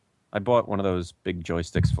I bought one of those big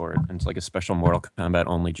joysticks for it, and it's like a special Mortal Kombat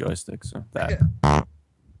only joystick. So that.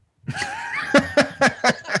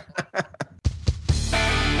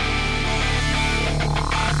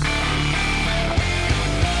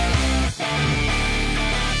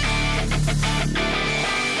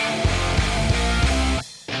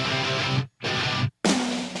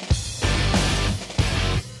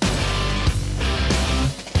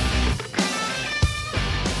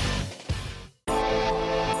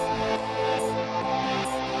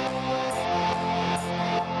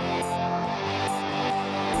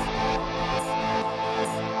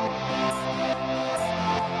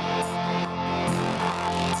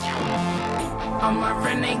 I'm a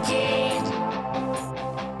renegade.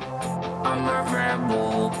 I'm a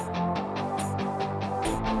rebel.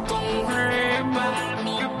 Don't worry about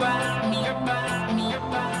me, about me, about me,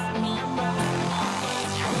 about me, about me.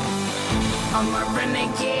 I'm a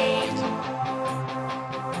renegade.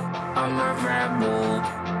 I'm a rebel.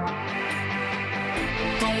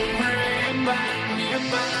 Don't worry about me,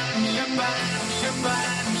 about me, about me,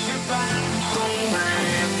 about me, about me. Don't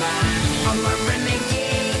worry about me. I'm a renegade.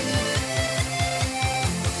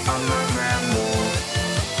 I'm a rebel.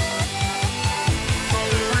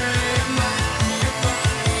 Don't worry about me,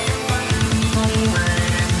 about me, don't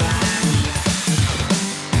worry about me.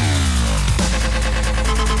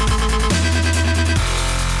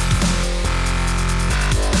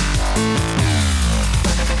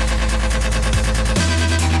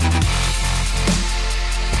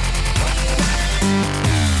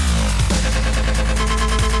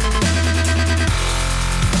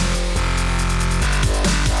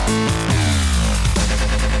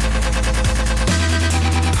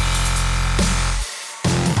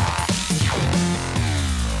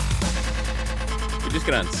 We just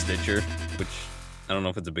got on Stitcher, which I don't know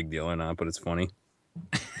if it's a big deal or not, but it's funny.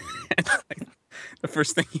 The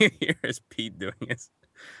first thing you hear is Pete doing his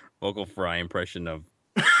vocal fry impression of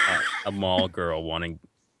a mall girl wanting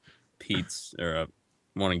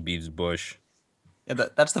wanting Beeves Bush. Yeah,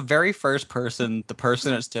 that's the very first person, the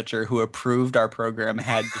person at Stitcher who approved our program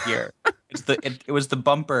had to hear. It was the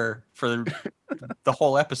bumper for the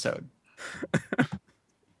whole episode.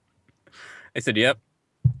 I said, "Yep,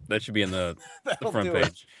 that should be in the front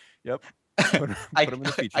page." Yep.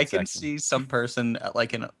 I can see some person at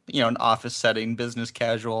like an office setting, business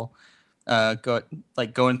casual,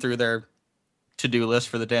 going through their to-do list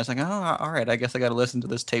for the day. It's like, oh, all right, I guess I got to listen to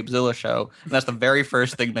this Tapezilla show. And that's the very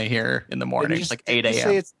first thing they hear in the morning. It's like 8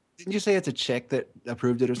 a.m. Didn't you say it's a chick that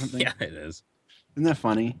approved it or something? Yeah, it is. Isn't that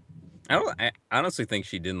funny? I honestly think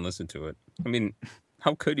she didn't listen to it. I mean,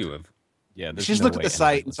 how could you have? Yeah, She just looked at the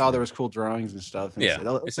site and saw there was cool drawings and stuff. And Yeah. said,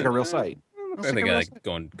 oh, it looks like a real site. I think I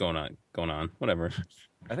going on. Whatever.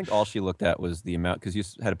 I think all she looked at was the amount, because you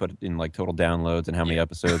had to put it in like total downloads and how many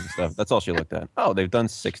episodes and stuff. That's all she looked at. Oh, they've done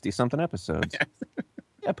 60-something episodes.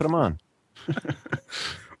 Yeah, put them on.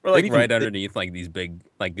 We're like right underneath like these big,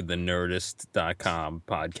 like the Nerdist.com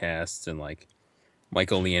podcasts and like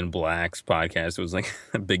Michael Ian Black's podcast. It was like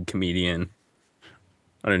a big comedian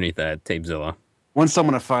underneath that Tapezilla. Once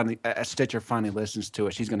someone a Stitcher finally listens to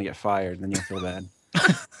it, she's going to get fired, and then you'll feel bad.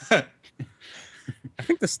 I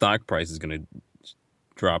think the stock price is going to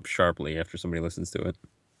drop sharply after somebody listens to it.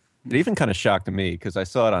 It even kind of shocked me because I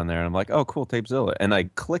saw it on there and I'm like, oh, cool, Tapezilla. And I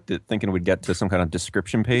clicked it thinking we'd get to some kind of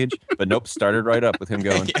description page, but nope, started right up with him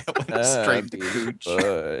going, straight to Cooch.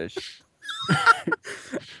 Bush.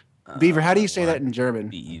 Beaver, how do you say that in German?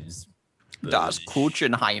 Beeves. Das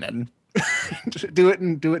Kuchenheinen. do it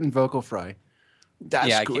in vocal fry. Das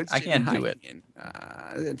Yeah, I can't do it.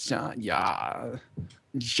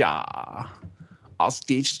 Ja. Aus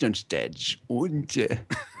Deutschland und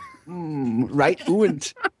right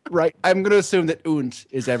und right. I'm going to assume that und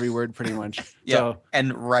is every word pretty much. Yeah, So,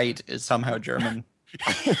 and right is somehow German.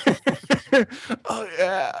 oh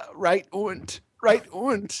yeah, right und.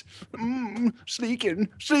 Sleeken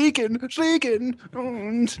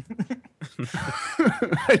und.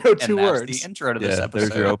 I know two And that's words. the intro to this Yeah, episode.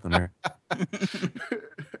 there's your opener.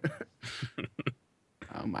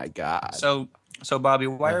 Oh my god. So Bobby,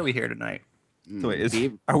 why are we here tonight? So wait,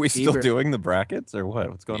 Beaver- are we still Beaver- doing the brackets or what?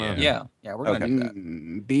 What's going on? Yeah. Yeah, we're gonna do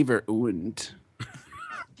that. Beaver und.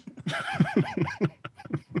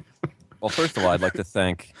 Well, first of all, I'd like to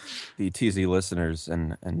thank the TZ listeners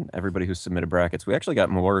and everybody who submitted brackets. We actually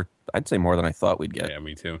got more, I'd say more than I thought we'd get. Yeah,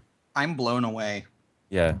 me too. I'm blown away.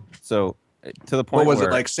 Yeah. So to the point What was where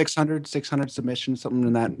it, like 600 submissions, something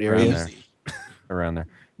in that around area? there. Around there.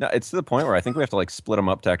 No, it's to the point where I think we have to like split them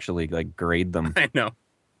up to actually like grade them. I know.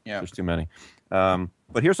 Yeah. There's too many. But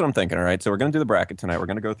here's what I'm thinking, all right? So we're going to do the bracket tonight. We're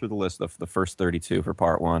going to go through the list of the first 32 for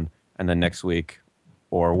part one. And then next week,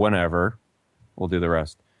 or whenever. We'll do the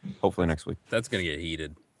rest. Hopefully next week. That's gonna get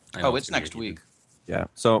heated. I know Oh, it's gonna next get week. Yeah.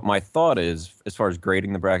 So my thought is, as far as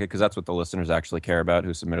grading the bracket, because that's what the listeners actually care about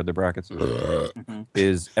who submitted their brackets,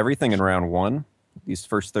 is everything in round one, these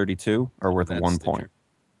first 32 are worth That's 1 the point.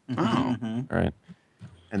 Oh. Mhm. Right.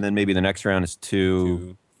 And then maybe the next round is 2,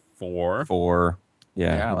 2, 4. 4.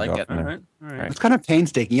 Yeah. Yeah, I we'll like go it. from All there. right. All right. Right. It's kind of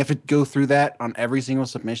painstaking. You have to go through that on every single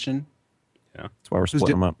submission. That's why we're Who's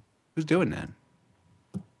splitting them up. Who's doing that?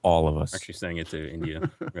 All of us. Actually, sending it to India.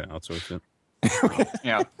 We're gonna outsource it.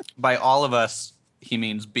 Yeah. By all of us, he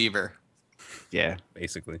means Beaver. Yeah.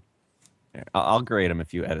 Basically. Yeah, I'll grade them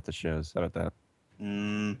if you edit the shows. How about that?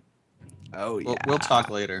 Mm, Oh yeah. we'll talk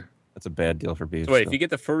later. That's a bad deal for Beef. So wait, if you get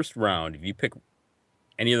the first round, if you pick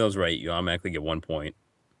any of those right, you automatically get 1 point.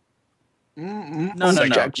 No. You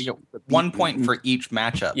get 1 point for each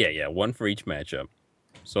matchup. Yeah, 1 for each matchup.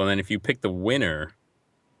 So then if you pick the winner,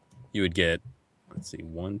 you would get, let's see,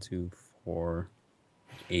 1, 2, 4,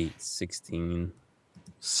 8, 16.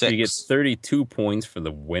 So 6. you get 32 points for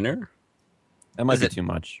the winner? that might is be it- too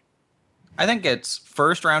much. I think it's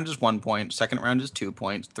first round is 1 point, second round is 2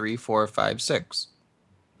 points, 3, 4, 5, 6.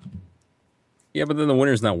 Yeah, but then the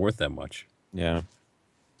winner's not worth that much. Yeah.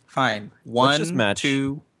 Fine. Let's just 1, match.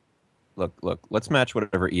 2. Look. Let's match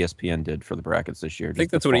whatever ESPN did for the brackets this year. I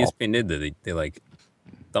think that's what ESPN did. They like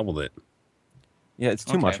doubled it. Yeah, it's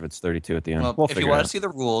too much Okay. if it's 32 at the end. Well, We'll if you figure it want out. to see the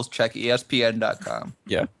rules, check ESPN.com.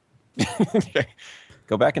 Yeah.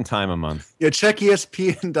 Go back in time a month. Yeah, check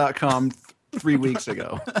ESPN.com 3 weeks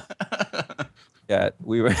ago. Yeah,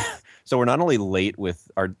 we were. So we're not only late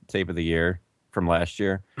with our tape of the year from last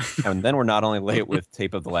year, and then we're not only late with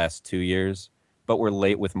tape of the last 2 years, but we're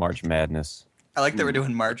late with March Madness I like that we're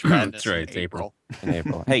doing March Madness. That's right, in it's April. in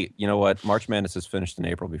April. Hey, you know what? March Madness is finished in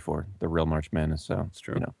April before the real March Madness. So It's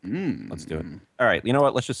true. You know, let's do it. All right. You know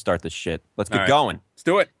what? Let's just start this shit. Let's get All right. going. Let's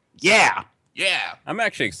do it. Yeah. Yeah. I'm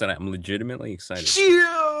actually excited. I'm legitimately excited.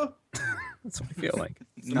 Yeah. That's what I feel like.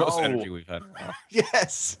 It's the most energy we've had. All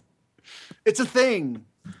Yes. It's a thing.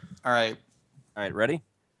 All right. right, ready?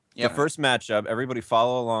 Yep. The first matchup, everybody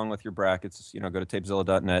follow along with your brackets. You know, go to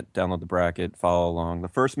tapezilla.net, download the bracket, follow along. The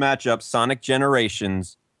first matchup, Sonic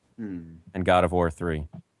Generations and God of War 3.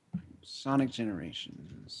 Sonic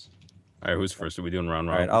Generations. All right, who's first? Are we doing round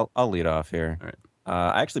All right, robin? I'll lead off here. All right.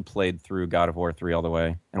 I actually played through God of War 3 all the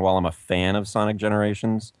way. And while I'm a fan of Sonic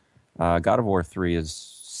Generations, God of War 3 is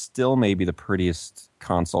still maybe the prettiest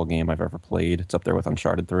console game I've ever played. It's up there with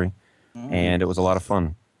Uncharted 3. And it was a lot of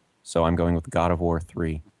fun. So I'm going with God of War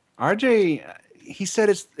 3. RJ, he said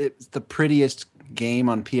it's the prettiest game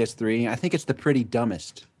on PS3. I think it's the pretty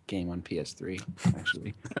dumbest game on PS3,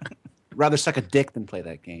 actually. Rather suck a dick than play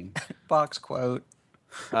that game. Box quote.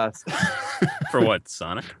 For what?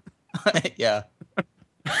 Sonic? Yeah.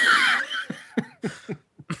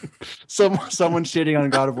 Someone shitting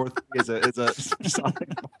on God of War 3 is a Sonic.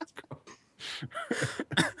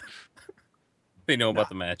 They know about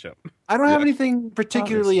the matchup. I don't have anything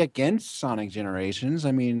particularly against Sonic Generations.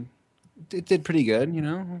 I mean, it did pretty good, you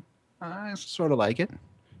know. I sort of like it. I'm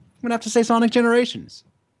gonna have to say Sonic Generations.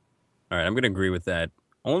 All right, I'm going to agree with that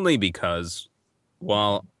only because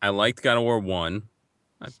while I liked God of War 1,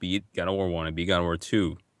 I beat God of War 1, I beat God of War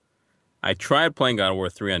 2. I tried playing God of War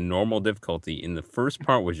 3 on normal difficulty, and the first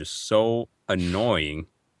part was just so annoying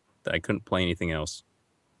that I couldn't play anything else.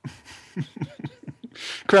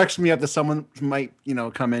 Cracks me up that someone might, you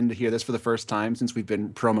know, come in to hear this for the first time since we've been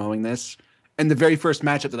promoting this. And the very first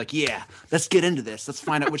matchup, they're like, yeah, let's get into this. Let's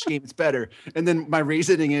find out which game is better. And then my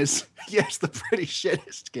reasoning is, yes, the pretty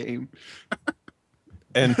shittest game.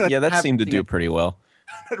 And yeah, that seemed to do pretty well.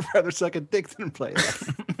 I'd rather suck a dick than play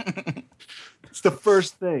that. It's the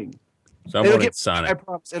first thing. So I'm It'll voting get, I Sonic.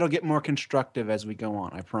 promise it'll get more constructive as we go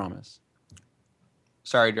on. I promise.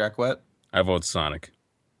 Sorry, Jack. What? I vote Sonic.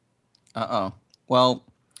 Well,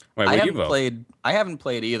 Wait, I what do you haven't vote? played. I haven't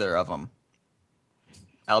played either of them.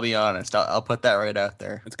 I'll be honest. I'll put that right out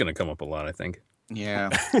there. It's going to come up a lot, I think. Yeah.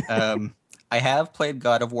 I have played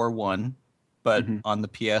God of War 1, but on the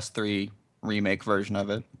PS3 remake version of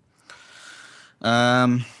it.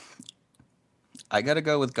 I got to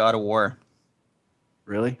go with God of War.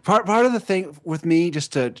 Really? Part of the thing with me,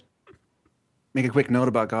 just to make a quick note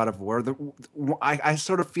about God of War, I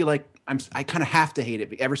sort of feel like I kind of have to hate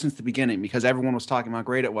it ever since the beginning because everyone was talking about how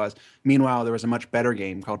great it was. Meanwhile, there was a much better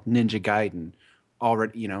game called Ninja Gaiden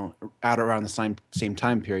already, you know, out around the same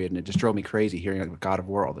time period, and it just drove me crazy hearing about God of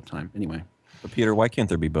War all the time. Anyway, But Peter, why can't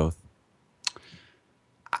there be both?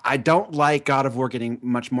 I don't like God of War getting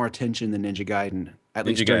much more attention than Ninja Gaiden. At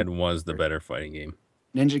least Ninja Gaiden was the better fighting game.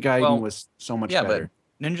 Ninja Gaiden Well, was so much Yeah, better.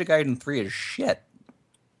 but Ninja Gaiden 3 is shit.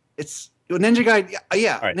 It's Ninja Guide,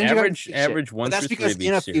 yeah. All right, Ninja average 1 that's through 3 because of each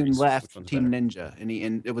Inafune series. left Team Ninja,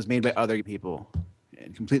 and it was made by other people,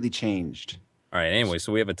 and completely changed. All right. Anyway,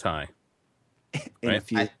 so we have a tie. In a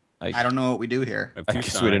few. I don't know what we do here. I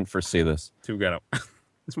guess we didn't foresee this. Two got up.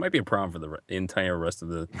 This might be a problem for the entire rest of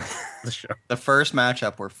the show. The first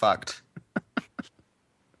matchup, we're fucked.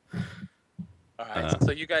 All right,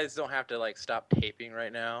 so you guys don't have to like stop taping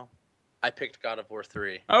right now. I picked God of War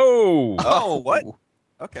 3. Oh, what?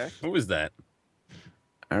 Okay. Who was that?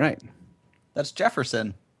 All right. That's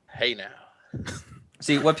Jefferson. Hey now.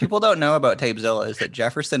 See, what people don't know about Tapezilla is that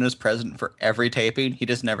Jefferson is present for every taping. He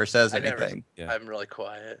just never says anything. I'm really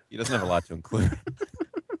quiet. He doesn't have a lot to include.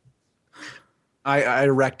 I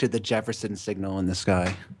erected the Jefferson signal in the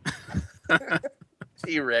sky.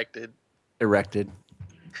 Erected. Erected.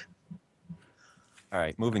 All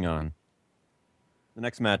right, moving on. The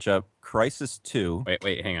next matchup, Crysis 2.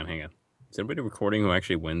 Wait, hang on. Is everybody recording who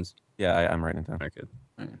actually wins? Yeah, I'm writing it down. All right, good.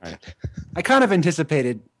 All right. I kind of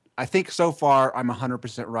anticipated. I think so far I'm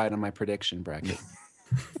 100% right on my prediction bracket.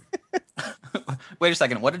 Wait a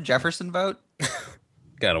second. What did Jefferson vote?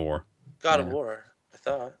 God of War. God of War, I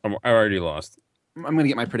thought. I already lost. I'm going to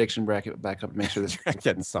get my prediction bracket back up and make sure this.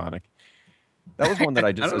 Getting Sonic. That was one that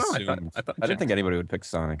I just assumed. I didn't think anybody would pick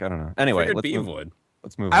Sonic. I don't know. Anyway, let's move on.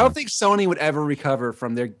 I don't think Sony would ever recover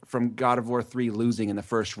from God of War 3 losing in the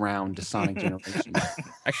first round to Sonic Generations. I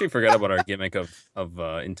actually forgot about our gimmick of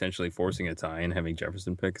intentionally forcing a tie and having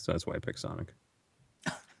Jefferson pick, so that's why I picked Sonic.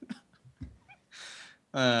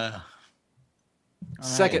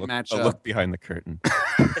 Second A matchup. look behind the curtain.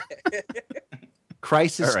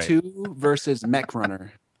 Crysis 2 versus Mech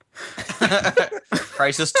Runner.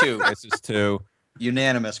 Crysis 2. Crysis 2.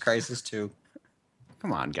 Unanimous. Crysis 2.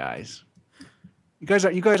 Come on, guys. You guys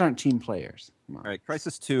aren't team players. Come on. All right,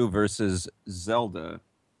 Crysis 2 versus Zelda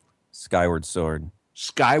Skyward Sword.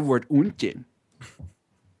 Skyward Unten.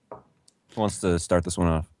 Who wants to start this one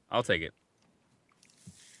off? I'll take it.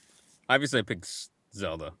 Obviously, I picked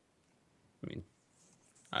Zelda. I mean,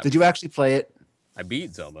 did you actually play it? I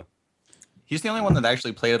beat Zelda. He's the only one that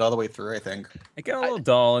actually played it all the way through, I think. It got a little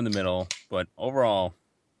dull in the middle, but overall,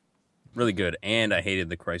 really good. And I hated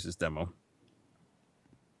the Crysis demo.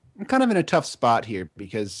 I'm kind of in a tough spot here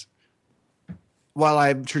because while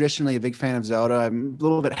I'm traditionally a big fan of Zelda, I'm a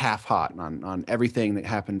little bit half hot on everything that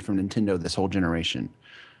happened from Nintendo this whole generation.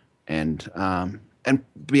 And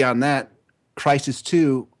beyond that, Crysis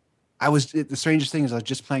 2, the strangest thing is I was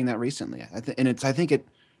just playing that recently.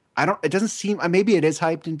 It doesn't seem, maybe it is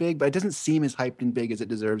hyped and big, but it doesn't seem as hyped and big as it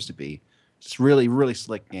deserves to be. It's really, really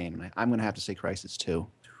slick game. And I'm going to have to say Crysis 2.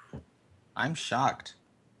 I'm shocked.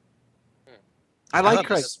 I like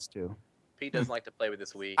Crysis 2. Pete doesn't like to play with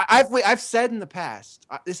this Wii. I've said in the past,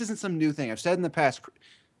 this isn't some new thing. I've said in the past,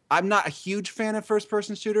 I'm not a huge fan of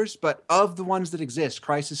first-person shooters, but of the ones that exist,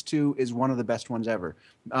 Crysis 2 is one of the best ones ever.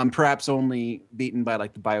 Perhaps only beaten by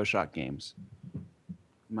like the BioShock games,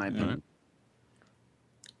 in my opinion.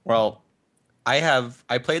 Well, I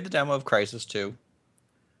played the demo of Crysis 2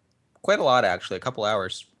 quite a lot, actually, a couple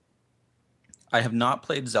hours. I have not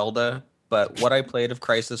played Zelda, but what I played of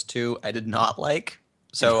Crysis 2, I did not like.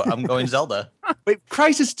 So I'm going Zelda. Wait,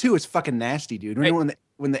 Crysis 2 is fucking nasty, dude. Remember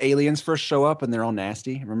when the aliens first show up and they're all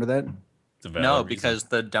nasty? Remember that? No, because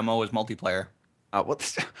the demo was multiplayer.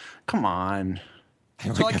 Come on.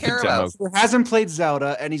 That's all I care about. He hasn't played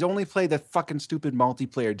Zelda, and he's only played the fucking stupid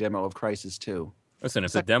multiplayer demo of Crysis 2. Listen,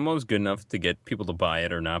 if the demo's good enough to get people to buy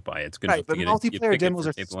it or not buy it, it's good enough to get multiplayer demos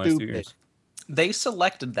are stupid. They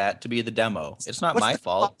selected that to be the demo. It's not my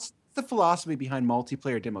fault. What's the philosophy behind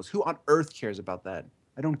multiplayer demos? Who on earth cares about that?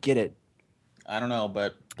 I don't get it. I don't know,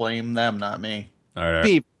 but blame them, not me. All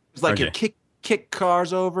right. It's like you kick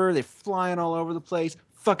cars over. They're flying all over the place.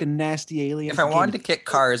 Fucking nasty aliens. If I wanted to kick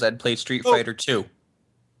cars, I'd play Street Fighter 2.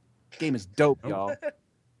 Game is dope, y'all.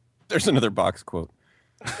 There's another box quote.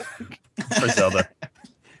 For Zelda.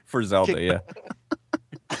 For Zelda, yeah.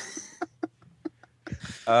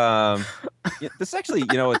 This actually,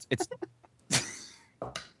 it's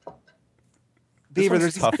Beaver,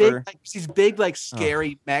 there's these big, like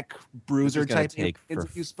scary mech bruiser type take for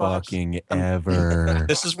few spots. Fucking ever.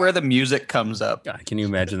 This is where the music comes up. God, can you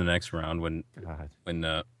imagine the next round when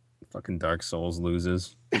fucking Dark Souls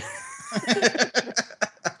loses?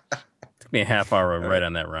 Took me a half hour right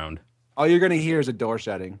on that round. All you're gonna hear is a door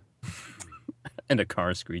shutting and a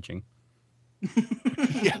car screeching.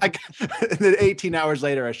 Yeah, and then 18 hours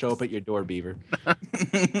later, I show up at your door, Beaver.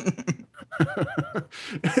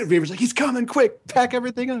 Beaver's like, he's coming, quick, pack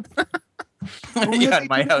everything up. Yeah,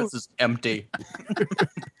 my house is empty.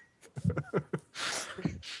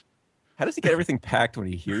 How does he get everything packed when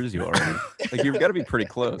he hears you already? Like, you've got to be pretty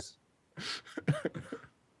close.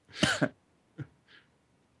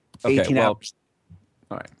 Okay, 18 well, hours.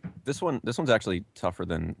 All right. This one's actually tougher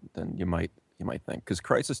than you might think, because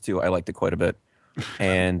Crysis 2 I liked it quite a bit,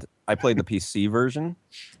 and I played the PC version,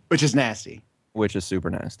 Which is nasty. which is super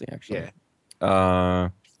nasty actually. Yeah.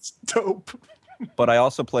 It's dope. But I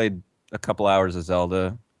also played a couple hours of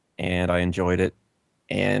Zelda, and I enjoyed it.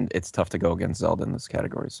 And it's tough to go against Zelda in this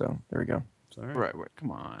category, so there we go. Right.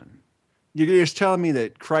 Come on. You're just telling me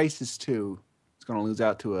that Crysis 2 is going to lose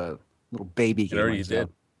out to a little baby game. It already like did.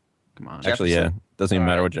 Zelda. Come on. Actually, yeah, doesn't even All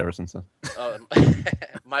matter right. what Jefferson says.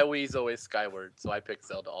 My Wii's always Skyward, so I picked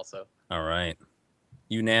Zelda also. All right.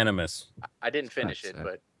 Unanimous. I didn't finish That's it, sad.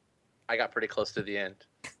 but I got pretty close to the end.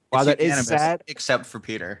 While It's that is unanimous, sad, except for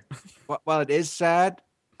Peter. while it is sad,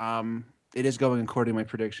 it is going according to my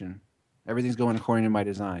prediction. Everything's going according to my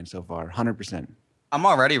design so far, 100%. I'm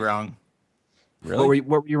already wrong. Really?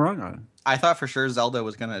 What were you wrong on? I thought for sure Zelda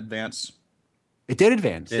was going to advance. It did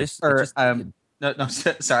advance. Or no,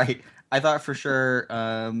 sorry. I thought for sure.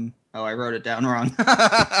 I wrote it down wrong.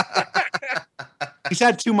 He's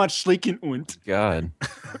had too much Sleeken und. God.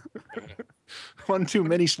 One too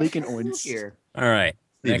many Sleeken unds. Here. All right.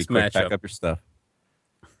 Stevie, Next quick, pack matchup. up your stuff.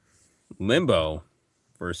 Limbo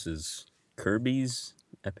versus Kirby's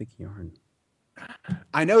Epic Yarn.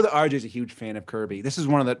 I know that RJ's a huge fan of Kirby. This is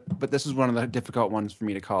one of the difficult ones for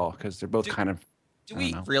me to call because they're both kind of. Do I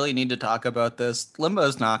we don't know. really need to talk about this?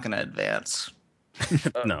 Limbo's not going to advance.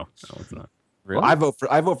 No, it's not. Really? Well,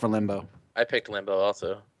 I vote for Limbo. I picked Limbo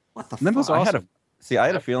also. What the Limbo's fuck? awesome. I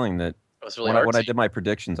had a feeling that It was really when I artsy. did my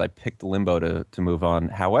predictions, I picked Limbo to move on.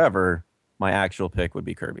 However, my actual pick would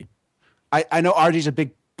be Kirby. I know RJ's a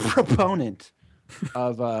big proponent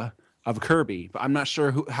of Kirby, but I'm not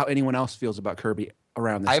sure how anyone else feels about Kirby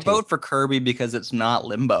around this. I table. vote for Kirby because it's not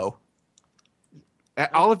Limbo.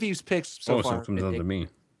 All of these picks so So far. it comes down to me.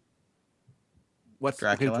 What's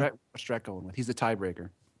Dracula? What's Drake going with? He's the tiebreaker.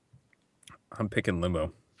 I'm picking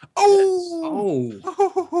Limbo.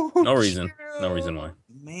 Oh, No reason. No reason why.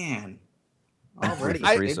 Man. Already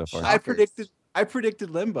I- three so far. I predicted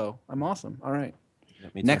Limbo. I'm awesome. All right.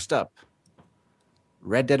 Me too. Next up,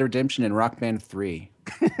 Red Dead Redemption and Rock Band 3.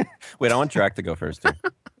 Wait, I want Drac to go first too.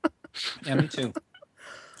 Yeah, me too.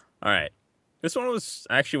 All right. This one was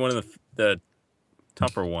actually one of the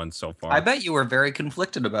tougher ones so far. I bet you were very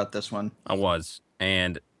conflicted about this one. I was.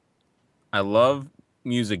 And I love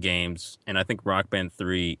music games, and I think Rock Band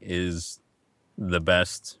 3 is the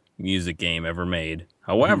best music game ever made.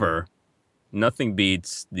 However, nothing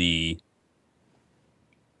beats the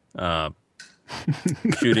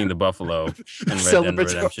shooting the buffalo in Red Dead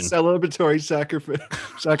Redemption. Celebratory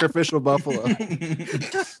sacrificial buffalo.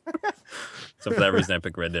 So for that reason, I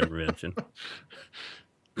pick Red Dead Redemption.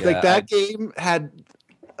 Like that game had.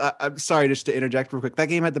 I'm sorry, just to interject real quick. That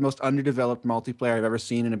game had the most underdeveloped multiplayer I've ever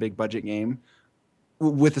seen in a big budget game,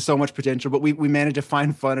 with so much potential. But we managed to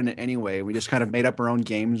find fun in it anyway. We just kind of made up our own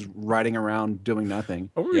games, riding around doing nothing.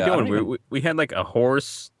 What were we Yeah, I doing? don't even- We had like a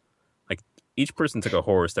horse. Like each person took a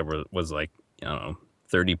horse that was like, I don't know,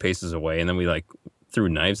 30 paces away, and then we like threw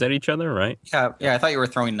knives at each other, right? Yeah, I thought you were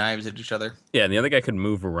throwing knives at each other. Yeah, and the other guy could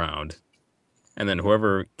move around, and then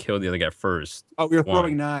whoever killed the other guy first, Oh, we were won.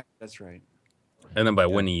 throwing knives. That's right. And then by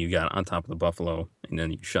winning, you got on top of the buffalo, and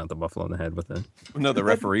then you shot the buffalo in the head with it. No, the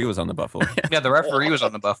referee was on the buffalo. Yeah, the referee was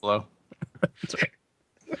on the buffalo.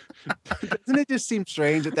 Doesn't it just seem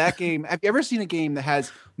strange that game? Have you ever seen a game that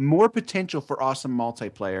has more potential for awesome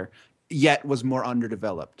multiplayer, yet was more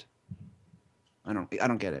underdeveloped? I don't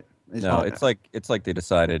get it. No, it's like they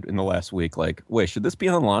decided in the last week, like, wait, should this be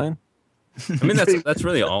online? I mean, that's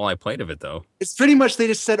really all I played of it, though. It's pretty much they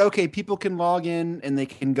just said, okay, people can log in and they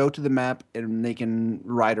can go to the map and they can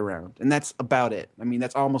ride around, and that's about it. I mean,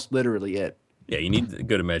 that's almost literally it. Yeah, you need a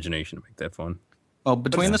good imagination to make that fun. Well,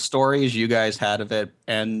 between the stories you guys had of it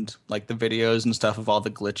and like the videos and stuff of all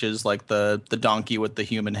the glitches, like the donkey with the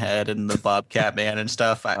human head and the Bobcat Man and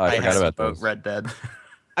stuff, I I forgot had to about vote those. Red Dead.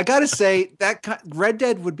 I gotta say that Red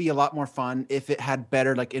Dead would be a lot more fun if it had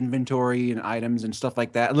better like inventory and items and stuff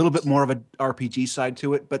like that. A little bit more of a RPG side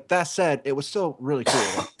to it. But that said, it was still really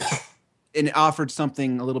cool, and it offered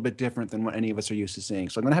something a little bit different than what any of us are used to seeing.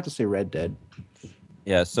 So I'm gonna have to say Red Dead.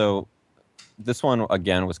 Yeah, so this one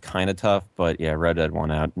again was kind of tough, but yeah, Red Dead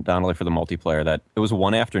won out. Not only for the multiplayer, that it was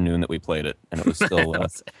one afternoon that we played it, and it was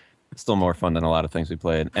still more fun than a lot of things we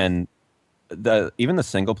played. And even the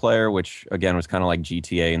single player, which again was kind of like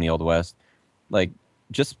GTA in the Old West, like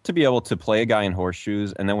just to be able to play a guy in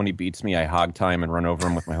horseshoes, and then when he beats me, I hog time and run over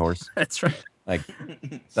him with my horse. That's right. Like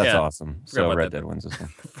that's Yeah, awesome. forgot So about Red that. Dead wins this one.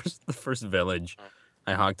 The first village,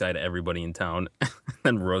 I hog-tied everybody in town,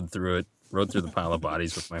 and rode through it. rode through the pile of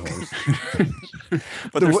bodies with my horse.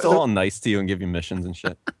 But they're still all nice to you and give you missions and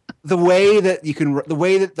shit. The way that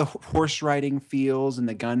the horse riding feels and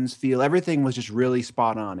the guns feel, everything was just really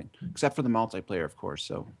spot on, except for the multiplayer, of course.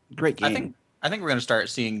 So great game. I think we're going to start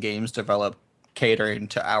seeing games develop catering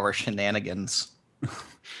to our shenanigans.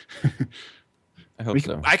 I hope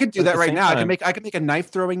so. I could do that right now. I can make a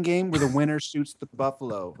knife throwing game where the winner shoots the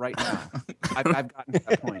buffalo right now. I've gotten to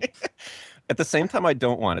that point. At the same time, I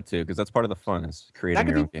don't want it to, because that's part of the fun is creating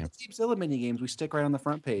your own game. Team Zilla mini games we stick right on the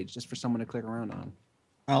front page just for someone to click around on.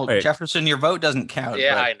 Well, wait. Jefferson, your vote doesn't count.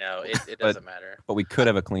 Yeah, I know. It doesn't matter. But we could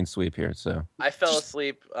have a clean sweep here. So I fell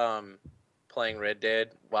asleep playing Red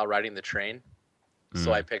Dead while riding the train,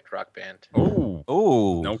 so I picked Rock Band.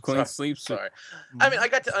 Oh, no clean sleep. Sorry. I mean, I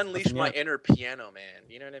got to unleash my inner piano man.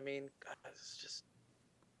 You know what I mean? God, it's just.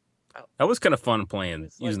 That was kind of fun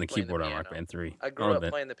using the keyboard on Rock Band 3. I grew up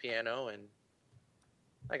playing the piano, and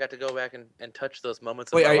I got to go back and touch those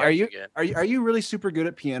moments. Wait, are you really super good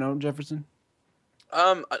at piano, Jefferson?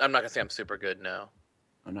 I'm not gonna say I'm super good. No.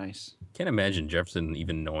 Oh, nice. Can't imagine Jefferson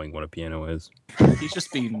even knowing what a piano is. He's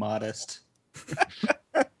just being modest.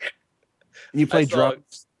 And you play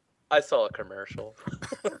drums. I saw a commercial.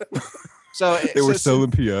 So they were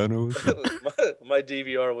selling pianos. my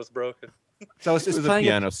DVR was broken. So it's a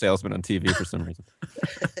piano salesman on TV for some reason.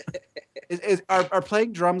 Are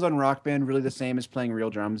playing drums on Rock Band really the same as playing real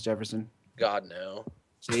drums, Jefferson? God, no.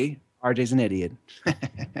 See? RJ's an idiot.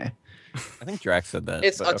 I think Drax said that.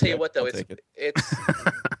 I'll tell you what, though. It's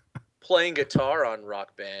playing guitar on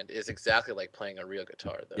Rock Band is exactly like playing a real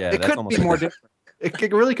guitar, though. Yeah, it couldn't be more different.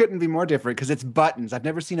 It really couldn't be more different because it's buttons. I've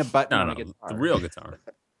never seen a button on a guitar. The real guitar.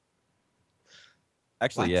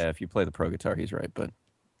 Actually, yeah, if you play the pro guitar, he's right, but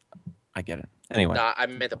I get it. Anyway. Nah, I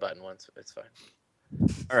made the button once. It's fine.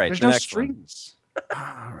 All right. There's no strings.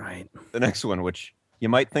 All right. The next one, which you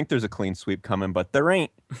might think there's a clean sweep coming, but there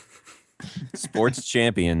ain't. Sports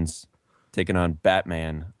Champions taking on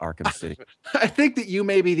Batman Arkham City. I think that you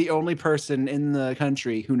may be the only person in the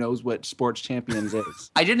country who knows what Sports Champions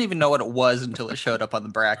is. I didn't even know what it was until it showed up on the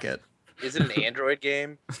bracket. Is it an Android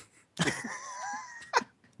game?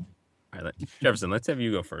 All right, Jefferson, let's have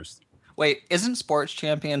you go first. Wait, isn't Sports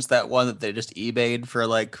Champions that one that they just eBayed for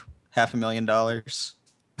like $500,000?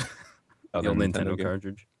 The old Nintendo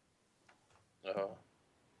cartridge. Oh.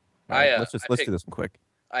 Right, let's do this one quick.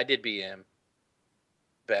 I did BM.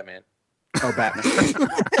 Batman. Oh, Batman.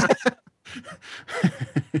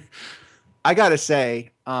 I gotta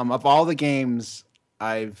say, of all the games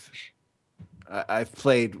I've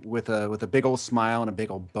played with a big old smile and a big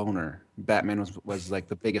old boner, Batman was like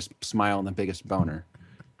the biggest smile and the biggest boner.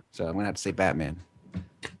 So I'm gonna have to say Batman.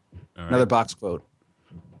 Right. Another box quote.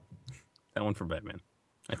 That one for Batman,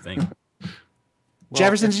 I think.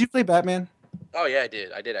 Jefferson, did you play Batman? Oh yeah, I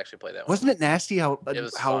did. I did actually play that one. Wasn't it nasty how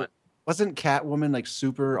fun. Wasn't Catwoman like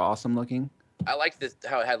super awesome looking? I liked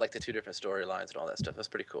how it had like the two different storylines and all that stuff. That's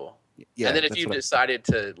pretty cool. Yeah. And then if you decided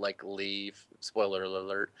to like leave, spoiler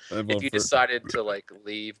alert, if you decided to like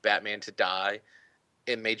leave Batman to die,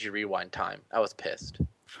 it made you rewind time. I was pissed.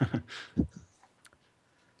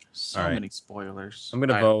 So many spoilers. I'm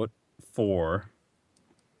gonna vote for.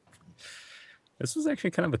 This was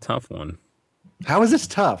actually kind of a tough one. How is this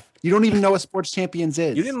tough? You don't even know what Sports Champions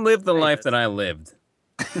is. You didn't live the life that I lived.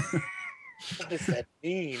 What does that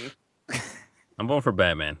mean? I'm voting for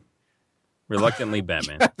Batman. Reluctantly,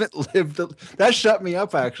 Batman. That shut me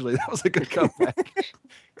up, actually. That was a good comeback.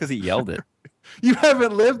 Because he yelled it. You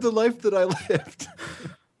haven't lived the life that I lived.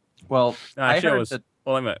 Well, I heard that...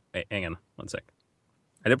 Well, hang on one sec.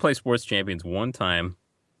 I did play Sports Champions one time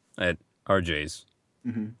at RJ's.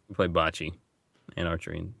 Mm-hmm. We played bocce and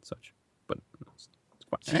archery and such. But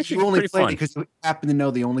it's actually you only played because you happen to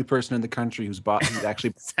know the only person in the country who's actually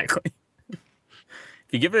exactly.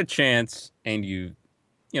 If you give it a chance and you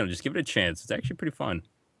just give it a chance, it's actually pretty fun.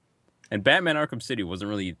 And Batman Arkham City wasn't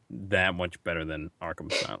really that much better than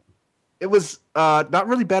Arkham Asylum. It was not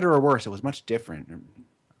really better or worse. It was much different.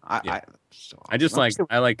 I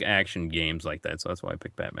like action games like that, so that's why I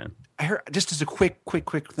picked Batman. I heard, just as a quick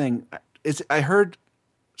thing, I heard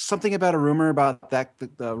something about a rumor about that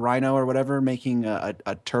the Rhino or whatever making a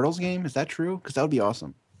Turtles game. Is that true? Because that would be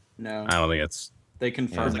awesome. No, I don't think it's. They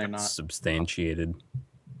confirmed they're not substantiated.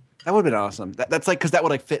 That would have been awesome. That's like because that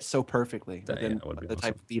would like fit so perfectly. That would be the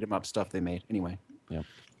type of beat 'em up stuff they made. Anyway, yeah.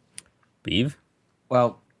 Beeve?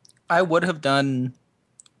 Well, I would have done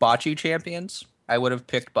Bocce Champions. I would have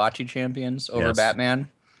picked Bocce Champions over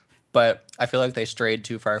Batman, but I feel like they strayed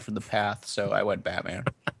too far from the path, so I went Batman.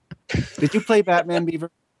 Did you play Batman,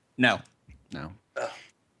 Beaver? No. No.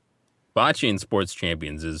 Bocce and Sports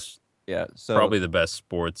Champions is Yeah, so probably the best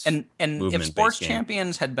sports. And if Sports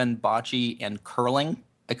Champions had been bocce and curling,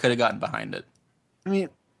 I could have gotten behind it. I mean,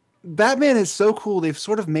 Batman is so cool. They've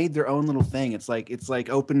sort of made their own little thing. It's like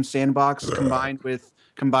open sandbox combined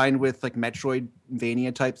with like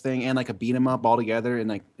Metroidvania type thing and like a beat 'em up all together, and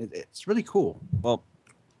like it's really cool. Well,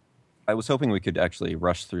 I was hoping we could actually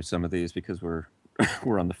rush through some of these because we're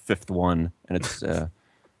on the 5th one, and it's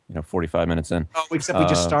 45 minutes in. Oh, except we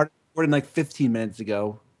just started recording like 15 minutes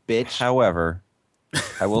ago, bitch. However,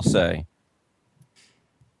 I will say,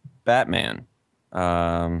 Batman,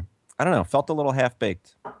 I don't know, felt a little half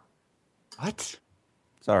baked. What?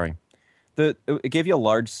 Sorry. It gave you a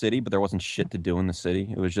large city, but there wasn't shit to do in the city.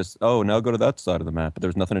 It was just, now go to that side of the map, but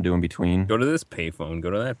there's nothing to do in between. Go to this payphone. Go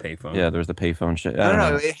to that payphone. Yeah, there's the payphone shit. I don't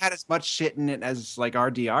know. It had as much shit in it as like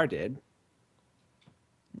RDR did.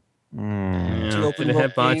 Yeah. Did it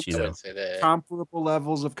have bocce though? Comparable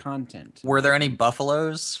levels of content. Were there any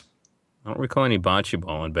buffaloes? I don't recall any bocce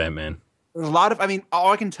ball in Batman. There's a lot of. I mean,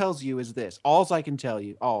 all I can tell you is this. Alls I can tell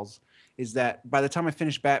you is that by the time I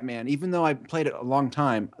finished Batman, even though I played it a long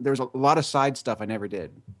time, there was a lot of side stuff I never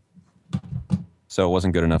did. So it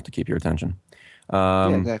wasn't good enough to keep your attention.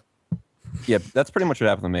 Yeah, exactly. Yeah, that's pretty much what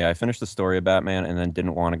happened to me. I finished the story of Batman and then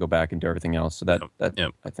didn't want to go back and do everything else. So that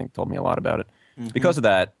I think told me a lot about it. Mm-hmm. Because of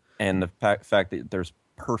that and the fact that there's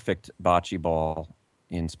perfect bocce ball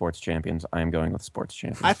in Sports Champions, I am going with Sports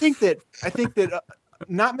Champions. I think that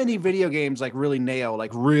not many video games like really nail like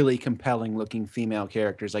really compelling looking female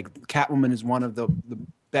characters. Like Catwoman is one of the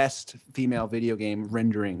best female video game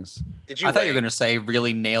renderings. I thought you were going to say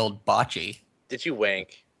really nailed bocce. Did you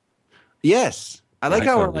wank? Yes. I like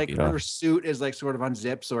how her suit is like sort of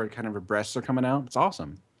unzips or kind of her breasts are coming out. It's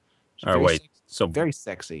awesome. All right, wait. So very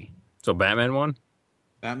sexy. So Batman won?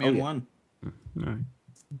 Batman won. All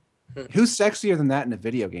right. Who's sexier than that in a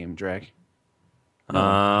video game, Drake?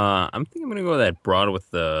 I'm thinking I'm gonna go with that broad with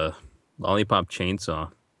the lollipop chainsaw.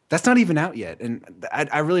 That's not even out yet, and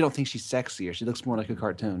I really don't think she's sexier. She looks more like a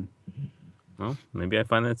cartoon. Well, maybe I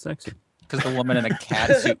find that sexy. Because the woman in a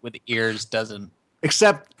cat suit with ears doesn't.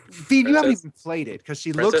 Except, Phoebe, you haven't even played it because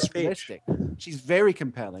she looks realistic. She's very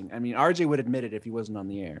compelling. I mean, RJ would admit it if he wasn't on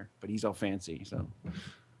the air, but he's all fancy. So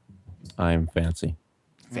I'm fancy.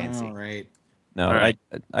 All right. No, right.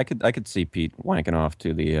 I could see Pete wanking off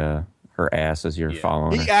to the her ass as you're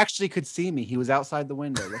following her. He actually could see me. He was outside the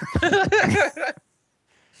window. That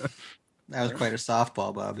was quite a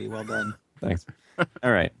softball, Bobby. Well done. Thanks.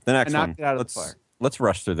 All right, the next one. It out of the park. Let's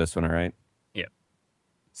rush through this one. All right. Yeah.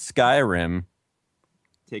 Skyrim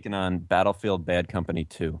taking on Battlefield Bad Company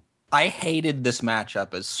 2. I hated this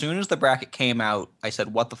matchup. As soon as the bracket came out, I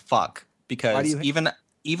said, "What the fuck?" Because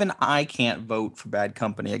even I can't vote for Bad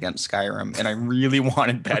Company against Skyrim, and I really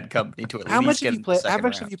wanted Bad Company to at least get in the second round. How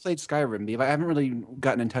much have you played Skyrim, Beav? I haven't really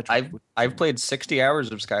gotten in touch with it. I've played 60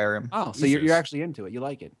 hours of Skyrim. Oh, so you're actually into it. You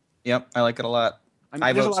like it. Yep, I like it a lot.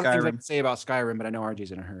 I there's a lot of things I can say about Skyrim, but I know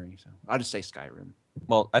RJ's in a hurry, so I'll just say Skyrim.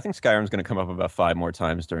 Well, I think Skyrim's going to come up about 5 more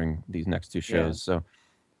times during these next 2 shows, so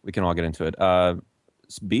we can all get into it.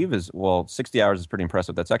 Beav is 60 hours is pretty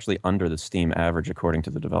impressive. That's actually under the Steam average, according to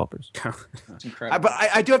the developers. That's incredible. But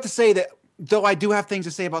I do have to say that, though I do have things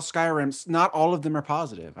to say about Skyrim, not all of them are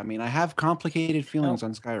positive. I mean, I have complicated feelings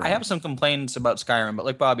on Skyrim. I have some complaints about Skyrim, but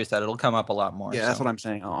like Bobby said, it'll come up a lot more. Yeah, that's what I'm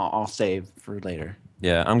saying. I'll save for later.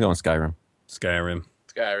 Yeah, I'm going Skyrim. Skyrim.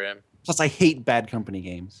 Plus, I hate Bad Company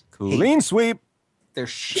games. Clean sweep. They're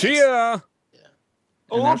shit. Cheer. Yeah.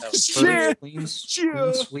 Oh, shit. Clean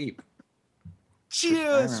Cheer. sweep.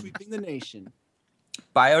 Cheer. Sweeping the nation.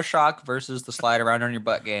 BioShock versus the slide around on your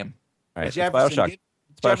butt game. All right, it's BioShock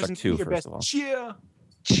 2, first of all. Cheer.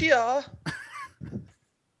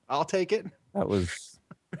 I'll take it. That was...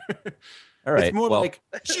 All right, it's more like,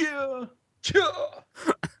 cheer.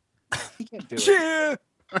 You can't do it.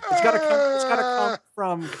 It's gotta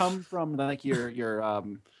come from like your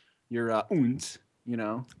und, you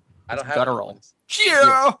know. I don't have guttural.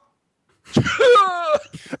 Cheer.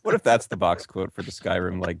 What if that's the box quote for the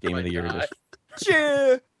Skyrim like Game of the Year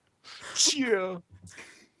edition? Cheer.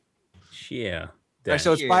 Yeah. Right,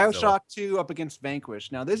 so it's BioShock 2 up against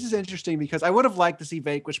Vanquish. Now this is interesting because I would have liked to see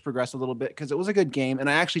Vanquish progress a little bit because it was a good game, and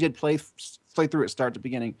I actually did play through it start to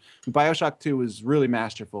beginning. BioShock 2 was really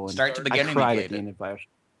masterful. And start to beginning. I cried at the end of BioShock.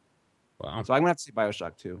 Wow. So I'm gonna have to say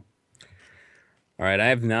BioShock 2. All right, I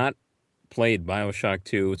have not played BioShock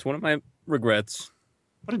 2. It's one of my regrets.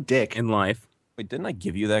 What a dick in life. Wait, didn't I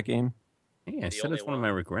give you that game? Yeah, I said it's one of my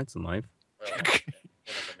regrets in life.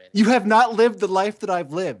 You have not lived the life that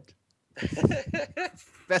I've lived.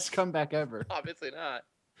 Best comeback ever. Obviously not.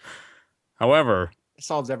 However, it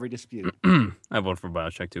solves every dispute. I vote for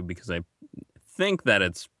BioShock 2 because I think that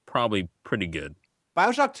it's probably pretty good.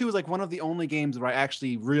 BioShock 2 is like one of the only games where I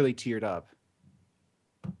actually really teared up.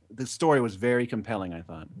 The story was very compelling, I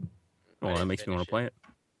thought. Well, that makes me want to play it.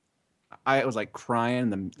 I was like crying,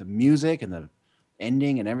 the music and the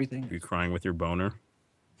ending and everything. You're crying with your boner?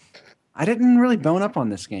 I didn't really bone up on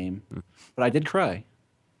this game, but I did cry.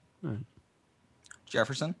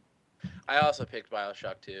 Jefferson? I also picked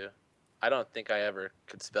BioShock 2. I don't think I ever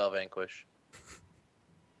could spell Vanquish.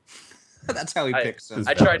 That's how he picks them.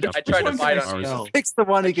 I tried to buy it on Picks the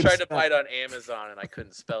one he can tried to buy it on Amazon and I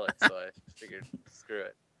couldn't spell it, so I figured screw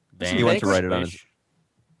it. He went to write it on his.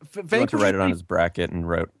 He went to write it on his bracket and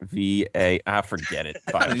wrote VA. Forget it.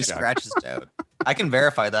 He scratches it out. I can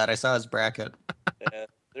verify that. I saw his bracket. Yeah,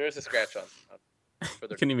 there is a scratch on.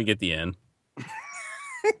 Couldn't even get the N.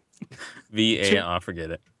 VA.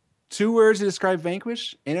 Forget it. 2 words to describe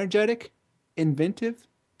Vanquish: energetic, inventive,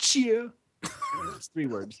 cheer. It's 3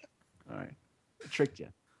 words. All right, I tricked you.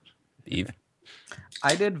 Eve.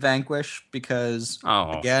 I did Vanquish because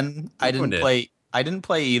again, I didn't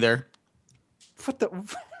play either. What the?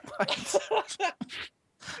 What?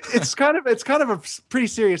 It's kind of a pretty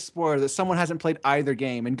serious spoiler that someone hasn't played either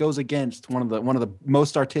game and goes against one of the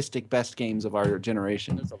most artistic best games of our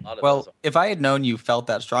generation. Well, if I had known you felt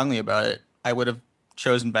that strongly about it, I would have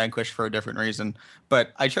chosen Vanquish for a different reason.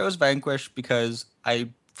 But I chose Vanquish because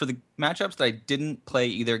for the matchups that I didn't play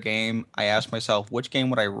either game, I asked myself, which game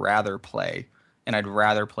would I rather play? And I'd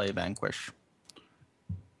rather play Vanquish.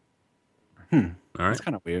 All right. That's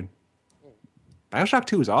kind of weird. BioShock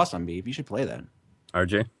 2 is awesome, Beef. You should play that.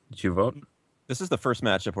 RJ, did you vote? This is the first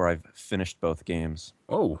matchup where I've finished both games.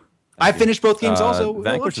 Oh. I finished both games also.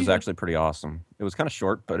 Vanquish was actually pretty awesome. It was kind of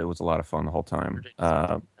short, but it was a lot of fun the whole time.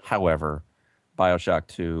 However, BioShock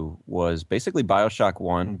 2 was basically BioShock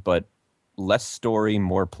 1, but less story,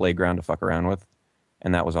 more playground to fuck around with.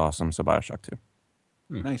 And that was awesome. So BioShock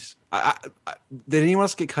 2. Nice. Did anyone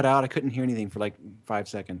else get cut out? I couldn't hear anything for like 5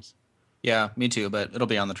 seconds. Yeah, me too, but it'll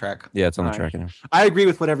be on the track. Yeah, it's on the track. I agree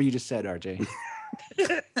with whatever you just said, RJ.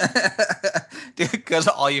 Because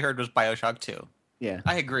all you heard was BioShock 2. Yeah.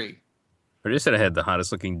 I agree. I just said I had the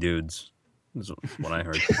hottest looking dudes. That's what I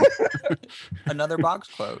heard. Another box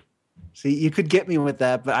quote. See, you could get me with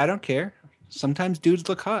that, but I don't care. Sometimes dudes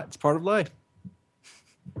look hot. It's part of life.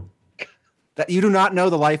 That you do not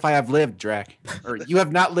know the life I have lived, Drac. Or you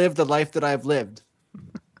have not lived the life that I have lived.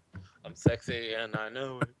 I'm sexy and I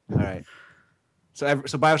know it. All right. So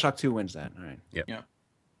BioShock 2 wins that. All right. Yep. Yeah. All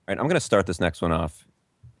right, I'm going to start this next one off.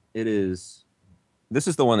 This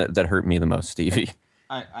is the one that hurt me the most, Stevie.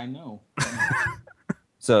 I know.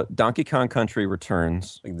 So Donkey Kong Country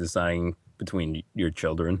Returns. Like deciding between your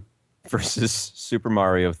children. Versus Super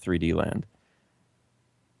Mario 3D Land.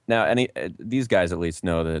 Now, these guys at least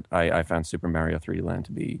know that I found Super Mario 3D Land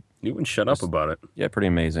to be... You wouldn't shut up about it. Yeah, pretty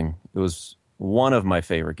amazing. It was one of my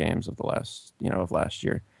favorite games of last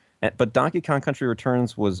year. But Donkey Kong Country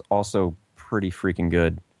Returns was also pretty freaking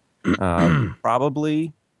good.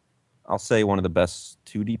 Probably, I'll say one of the best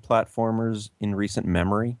 2D platformers in recent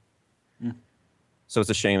memory. So it's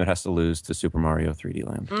a shame it has to lose to Super Mario 3D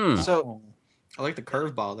Land. So I like the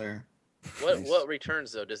curveball there. What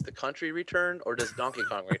returns though? Does the country return or does Donkey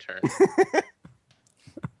Kong return?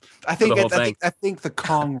 I think the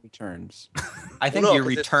Kong returns. I think you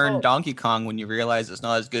return Donkey Kong when you realize it's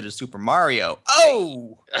not as good as Super Mario.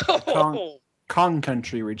 Oh! Kong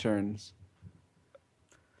Country returns.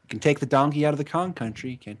 You can take the donkey out of the Kong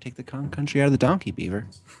Country. You can't take the Kong Country out of the donkey, Beaver.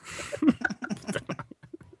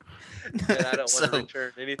 And I don't want to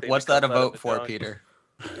return anything. What's that a vote for, Peter?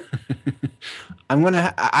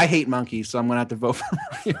 I hate monkeys, so I'm gonna have to vote for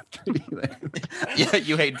Mario 3D Land. Yeah,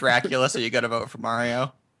 you hate Dracula, so you gotta vote for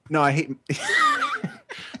Mario. No, I hate.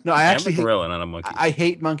 No, I actually hate gorilla, not a monkey. I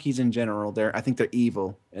hate monkeys in general. I think they're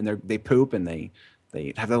evil, and they poop, and they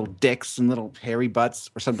have little dicks and little hairy butts,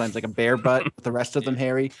 or sometimes like a bear butt with the rest of them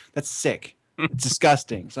hairy. That's sick. It's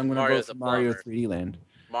disgusting. So I'm gonna vote for Mario 3D Land.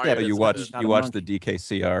 Yeah, but you watched the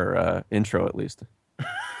DKCR intro at least.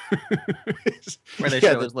 Where they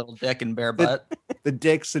show his little dick and bear butt. The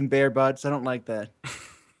dicks and bear butts. I don't like that.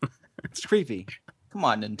 It's creepy. Come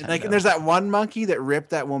on, Nintendo. And there's that one monkey that ripped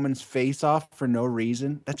that woman's face off for no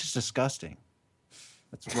reason. That's just disgusting.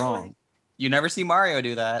 That's wrong. You never see Mario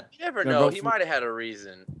do that. You never know. He might have had a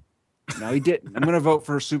reason. No, he didn't. I'm going to vote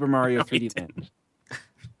for Super Mario 3D Land.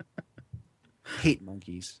 Hate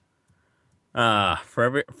monkeys.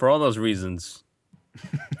 For all those reasons,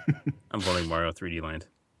 I'm voting Mario 3D Land.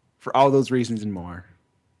 For all those reasons and more.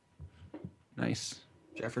 Nice.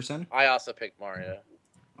 Jefferson? I also picked Mario.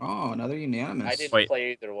 Oh, another unanimous. I didn't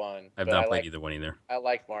play either one. I've not played either one either. I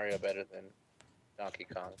like Mario better than Donkey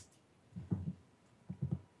Kong.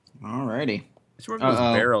 Alrighty. It's one of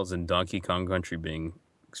those barrels in Donkey Kong Country being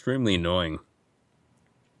extremely annoying.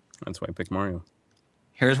 That's why I picked Mario.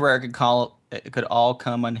 Here's where it could all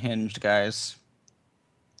come unhinged, guys.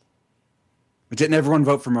 But didn't everyone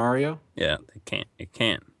vote for Mario? Yeah, they can't. It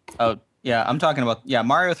can't. Oh, yeah, I'm talking about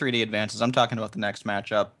Mario 3D advances. I'm talking about the next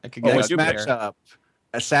matchup. It could Next matchup: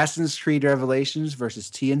 Assassin's Creed Revelations versus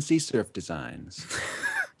TNC Surf Designs.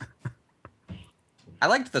 I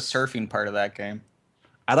liked the surfing part of that game.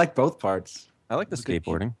 I liked both parts. I like the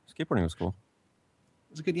skateboarding. Skateboarding was cool.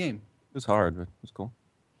 It was a good game. It was hard, but it was cool.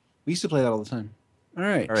 We used to play that all the time. All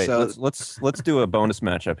right. So let's do a bonus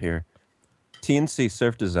matchup here. TNC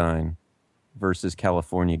Surf Design versus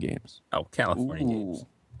California Games. Oh, California Games.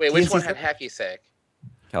 Wait, which one had hacky sack?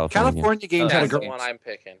 California Games had a great. That's the one I'm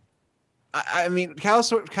picking. I mean,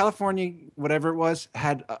 California, whatever it was,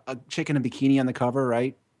 had a chick in a bikini on the cover,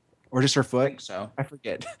 right? Or just her foot? I think so. I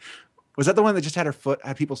forget. Was that the one that just had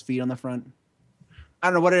people's feet on the front? I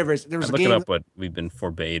don't know, whatever it is. There was a game. Look it up, but we've been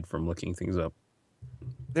forbade from looking things up.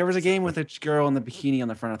 There was a game with a girl in the bikini on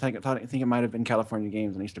the front. I think it might have been California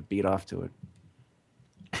Games, and I used to beat off to it.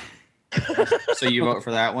 So you vote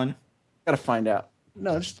for that one? Gotta find out.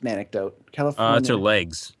 No, it's just an anecdote. California. It's her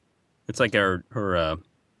legs. It's like her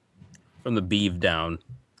from the beeve down.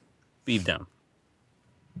 Beeve down.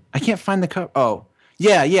 I can't find the cover. Oh,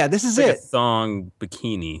 yeah. This is like it. A thong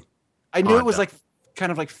bikini. I knew it was like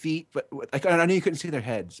kind of like feet, but like I knew you couldn't see their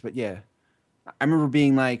heads. But yeah, I remember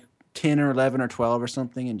being like 10 or 11 or 12 or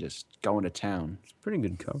something and just going to town. It's a pretty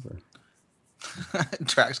good cover.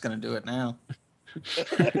 Track's gonna do it now.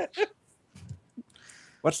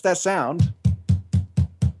 What's that sound?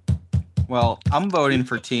 Well, I'm voting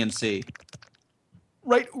for TNC.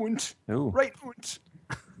 Right und. Ooh. Right und.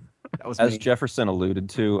 That was As me. Jefferson alluded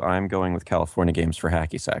to, I'm going with California Games for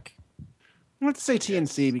hacky sack. I want to say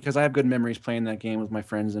TNC because I have good memories playing that game with my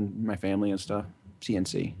friends and my family and stuff.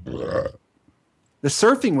 TNC. The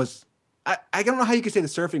surfing was... I don't know how you could say the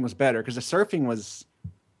surfing was better because the surfing was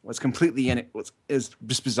completely in it. Is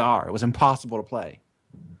just bizarre. It was impossible to play.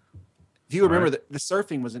 If you remember that the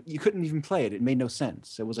surfing wasn't... You couldn't even play it. It made no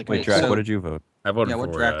sense. It was like... Wait, Drac, what did you vote? I voted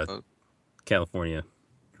for California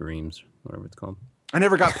Dreams, whatever it's called. I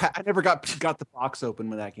never got the box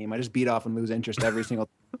open with that game. I just beat off and lose interest every single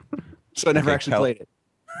time. So I never actually played it.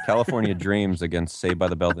 California Dreams against Saved by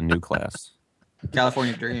the Bell, the new class.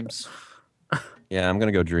 California Dreams. Yeah, I'm going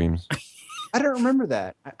to go Dreams. I don't remember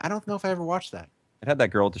that. I don't know if I ever watched that. It had that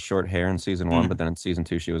girl with the short hair in season 1, but then in season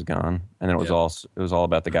 2 she was gone. And then it was all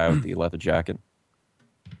about the guy with the leather jacket.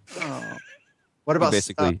 Oh. What about...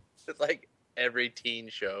 basically... It's like every teen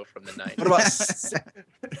show from the 90s.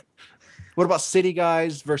 What about City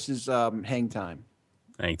Guys versus Hang Time?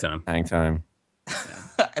 Hang Time. Hang Time.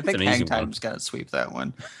 I think Hang Time's got to sweep that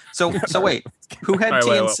one. So wait, who had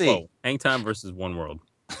TNC? Whoa. Hang Time versus One World.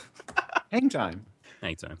 Hang Time.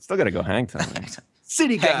 Hang Time. Still got to go Hang Time.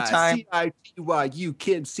 City Guys. C-I-T-Y. You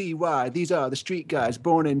kids C-Y. These are the street guys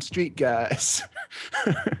born in street guys.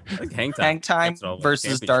 Like Hang Time. Hang Time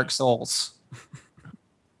versus Dark Souls.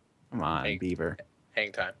 Come on, Beaver.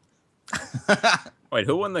 Hang Time. Wait,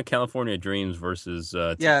 who won the California Dreams versus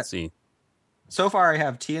TNC? So far, I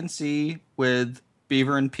have TNC with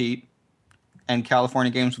Beaver and Pete, and California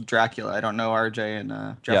Games with Dracula. I don't know RJ and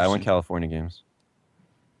Jefferson. Yeah, I went California Games.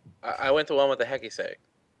 I went the one with the hecky sack.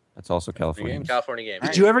 That's also California Games. California Games.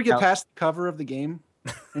 Did you ever get past the cover of the game?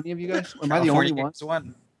 Any of you guys? Or am I the only one?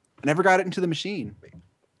 I never got it into the machine.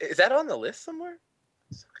 Is that on the list somewhere?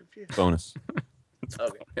 I'm so confused. Bonus.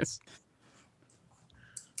 Okay.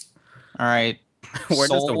 All right. Where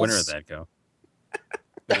does the winner of that go?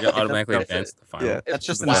 You automatically advance the final. Yeah, that's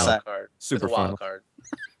just the the wild set. card. Super it's a wild final. card.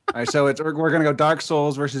 All right, so we're going to go Dark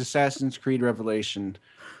Souls versus Assassin's Creed Revelation.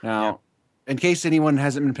 Now, in case anyone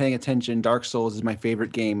hasn't been paying attention, Dark Souls is my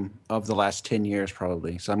favorite game of the last 10 years,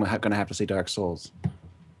 probably. So I'm going to have to say Dark Souls.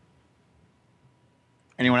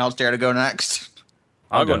 Anyone else dare to go next?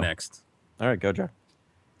 I'll go next. All right, go, Jack.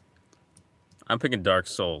 I'm picking Dark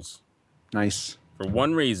Souls. Nice. For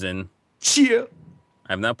one reason. Cheer.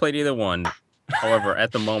 I have not played either one. However,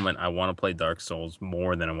 at the moment, I want to play Dark Souls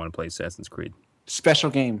more than I want to play Assassin's Creed. Special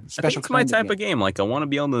game. It's my type of game. Like, I want to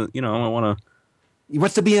be on the, I want to... He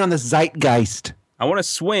wants to be on the zeitgeist. I want to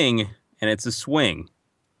swing, and it's a swing.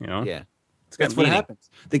 Yeah. That's what happens.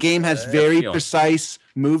 The game has very precise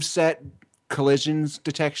moveset, collisions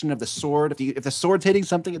detection of the sword. If the sword's hitting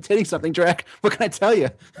something, it's hitting something, Drac. What can I tell you?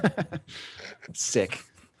 Sick.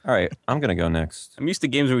 All right, I'm going to go next. I'm used to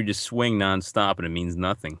games where we just swing nonstop, and it means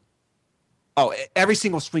nothing. Oh, every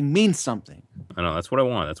single swing means something. I know, that's what I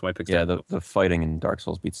want. That's why I picked the fighting in Dark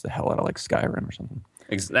Souls beats the hell out of like Skyrim or something.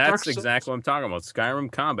 That's exactly what I'm talking about.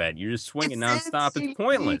 Skyrim combat. You're just swinging nonstop. It's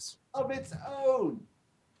pointless. Of its own.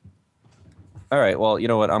 All right. Well, you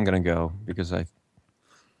know what? I'm going to go because I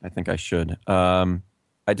think I should. I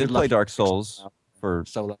did play Dark Souls for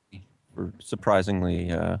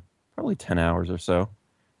surprisingly probably 10 hours or so,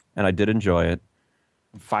 and I did enjoy it.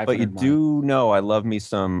 But you do know I love me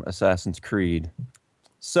some Assassin's Creed.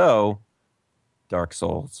 So, Dark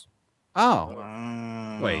Souls.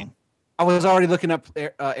 Oh. Wait. I was already looking up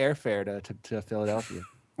airfare to Philadelphia.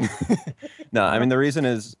 No, I mean, the reason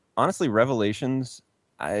is, honestly, Revelations,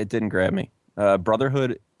 it didn't grab me.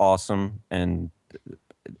 Brotherhood, awesome, and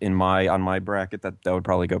on my bracket, that would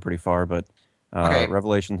probably go pretty far, but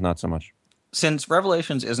Revelations, not so much. Since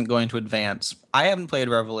Revelations isn't going to advance, I haven't played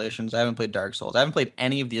Revelations, I haven't played Dark Souls, I haven't played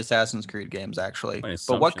any of the Assassin's Creed games, actually.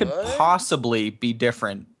 But what could possibly be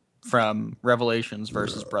different from Revelations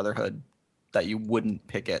versus Brotherhood that you wouldn't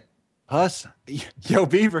pick it? Us? Yo,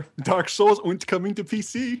 Beaver, Dark Souls aren't coming to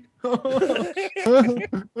PC.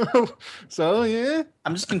 So, yeah.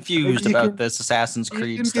 I'm just confused about this Assassin's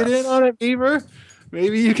Creed stuff. You can get in on it, Beaver.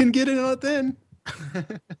 Maybe you can get in on it then.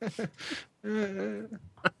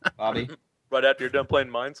 Bobby? Right after you're done playing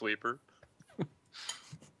Minesweeper.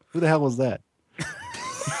 Who the hell was that?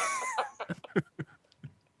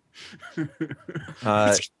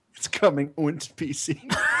 It's coming on to PC.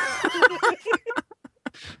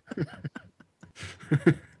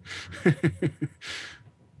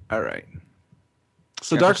 All right.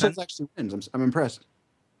 So Dark Souls actually wins. I'm impressed.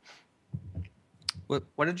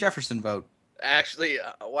 What did Jefferson vote? Actually,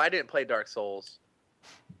 I didn't play Dark Souls.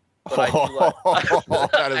 But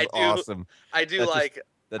that is awesome. I do like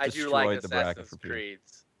the Assassin's Creed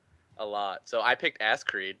a lot. So I picked Ass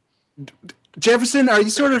Creed. Jefferson, are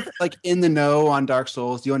you sort of like in the know on Dark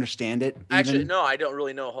Souls? Do you understand it? Actually, no, I don't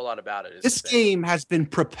really know a whole lot about it. This game has been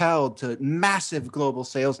propelled to massive global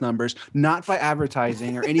sales numbers, not by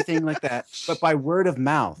advertising or anything like that, but by word of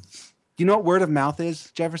mouth. Do you know what word of mouth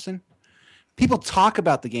is, Jefferson? People talk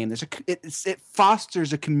about the game. It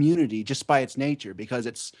fosters a community just by its nature because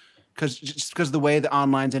of the way the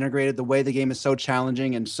online's integrated, the way the game is so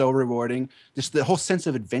challenging and so rewarding. Just the whole sense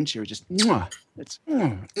of adventure, just I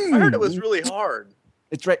heard it was really hard.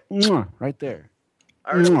 It's right there.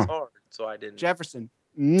 I heard it was hard, so I didn't. Jefferson.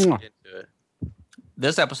 Get into it.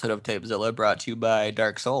 This episode of Tapezilla brought to you by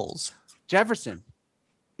Dark Souls. Jefferson.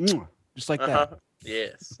 Just like that.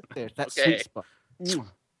 Yes. There, that sweet spot.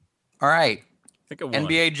 All right. I think it won.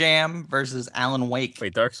 NBA Jam versus Alan Wake.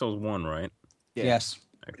 Wait, Dark Souls won, right? Yeah. Yes.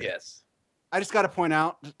 Okay. Yes. I just got to point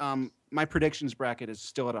out, my predictions bracket is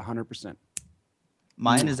still at 100%.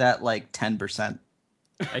 Mine is at like 10%.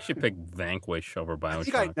 I should pick Vanquish over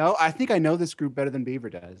Bioshock. I think I know this group better than Beaver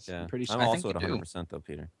does. Yeah. I'm pretty sure. I'm also at 100% though,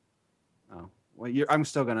 Peter. Oh, well, I'm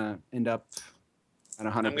still gonna end up at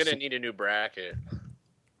 100%. I'm gonna need a new bracket.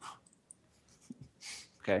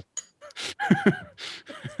 Okay.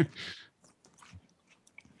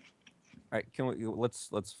 All right,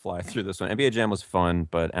 let's fly through this one. NBA Jam was fun,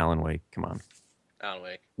 but Alan Wake, come on. Alan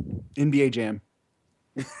Wake. NBA Jam.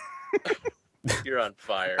 You're on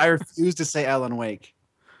fire. I refuse to say Alan Wake.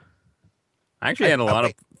 I actually had a lot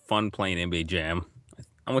of fun playing NBA Jam.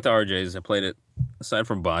 I'm with the RJs. I played it, aside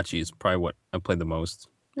from Bocce, is probably what I played the most.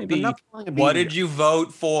 Maybe. What did you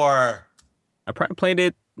vote for? I probably played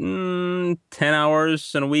it 10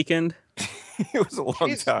 hours in a weekend. It was a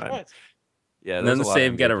long time. Christ. Yeah, and then the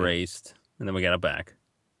save got erased, and then we got it back.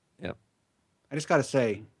 Yep. I just got to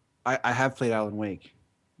say, I have played Alan Wake,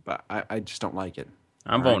 but I just don't like it.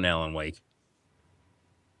 I'm voting Alan Wake.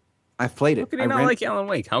 I've played it. How can you not like Alan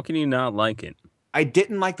Wake? How can you not like it? I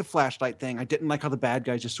didn't like the flashlight thing. I didn't like how the bad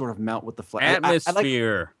guys just sort of melt with the flashlight.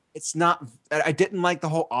 Atmosphere. It's not. I didn't like the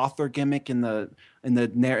whole author gimmick in the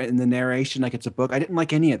narration, like it's a book. I didn't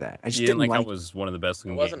like any of that. I just didn't like. That was one of the best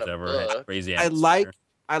looking games ever. Crazy atmosphere.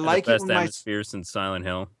 I like the best atmosphere since Silent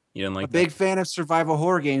Hill. You didn't like? I'm a big fan of survival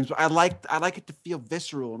horror games, but I like it to feel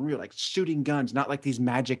visceral and real, like shooting guns, not like these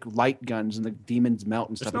magic light guns and the demons melt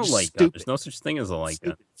and stuff. There's no light gun. There's no such thing as a light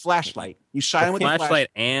gun. Flashlight. You shine with a flashlight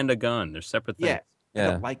and a gun. They're separate things.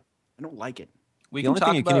 Yeah. I don't like it. We can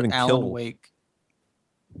talk about Alan Wake.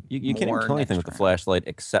 You can't even kill anything with the flashlight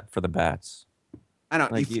except for the bats. I know.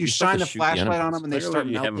 Like, if you shine the flashlight on them and they start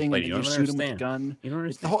melting, and you shoot them with a gun,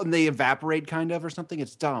 and they evaporate kind of or something.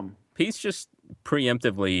 It's dumb. Pete's just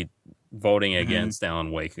preemptively voting against Alan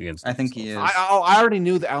Wake. I think he is. I already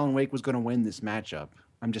knew that Alan Wake was going to win this matchup.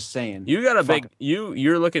 I'm just saying. You got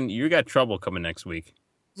you got trouble coming next week.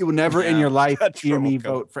 You will never in your life hear me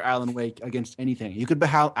vote for Alan Wake against anything. You could be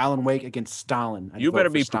Alan Wake against Stalin. You better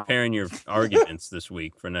be preparing your arguments this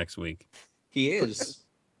week for next week. He is.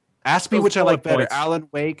 Ask me which I like better, Alan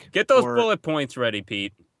Wake. Get those bullet points ready,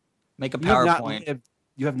 Pete. Make a PowerPoint.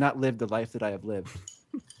 You have not lived the life that I have lived.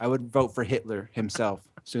 I would vote for Hitler himself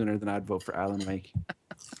sooner than I'd vote for Alan Wake.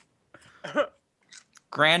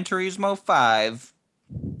 Gran Turismo 5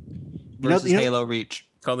 versus Halo Reach.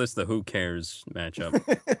 Call this the Who Cares matchup.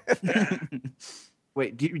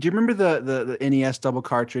 Wait, do you remember the NES double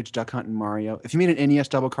cartridge, Duck Hunt and Mario? If you made an NES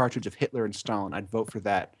double cartridge of Hitler and Stalin, I'd vote for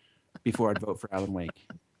that before I'd vote for Alan Wake.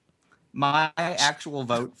 My actual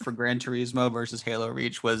vote for Gran Turismo versus Halo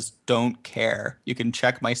Reach was don't care. You can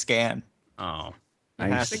check my scan. Oh.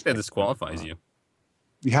 Nice. I think that disqualifies you.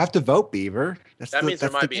 You have to vote, Beaver. That means there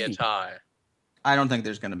might be a tie. I don't think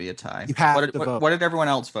there's going to be a tie. You have to vote. What did everyone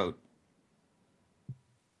else vote?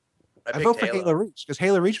 I vote for Halo Reach because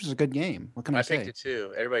Halo Reach was a good game. What can I say? I picked it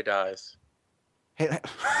too. Everybody dies.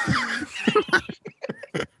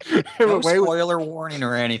 No spoiler warning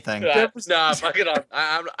or anything. Nah, fuck it up.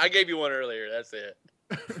 I gave you one earlier. That's it.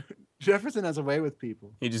 Jefferson has a way with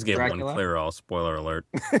people. He just gave one clear all. Spoiler alert.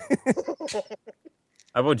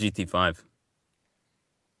 I vote GT5.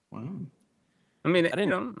 Wow. I mean, I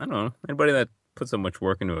don't know. Anybody that puts so much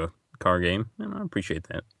work into a car game, I appreciate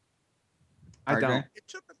that. I don't. It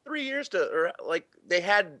took them 3 years they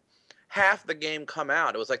had half the game come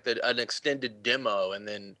out. It was like an extended demo, and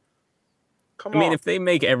then I mean, if they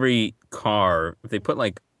make every car, if they put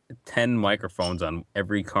like 10 microphones on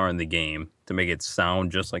every car in the game to make it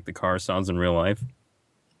sound just like the car sounds in real life,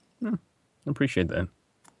 I appreciate that.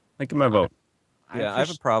 I give my vote. Yeah, I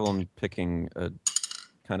have a problem picking a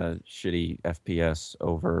kind of shitty FPS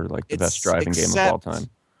over like the best driving game of all time.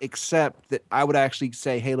 Except that I would actually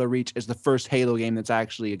say Halo Reach is the first Halo game that's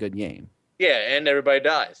actually a good game. Yeah, and everybody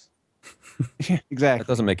dies. Yeah, exactly. That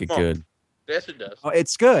doesn't make it good. Yes, it does. Oh,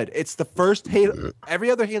 it's good. It's the first Halo. Every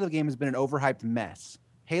other Halo game has been an overhyped mess.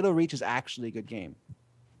 Halo Reach is actually a good game.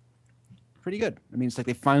 Pretty good. I mean, it's like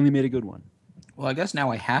they finally made a good one. Well, I guess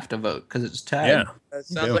now I have to vote because it's tied. Yeah. It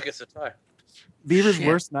sounds like it's a tie. Beaver's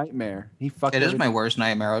worst nightmare. It is my worst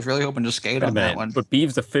nightmare. I was really hoping to skate on that one. But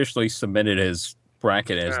Beav's officially submitted his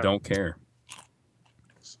bracket as don't care.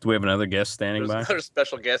 Do we have another guest standing by? Another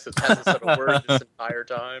special guest that hasn't said a word this entire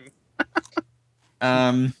time.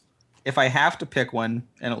 If I have to pick one,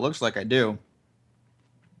 and it looks like I do,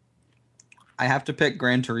 I have to pick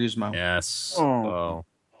Gran Turismo. Yes. Oh.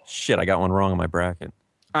 Shit, I got one wrong on my bracket.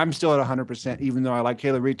 I'm still at 100%, even though I like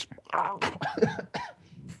Halo Reach.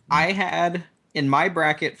 I had, in my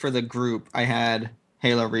bracket for the group, I had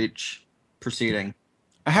Halo Reach proceeding.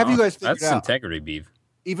 I have you guys figured that's out. integrity, Beef.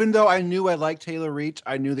 Even though I knew I liked Halo Reach,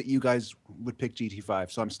 I knew that you guys would pick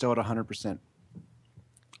GT5, so I'm still at 100%.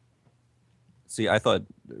 See, I thought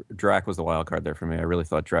Drac was the wild card there for me. I really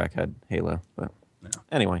thought Drac had Halo, but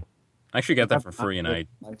anyway. I actually got that for free, and I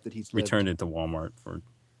that returned it to Walmart for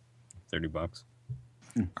 $30.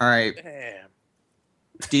 All right. Damn.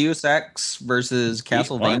 Deus Ex versus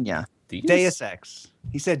Castlevania. Deus Ex.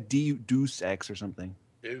 He said Deus Ex or something.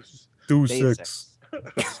 Deuce. Deus Ex.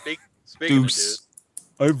 Speaking of Deuce.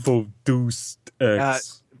 I vote Deus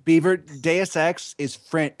Ex. Beaver, Deus Ex is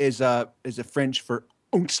a French for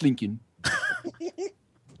Untslinken. Did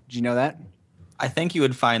you know that? I think you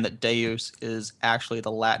would find that Deus is actually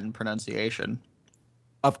the Latin pronunciation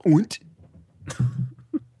of Unt.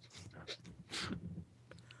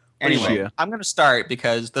 Anyway, I'm going to start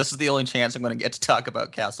because this is the only chance I'm going to get to talk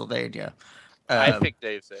about Castlevania. I picked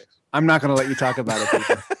Deus Ex. I'm not going to let you talk about it,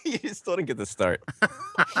 Beaver. You still didn't get the start.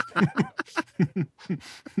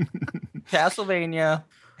 Castlevania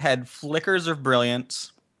had flickers of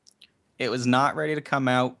brilliance. It was not ready to come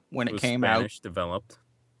out when it came out. Spanish developed.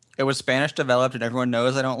 It was Spanish developed, and everyone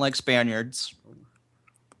knows I don't like Spaniards.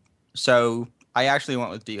 So I actually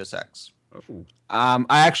went with Deus Ex. Oh.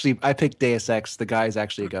 I picked Deus Ex. The guy's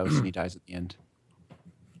actually a ghost, and he dies at the end.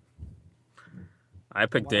 I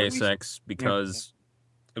picked Deus Ex because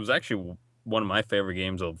it was actually one of my favorite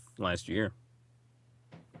games of last year.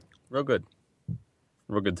 Real good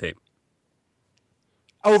tape.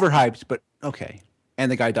 Overhyped, but okay.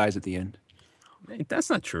 And the guy dies at the end. Hey, that's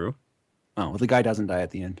not true. Oh, well, the guy doesn't die at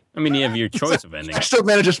the end. I mean, you have your choice of ending. I still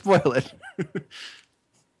managed to spoil it.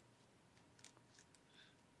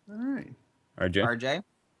 All right. RJ?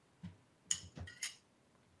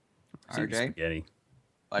 RJ?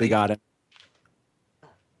 They got it.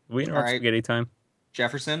 We interrupt spaghetti time.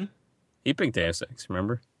 Jefferson? He picked Deus Ex,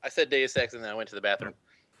 remember? I said Deus Ex and then I went to the bathroom.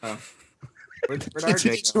 Oh.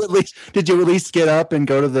 Did you at least get up and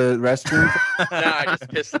go to the restroom? No, I just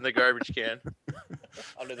pissed in the garbage can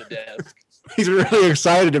under the desk. He's really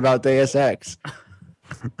excited about Deus Ex.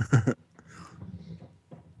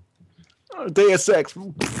 Deus Ex.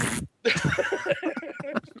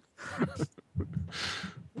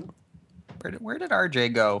 Where'd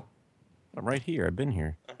RJ go? I'm right here. I've been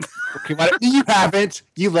here. Okay, you haven't.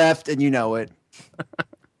 You left, and you know it.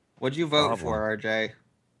 What'd you vote for, RJ?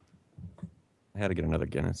 I had to get another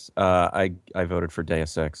Guinness. I voted for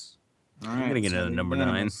Deus Ex. All right, I'm gonna get another number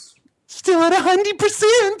 9. Still at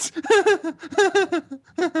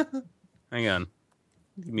 100%. Hang on.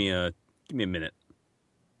 Give me a minute.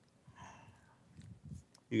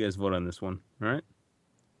 You guys vote on this one, all right?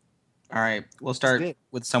 All right, we'll start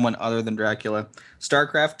with someone other than Dracula.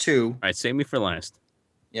 StarCraft 2. All right, save me for last.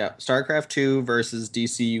 Yeah, StarCraft 2 versus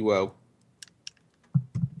DCUO.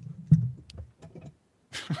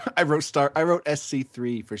 I wrote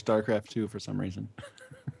SC3 for StarCraft 2 for some reason.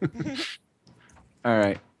 All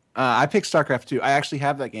right. I picked StarCraft 2. I actually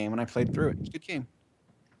have that game, and I played through it. It's a good game.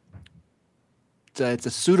 It's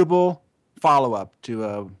a suitable follow-up to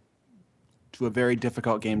a very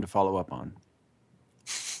difficult game to follow up on.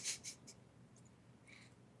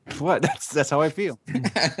 What? That's how I feel.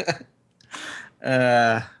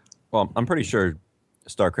 Well, I'm pretty sure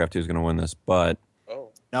StarCraft 2 is going to win this, but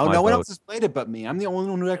no one else has played it but me. I'm the only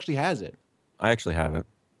one who actually has it. I actually have it.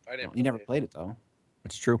 You never played it though.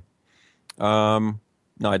 It's true. No,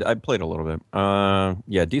 I played a little bit.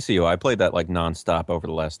 Yeah, DCU. I played that like nonstop over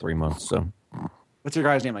the last 3 months. So, what's your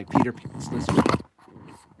guy's name? Like Peter?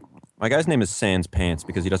 My guy's name is Sans Pants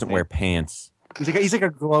because he doesn't wear pants. He's like a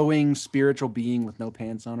glowing spiritual being with no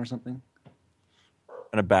pants on or something.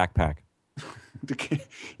 And a backpack.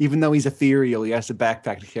 Even though he's ethereal, he has a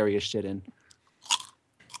backpack to carry his shit in.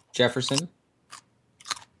 Jefferson?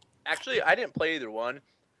 Actually, I didn't play either one,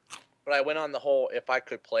 but I went on the whole if I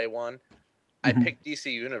could play one. I picked DC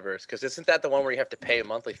Universe because isn't that the one where you have to pay a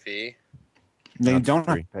monthly fee? No, you don't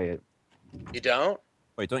have to pay it. You don't?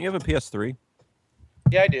 Wait, don't you have a PS3?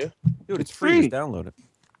 Yeah, I do. Dude, it's free. Just download it.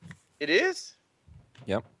 It is?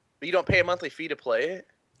 Yep. But you don't pay a monthly fee to play it?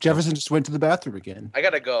 Jefferson just went to the bathroom again. I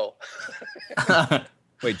gotta go.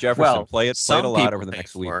 Wait, Jefferson, play it a lot over the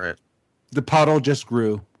next week. The puddle just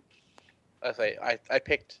grew. I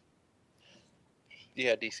picked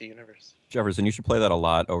DC Universe. Jefferson, you should play that a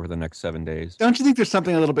lot over the next 7 days. Don't you think there's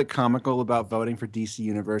something a little bit comical about voting for DC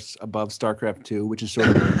Universe above StarCraft 2, which is sort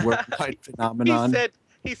of a worldwide phenomenon?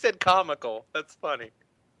 He said comical. That's funny.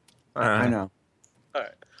 I know. All right.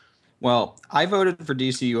 Well, I voted for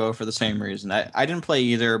DCUO for the same reason. I didn't play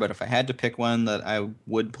either, but if I had to pick one that I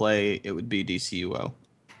would play, it would be DCUO.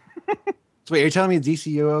 So wait, you're telling me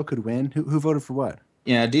DCUO could win? Who voted for what?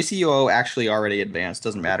 Yeah, DCUO actually already advanced.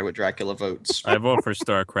 Doesn't matter what Dracula votes. I vote for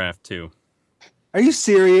StarCraft 2. Are you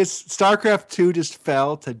serious? StarCraft 2 just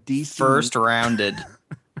fell to DC. First rounded.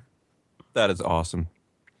 That is awesome.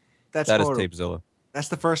 That is Tapezilla. That's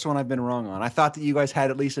the first one I've been wrong on. I thought that you guys had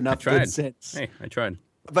at least enough good sense. Hey, I tried.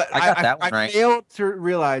 But I got that one right. I failed to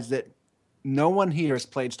realize that no one here has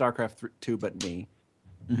played StarCraft 2 but me.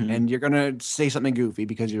 Mm-hmm. And you're going to say something goofy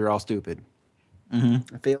because you're all stupid.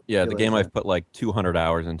 Mm-hmm. I failed the game I've put like 200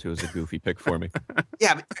 hours into is a goofy pick for me.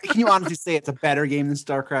 Yeah, but can you honestly say it's a better game than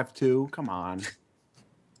StarCraft 2? Come on.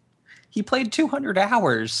 He played 200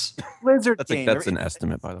 hours. Blizzard That's an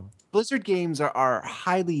estimate, by the way. Blizzard games are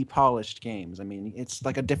highly polished games. I mean, it's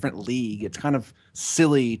like a different league. It's kind of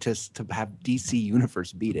silly to have DC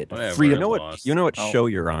Universe beat it. Whatever, you know what show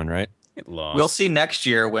you're on, right? It lost. We'll see next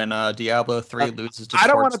year when Diablo 3 loses to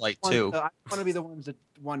Torchlight 2. I want to be the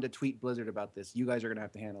one to tweet Blizzard about this. You guys are going to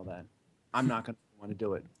have to handle that. I'm not going to want to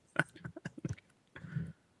do it.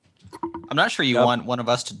 I'm not sure you want one of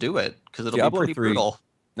us to do it because it'll be pretty brutal.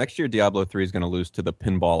 Next year, Diablo 3 is going to lose to the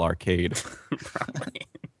Pinball Arcade. Probably.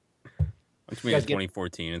 Which means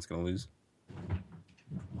 2014 it's going to lose.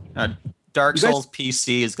 Dark Souls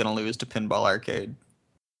PC is going to lose to Pinball Arcade.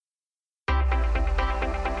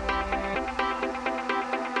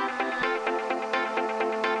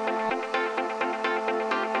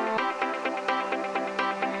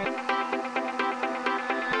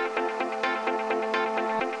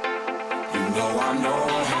 I know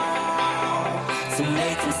how to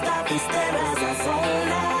make them stop and stare as I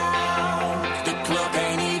zone out. The club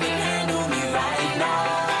ain't even handle me right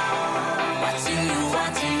now.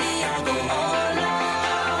 Watching me, I go all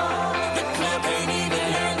out. The club ain't even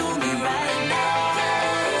handle me right now.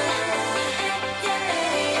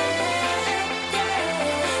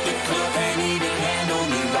 The club ain't even handle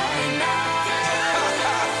me right now.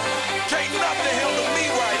 Can't nothing handle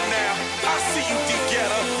me right now. I see you,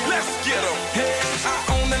 D-Getter. Let's get 'em.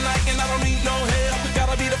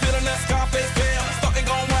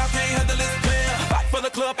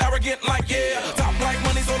 Club arrogant like top like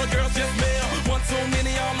money so the girls just mail. One too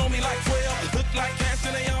many, y'all know me like 12. Look like cash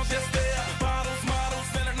and they all just there. Bottles, models,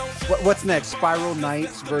 center no. What's next? Spiral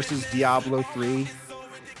Knights versus Diablo 3.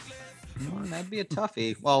 That'd be a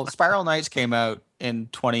toughie. Well, Spiral Knights came out in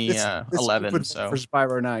 2011, this so for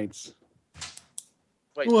Spyro Knights.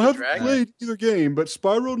 Wait, Well, I the haven't dragon? played either game, but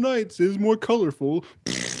Spiral Knights is more colorful.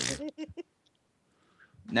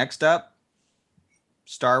 next up,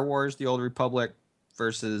 Star Wars: The Old Republic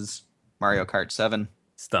versus Mario Kart 7.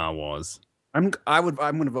 Star Wars. I'm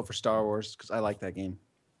going to vote for Star Wars because I like that game.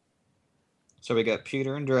 So we got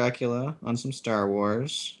Peter and Dracula on some Star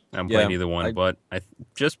Wars. I haven't played Yeah, either one, but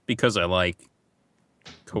just because I like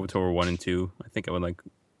KOTOR 1 and 2, I think I would like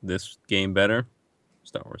this game better.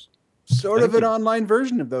 Star Wars. Sort of an online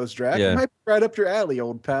version of those, Drac. Yeah. It might be right up your alley,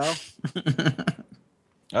 old pal.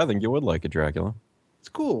 I think you would like it, Dracula. It's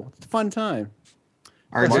cool. It's a fun time.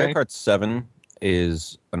 Mario RJ? Kart 7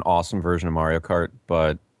 is an awesome version of Mario Kart,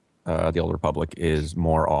 but the Old Republic is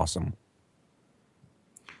more awesome.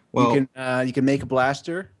 Well, You can make a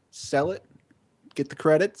blaster, sell it, get the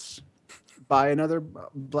credits, buy another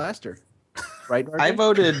blaster. Right,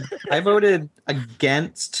 RJ? I voted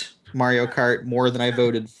against Mario Kart more than I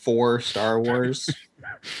voted for Star Wars.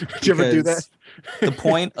 Did you ever do that? because the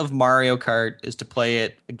point of Mario Kart is to play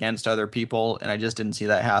it against other people, and I just didn't see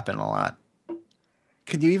that happen a lot.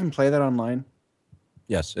 Can you even play that online?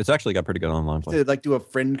 Yes, it's actually got pretty good online play. Did like do a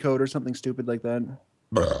friend code or something stupid like that?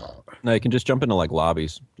 No, you can just jump into like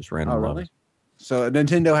lobbies, just random Oh, really? lobbies. So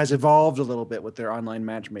Nintendo has evolved a little bit with their online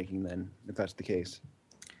matchmaking then, if that's the case.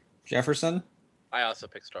 Jefferson? I also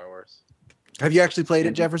picked Star Wars. Have you actually played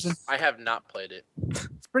it, Jefferson? I have not played it.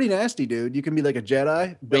 It's pretty nasty, dude. You can be like a Jedi,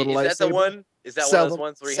 Wait, build a is lightsaber, that the one? Is that Sell one of those them-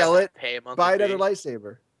 ones where you sell have it, to pay a monthly buy fee? another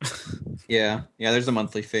lightsaber. Yeah, there's a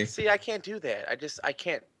monthly fee. See, I can't do that. I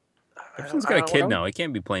can't. Everyone's I got a don't kid wanna- now. He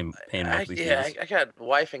can't be paying monthly fees. I got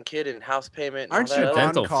wife and kid and house payment. And Aren't all you that on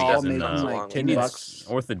dental call fees and, making uh, like He 10 needs bucks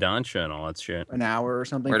orthodontia and all that shit. an hour or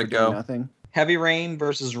something Where'd for it doing go? nothing? Heavy Rain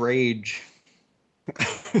versus Rage.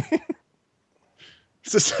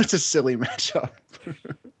 It's such a silly matchup.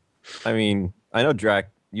 I mean, I know Drac,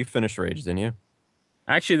 you finished Rage, didn't you?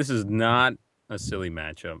 Actually, this is not a silly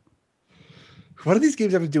matchup. What do these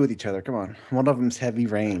games have to do with each other? Come on. One of them's Heavy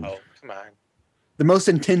Rain. Oh, come on. The most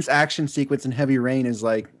intense action sequence in Heavy Rain is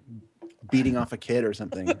like beating off a kid or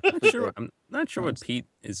something. I'm not sure what Pete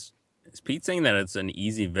is. Is Pete saying that it's an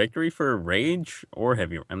easy victory for Rage or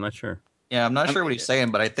Heavy? I'm not sure. Yeah, I'm not sure what he's saying,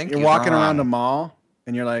 but I think You're he's walking wrong. around a mall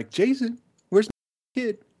and you're like, Jason, where's my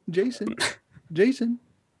kid? Jason, Jason.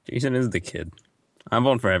 Jason is the kid. I'm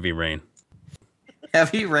voting for Heavy Rain.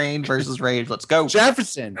 Heavy Rain versus Rage. Let's go.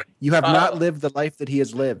 Jefferson, you have not lived the life that he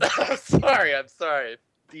has lived. I'm sorry.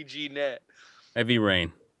 DG Net. Heavy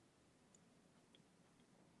Rain.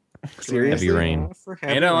 Seriously? Heavy Rain. For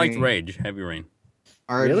Heavy And I liked Rain. Rage. Heavy Rain.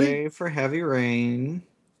 RJ Really? for Heavy Rain.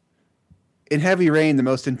 In Heavy Rain, the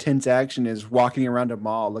most intense action is walking around a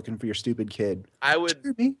mall looking for your stupid kid. I would.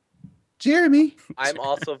 Jeremy. I'm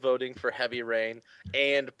also voting for Heavy Rain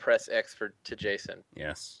and press X to Jason.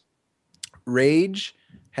 Yes. Rage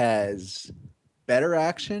has better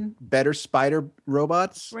action, better spider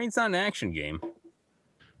robots. Rain's not an action game.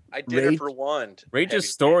 I did Rage- it for one. Rage's Heavy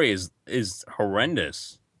story is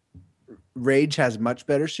horrendous. Rage has much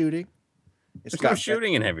better shooting. There's no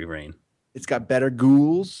shooting in Heavy Rain. It's got better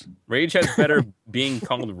ghouls. Rage has better being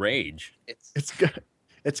called Rage.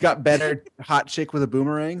 It's got better hot chick with a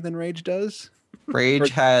boomerang than Rage does. Rage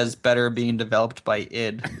has better being developed by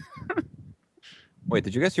id. Wait,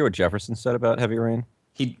 did you guys hear what Jefferson said about Heavy Rain?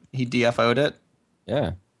 He DFO'd it.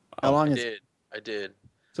 Yeah. How long I is did. I did.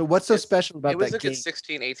 So what's so It's- special about It was that a game? good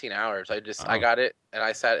 16, 18 hours. I Oh. got it and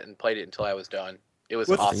I sat and played it until I was done. It was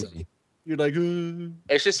What's- awesome. You're like,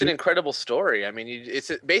 It's just an incredible story. I mean,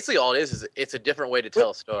 it's basically all it is it's a different way to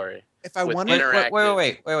tell a story. if I with wanted,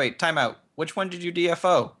 interactive- Time out. Which one did you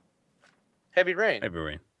DFO? Heavy Rain. Heavy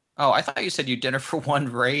Rain. Oh, I thought you said you dinner for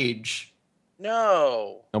one Rage.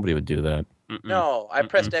 No, Nobody would do that. no. I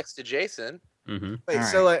pressed X to Jason. Mm-hmm. wait,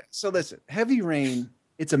 All so listen, Heavy Rain.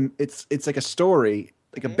 It's like a story,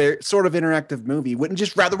 like a sort of interactive movie. Wouldn't you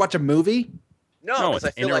just rather watch a movie? No, No, because I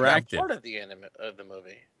it's feel like I'm interactive. part of the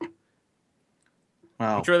movie.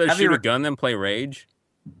 Wow. Would you rather Heavy shoot Ra- a gun than play Rage?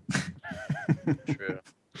 True.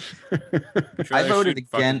 Would you I rather voted shoot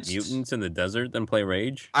fucking against- mutants in the desert than play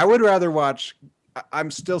Rage. I would rather watch.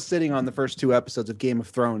 I'm still sitting on the first 2 episodes of Game of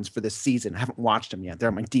Thrones for this season. I haven't watched them yet. They're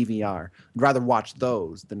on my DVR. I'd rather watch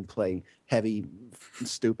those than play Heavy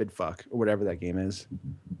Stupid Fuck or whatever that game is.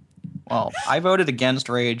 Well, I voted against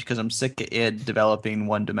Rage because I'm sick of id developing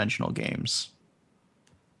one-dimensional games.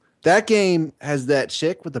 That game has that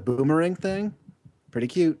chick with the boomerang thing. Pretty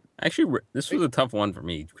cute. Actually, this was a tough one for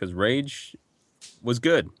me because Rage was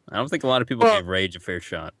good. I don't think a lot of people Well- gave Rage a fair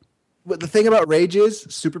shot. What the thing about Rage is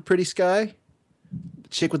super pretty sky.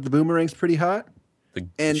 chick with the boomerang's pretty hot. The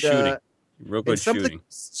And, shooting. Real good And shooting.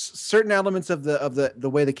 certain elements of the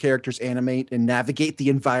way the characters animate and navigate the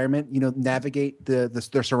environment, navigate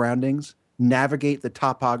their surroundings, navigate the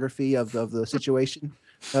topography of the situation.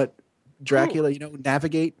 Dracula,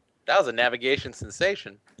 navigate That was a navigation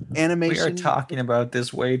sensation. animation. We are talking about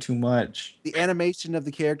this way too much. The animation of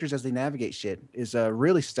the characters as they navigate shit is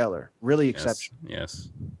really stellar, really Yes. exceptional, Yes.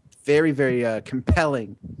 very, very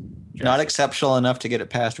compelling. Not exceptional enough to get it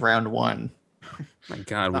past round 1. My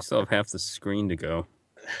God, we still have half the screen to go.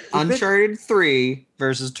 Uncharted 3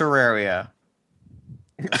 versus Terraria.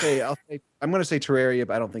 Okay, I'm going to say Terraria,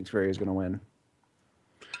 but I don't think Terraria is going to win.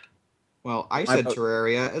 Well, I said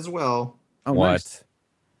Terraria as well. Oh, What? nice.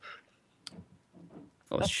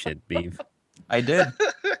 Oh shit, beef. I did.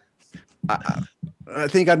 I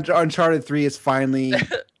think Uncharted 3 is finally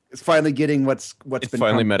getting what's It been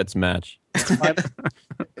finally coming. met its match.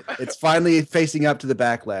 It's finally facing up to the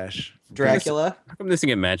backlash. Dracula. How come this didn't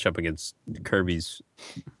get match up against Kirby's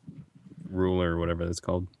ruler or whatever that's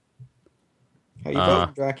called? How you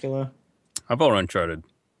voting, Dracula? I vote Uncharted.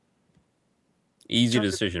 Easy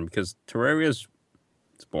decision because Terraria's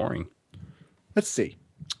it's boring. Let's see.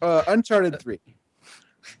 Uncharted 3.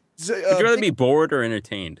 Would you rather be bored or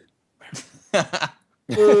entertained?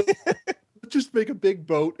 Just make a big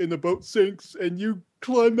boat and the boat sinks and you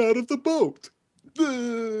climb out of the boat.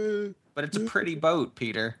 But it's a pretty boat,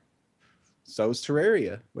 Peter. So's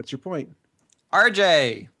Terraria. What's your point?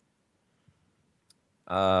 RJ.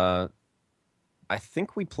 I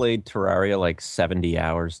think we played Terraria like 70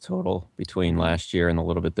 hours total between last year and a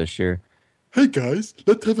little bit this year. Hey guys,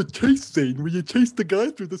 let's have a chase scene where you chase the guy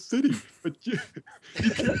through the city, but you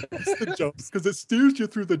can't miss the jumps because it steers you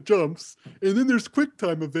through the jumps, and then there's quick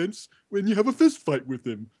time events when you have a fist fight with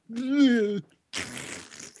him.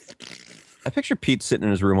 I picture Pete sitting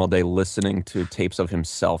in his room all day listening to tapes of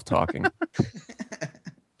himself talking.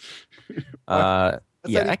 Yeah,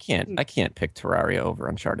 I can't pick Terraria over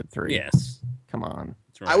Uncharted 3. Yes. Come on.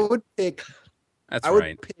 That's right. I would pick. That's I would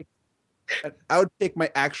right. pick. I would pick my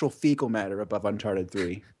actual fecal matter above Uncharted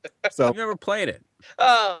 3. So You've never played it.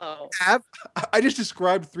 Oh, I just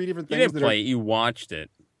described 3 different You things didn't play it. You watched it.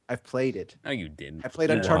 I've played it. No, you didn't. I played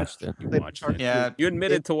You Uncharted. watched it. You played watched Uncharted it. Yeah. You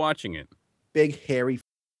admitted to watching it. Big hairy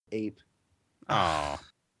ape. Oh. all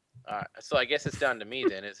right. So I guess it's down to me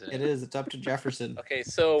then, isn't It it? is. It's up to Jefferson. Okay,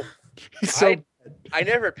 so So I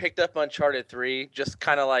never picked up Uncharted 3, just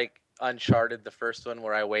kind of like Uncharted, the first one,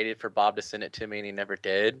 where I waited for Bob to send it to me and he never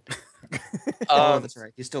did. Oh, that's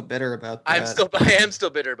right. He's still bitter about that. I am still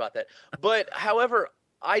bitter about that. But however,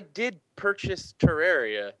 I did purchase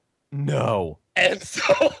Terraria, No. and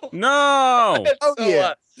so No. Oh,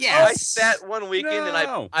 yeah. I sat one weekend and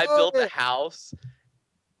No. I built a house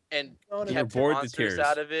and Oh, no. kept bored to monsters tears.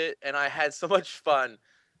 out of it, and I had so much fun.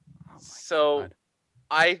 Oh my So God.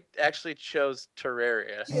 I actually chose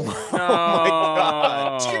Terraria.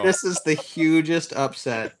 No. This is the hugest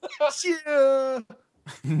upset. Yeah.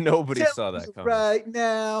 Nobody Tell saw me that coming. right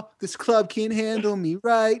now. This club can't handle me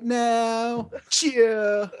right now.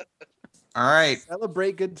 Cheer. All right.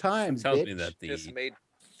 Celebrate good times. Tells bitch. me that the This made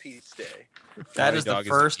Pete's day. That Doggy is the Dog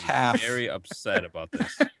first gonna be half. Very upset about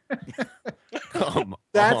this. Come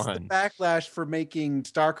That's the on. backlash for making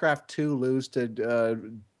StarCraft 2 lose to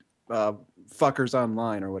Fuckers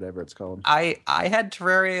Online or whatever it's called. I had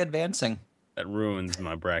Terraria advancing. That ruins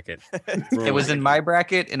my bracket. It was in my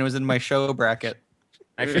bracket and it was in my show bracket.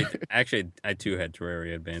 Actually, I too had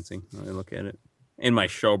Terraria advancing. When I look at it in my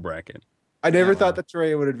show bracket. I never Yeah. thought that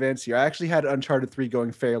Terraria would advance here. I actually had Uncharted 3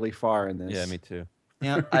 going fairly far in this. Yeah, me too.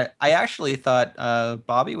 Yeah, I actually thought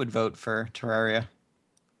Bobby would vote for Terraria.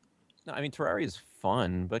 No, I mean Terraria is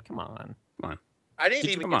fun, but come on. I didn't Did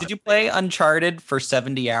you- even come get on. to Did you play Uncharted for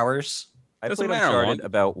 70 hours? I Doesn't played matter, Uncharted Lon.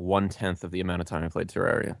 about 1/10 of the amount of time I played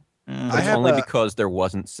Terraria. Mm. But it's have only a- because there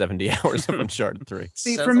wasn't 70 hours of Uncharted 3.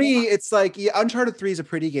 See, Says for a me, lot. it's like Uncharted 3 is a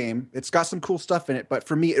pretty game. It's got some cool stuff in it, but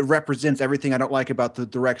for me, it represents everything I don't like about the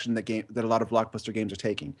direction that a lot of blockbuster games are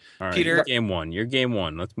taking. All right, Peter- you're game one. You're game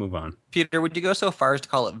one. Let's move on. Peter, would you go so far as to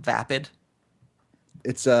call it vapid?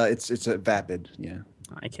 It's a vapid, yeah.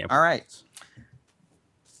 I can't. All right.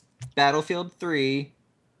 Battlefield 3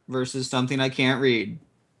 versus something I can't read.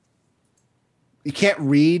 You can't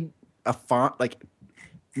read a font like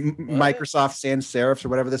Microsoft Sans Serifs or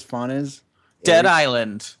whatever this font is. Dead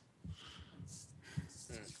Island.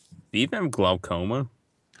 Do you even have glaucoma?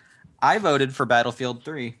 I voted for Battlefield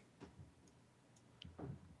 3.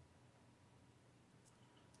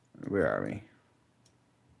 Where are we?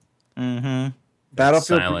 Mm-hmm.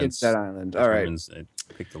 Battlefield 3 Silence. against Dead Island. All right.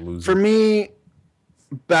 Pick the loser. For me,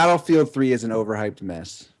 Battlefield 3 is an overhyped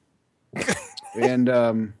mess. And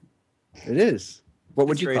it is. What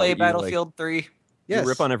would It's you great play? that you, Battlefield 3? Yes. You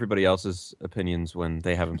rip on everybody else's opinions when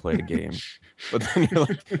they haven't played a game. But then you're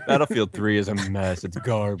like, Battlefield 3 is a mess. It's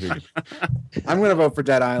garbage. I'm going to vote for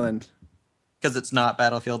Dead Island. Because it's not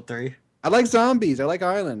Battlefield 3. I like zombies. I like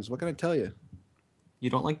islands. What can I tell you? You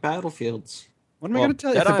don't like battlefields. What am I going to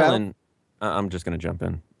tell you? Dead It's a battle- Island, I'm just going to jump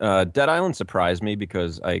in. Dead Island surprised me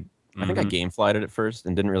because I think I game flighted it at first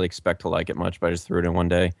and didn't really expect to like it much, but I just threw it in one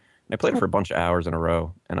day. And I played it for a bunch of hours in a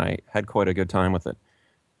row, and I had quite a good time with it.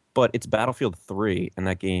 But it's Battlefield 3, and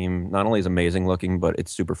that game not only is amazing looking, but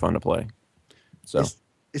it's super fun to play. So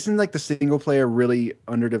Isn't like the single player really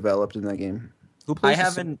underdeveloped in that game? who plays I the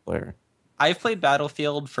single haven't- player? I've played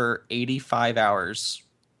Battlefield for 85 hours,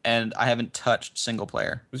 and I haven't touched single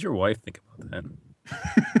player. What does your wife think about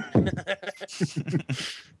that?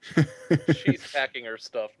 She's packing her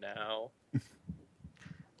stuff now.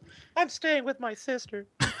 I'm staying with my sister.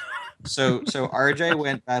 So RJ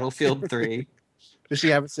went Battlefield 3. Does she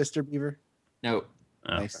have a sister, Beaver? No.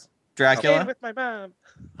 Oh. Nice. Staying Dracula. with my mom.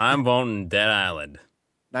 I'm voting Dead Island.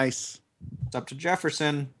 Nice. It's up to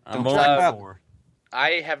Jefferson. I'm Don't voting track up. for.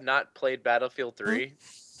 I have not played Battlefield 3.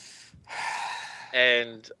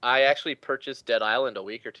 And I actually purchased Dead Island a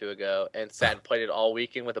week or two ago and sat and played it all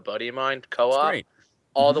weekend with a buddy of mine, It's co-op, great.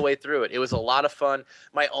 all the way through it. It was a lot of fun.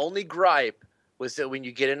 My only gripe was that when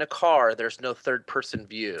you get in a car, there's no third-person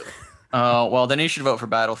view. Oh, well, then you should vote for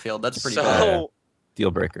Battlefield. That's pretty bad. So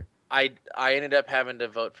Deal breaker. I ended up having to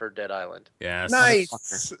vote for Dead Island. Yeah.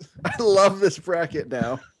 Nice. I love this bracket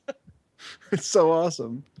now. It's so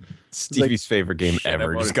awesome. Stevie's favorite game Shit, I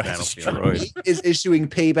ever just voted got Battlefield. destroyed. He is issuing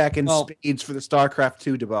payback in Well- spades for the StarCraft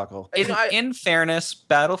 2 debacle. In fairness,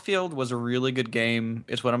 Battlefield was a really good game.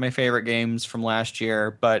 It's one of my favorite games from last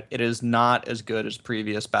year, but it is not as good as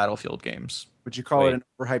previous Battlefield games. Would you call Wait. it an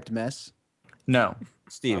overhyped mess? No.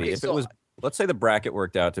 Stevie, Okay, if so it was, let's say the bracket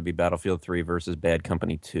worked out to be Battlefield 3 versus Bad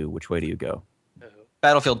Company 2, which way do you go?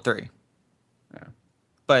 Battlefield 3. Yeah.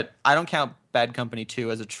 But I don't count Bad Company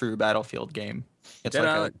 2 as a true Battlefield game. It's Dead like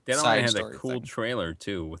Island, a Dead side Island had story that cool thing. trailer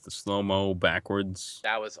too with the slow mo backwards.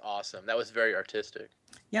 That was awesome. That was very artistic.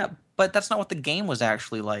 Yeah, but that's not what the game was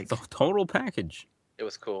actually like. The total package. It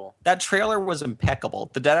was cool. That trailer was impeccable.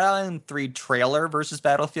 The Dead Island 3 trailer versus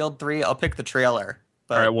Battlefield 3, I'll pick the trailer.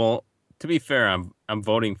 But All right. Well, to be fair, I'm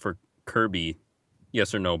voting for Kirby,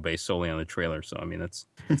 yes or no, based solely on the trailer. So I mean that's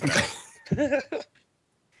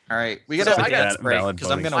all right, we So got to I take got a break valid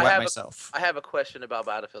because I'm voting. going to I wet have a- myself. I have a question about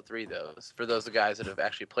Battlefield 3 though, for those guys that have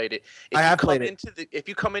actually played it. If I you have come played it. if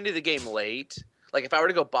you come into the game late, like if I were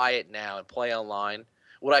to go buy it now and play online,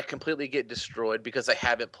 would I completely get destroyed because I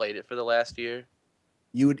haven't played it for the last year?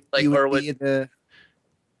 You would Like, you or would be in the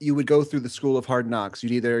you would go through the school of hard knocks.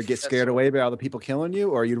 You'd either get That's- scared away by all the people killing you,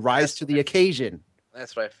 or you'd rise That's to the right. occasion.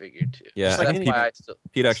 That's what I figured too. Yeah, So I that's think why I still,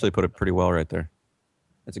 Pete actually put it pretty well right there.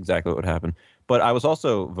 That's exactly what would happen. But I was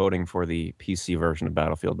also voting for the PC version of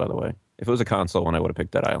Battlefield, by the way. If it was a console one, I would have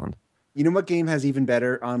picked Dead Island. You know what game has even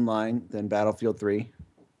better online than Battlefield 3?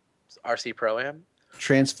 RC Pro Am.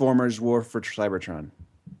 Transformers War for Cybertron.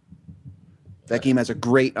 That game has a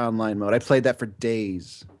great online mode. I played that for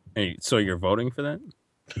days. Hey, so you're voting for that?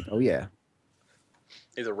 Oh yeah.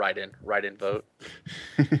 Is a write-in vote.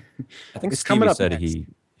 I think It's coming Stevie up said next.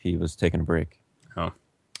 he was taking a break. Oh,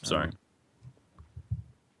 sorry.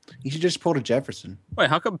 You should just pull to Jefferson. Wait,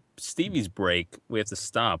 how come Stevie's break we have to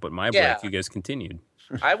stop, but my Yeah. break you guys continued?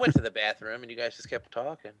 I went to the bathroom and you guys just kept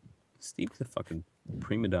talking. Steve's a fucking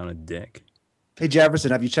prima donna dick. Hey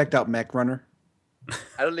Jefferson, have you checked out Mech Runner?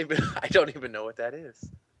 I don't even know what that is.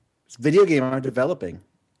 It's a video game I'm developing.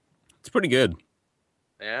 It's pretty good.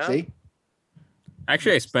 Yeah. See?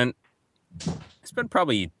 Actually, I spent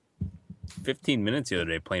probably 15 minutes the other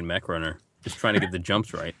day playing Mech Runner, just trying to get the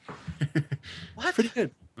jumps right. What? Pretty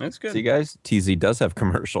good. That's good. See, guys, TZ does have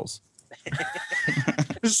commercials.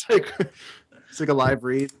 it's like a live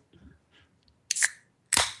read.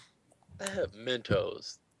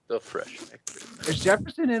 Mentos, the fresh. Is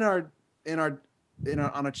Jefferson in our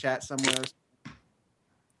on a chat somewhere?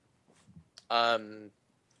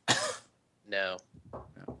 No.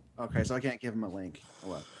 Okay, so I can't give him a link.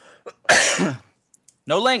 Oh well.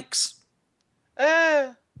 No links.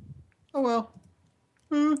 Eh. Oh well.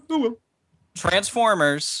 Oh well.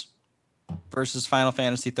 Transformers versus Final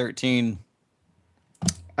Fantasy 13.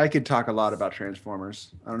 I could talk a lot about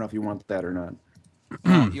Transformers. I don't know if you want that or not.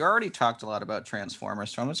 You already talked a lot about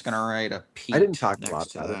Transformers, so I'm just going to write a P. I didn't talk a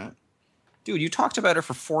lot about it. Dude, you talked about it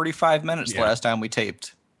for 45 minutes the Yeah. last time we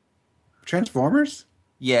taped. Transformers?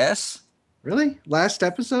 Yes. Really? Last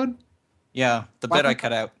episode? Yeah, the Why bit I don't-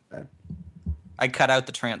 cut out. I cut out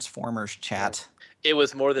the Transformers chat. It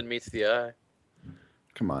was more than meets the eye.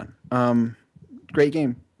 Come on. Great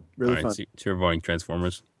game. Really fun. So you're voting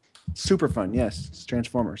Transformers. Super fun. Yes, it's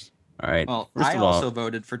Transformers. All right. Well, First I of all- also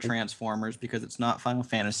voted for Transformers because it's not Final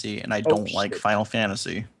Fantasy, and I don't like Final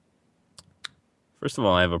Fantasy. First of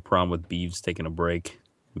all, I have a problem with Beeves taking a break,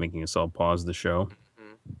 making us all pause the show.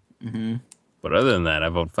 Mm-hmm. But other than that, I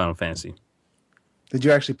vote Final Fantasy. Did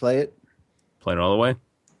you actually play it? Played it all the way.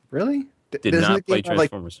 Really? Did Doesn't not the play game have,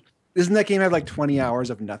 Transformers. Doesn't that game have like 20 hours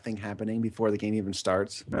of nothing happening before the game even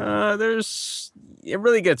starts? It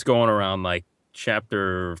really gets going around like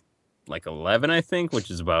chapter 11, I think,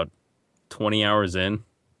 which is about 20 hours in.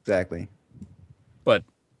 Exactly. But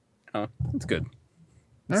it's good.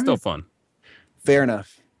 It's still fun. Fair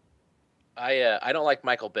enough. I don't like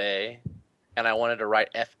Michael Bay, and I wanted to write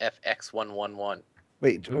FFX111.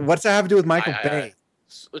 Wait, what's that have to do with Michael Bay?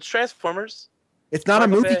 It's Transformers. It's not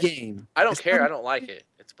Michael a movie Bay. game. I don't It's care. not- I don't like it.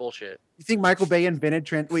 It's bullshit. You think Michael Bay invented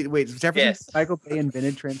Wait, Jefferson? Yes. Michael Bay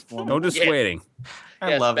invented Transformers? No dissuading.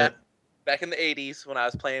 I love it. Back in the 80s when I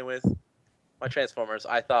was playing with my Transformers,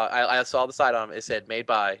 I thought I saw the side on them. It said made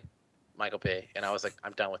by Michael Bay, and I was like,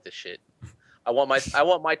 I'm done with this shit. I want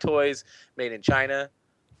my toys made in China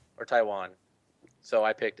or Taiwan. So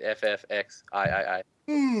I picked FFXIII.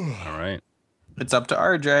 All right. It's up to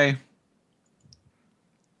RJ.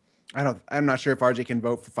 I'm not sure if RJ can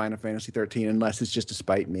vote for Final Fantasy 13 unless it's just to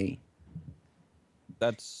spite me.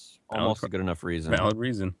 That's almost a good enough reason. Valid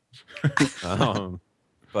reason.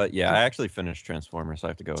 But yeah, I actually finished Transformers, so I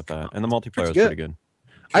have to go with that. And the multiplayer was good. pretty good.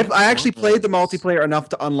 I actually played the multiplayer enough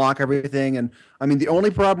to unlock everything, and I mean the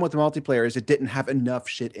only problem with the multiplayer is it didn't have enough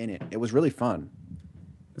shit in it. It was really fun.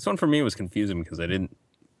 This one for me was confusing because I didn't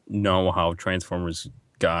know how Transformers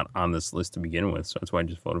got on this list to begin with, so that's why I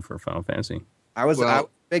just voted for Final Fantasy. I was Well, a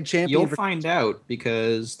big champion. You'll for- find out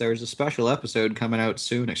because there's a special episode coming out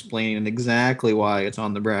soon explaining exactly why it's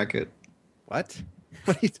on the bracket. What?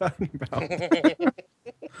 What are you talking about?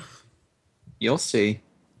 You'll see.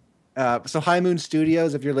 So High Moon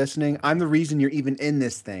Studios, if you're listening, I'm the reason you're even in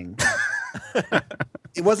this thing.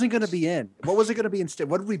 It wasn't going to be in. What was it going to be instead?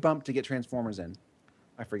 What did we bump to get Transformers in?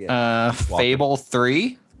 I forget. Fable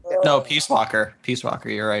 3? No, Peace Walker. Peace Walker,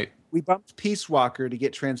 you're right. We bumped Peace Walker to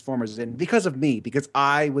get Transformers in because of me, because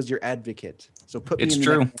I was your advocate. So put me It's in.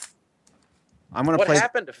 true. I'm going to What play.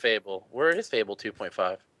 happened to Fable? Where is Fable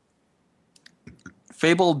 2.5?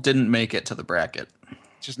 Fable didn't make it to the bracket.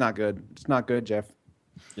 It's just not good. It's not good, Jeff.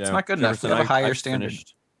 Yeah. It's not good enough. We have a higher standard.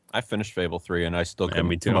 I finished Fable 3, and I still Yeah, couldn't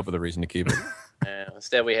me too. come up with a reason to keep it.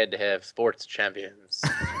 Instead, we had to have sports champions.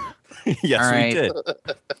 Yes, All we right. did.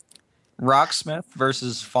 Rocksmith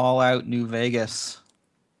versus Fallout New Vegas.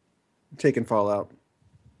 I'm taking Fallout.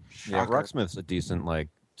 Yeah, Shocker. Rocksmith's a decent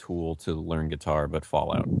tool to learn guitar, but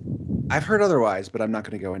Fallout. I've heard otherwise, but I'm not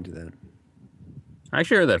going to go into that. I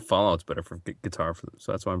actually heard that Fallout's better for guitar,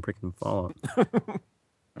 so that's why I'm picking Fallout. All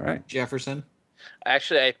right. Jefferson.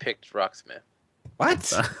 Actually, I picked Rocksmith.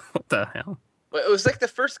 What? What the hell? But it was like the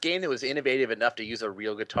first game that was innovative enough to use a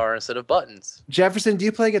real guitar instead of buttons. Jefferson, do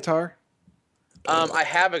you play guitar? I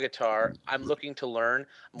have a guitar. I'm looking to learn.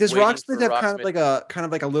 I'm Does waiting Rocksmith for have kind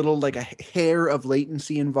of like a little a hair of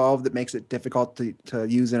latency involved that makes it difficult to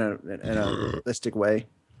use in a realistic way?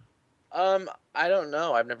 I don't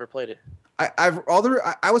know. I've never played it.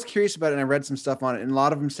 I was curious about it and I read some stuff on it, and a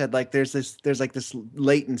lot of them said there's this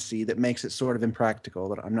latency that makes it sort of impractical,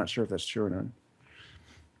 but I'm not sure if that's true or not.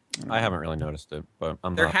 I haven't really noticed it, but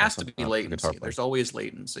There not has to not be a latency. guitar player. There's always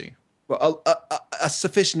latency. Well, a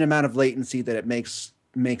sufficient amount of latency that it makes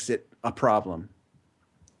it a problem.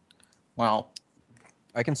 Well,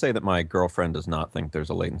 I can say that my girlfriend does not think there's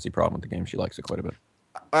a latency problem with the game. She likes it quite a bit.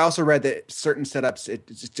 I also read that certain setups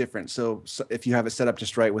it's just different. So if you have it set up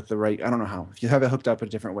just right with the right, I don't know how. If you have it hooked up a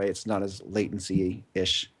different way, it's not as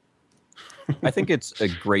latency-ish. I think it's a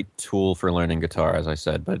great tool for learning guitar, as I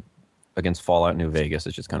said, but against Fallout New Vegas,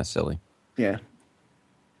 it's just kind of silly. Yeah.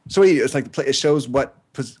 So it's like it shows what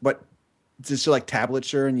it's like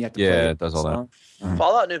tablature, and you have to. Yeah, play it does all that. song.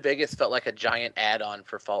 Fallout New Vegas felt like a giant add-on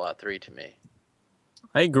for Fallout 3 to me.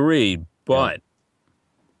 I agree, but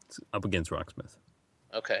it's up against Rocksmith.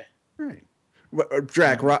 Okay. All right.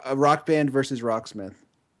 Drac, Rock Band versus Rocksmith.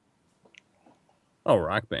 Oh,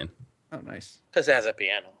 Rock Band. Oh, nice. Because it has a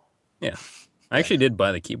piano. Yeah. I actually did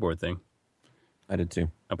buy the keyboard thing. I did too.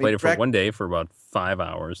 I played it for Drac- one day for about 5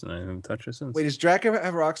 hours, and I haven't touched it since. Wait, does Drac ever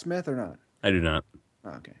have Rocksmith or not? I do not. Oh,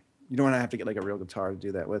 okay. You don't want to have to get a real guitar to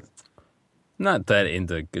do that with. Not that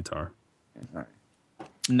into guitar. Okay, all right.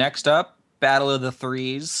 next up, Battle of the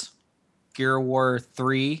Threes. Gear War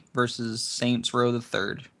 3 versus Saints Row the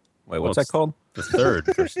Third. Wait, what's that called? The third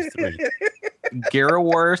versus 3. Gear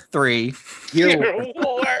War 3. Gear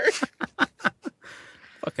War.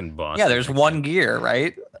 Fucking boss. Yeah, there's one gear,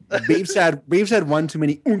 right? Beeves had one too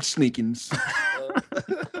many sneakins.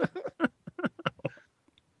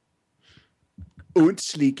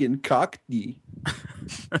 Sleeken cockney.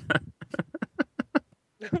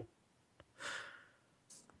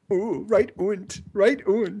 Oh, right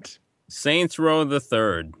und. Saints Row the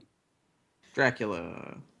Third.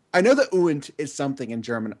 Dracula. I know that "und" is something in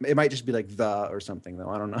German. It might just be like "the" or something, though.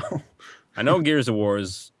 I don't know. I know Gears of War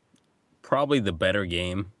is probably the better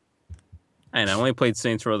game. And I only played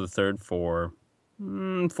Saints Row the Third for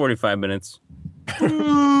 45 minutes.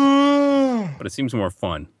 But it seems more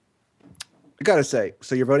fun. I gotta say,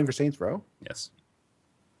 so you're voting for Saints Row? Yes.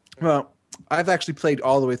 Well, I've actually played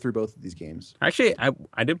all the way through both of these games. Actually,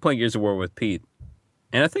 I did play Gears of War with Pete.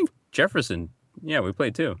 And I think Jefferson, we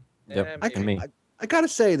played too. Yep, Yeah, me. I gotta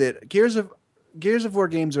say that Gears of War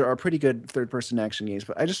games are pretty good third-person action games,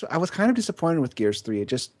 but I was kind of disappointed with Gears 3. It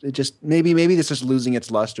just maybe this is losing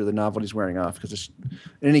its luster. The novelty's wearing off because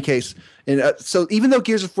in any case, and so even though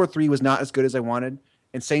Gears of War 3 was not as good as I wanted,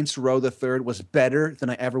 and Saints Row the Third was better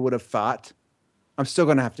than I ever would have thought, I'm still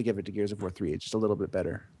gonna have to give it to Gears of War 3. It's just a little bit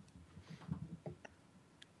better.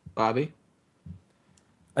 Bobby?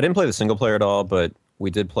 I didn't play the single player at all, but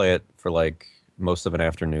we did play it for like most of an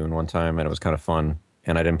afternoon one time, and it was kind of fun.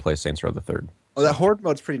 And I didn't play Saints Row the Third. Oh, that horde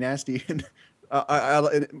mode's pretty nasty.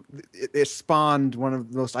 It spawned one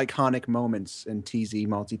of the most iconic moments in TZ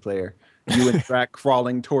multiplayer. You and Drac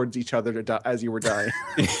crawling towards each other to die as you were dying.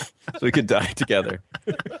 So we could die together.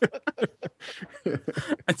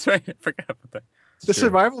 That's right. I forgot about that. The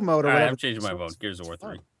survival mode. Or All right, whatever. I'm changing my vote. Gears of War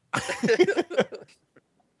 3.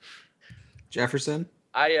 Jefferson?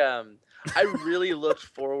 I really looked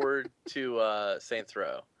forward to Saints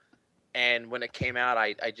Row, and when it came out,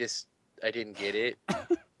 I didn't get it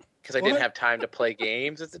because I didn't have time to play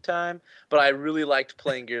games at the time. But I really liked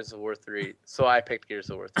playing Gears of War 3, so I picked Gears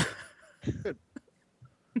of War 3.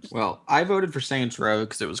 Well, I voted for Saints Row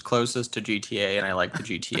because it was closest to GTA, and I like the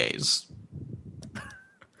GTAs.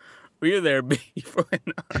 Were you there before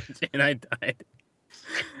and I died?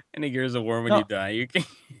 Any Gears of War when you die, you can.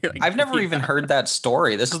 Like, I've never even heard that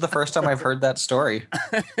story. This is the first time I've heard that story.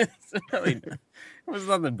 It was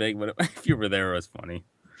nothing big, but if you were there, it was funny.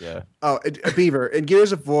 Yeah. Oh, Beaver, in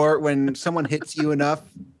Gears of War, when someone hits you enough,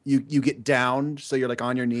 you get downed, so you're like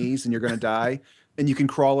on your knees and you're gonna die, and you can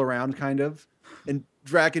crawl around kind of. And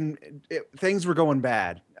Draken, things were going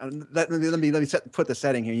bad. Let me put the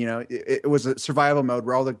setting here. You know, it was a survival mode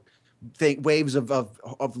where all the waves of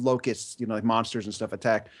locusts, you know, like monsters and stuff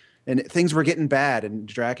attacked, and things were getting bad. And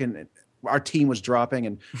Draken, our team was dropping,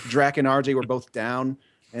 and Drac and RJ were both down.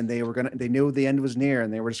 And they knew the end was near,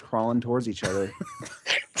 and they were just crawling towards each other.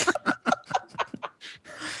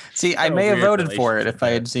 See, I may have voted for it if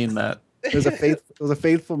I had seen that. It was a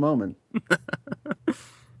faithful moment.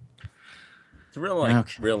 It's a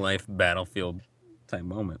real life Battlefield type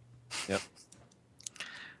moment. Yep.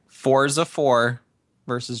 Forza 4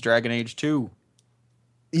 versus Dragon Age 2.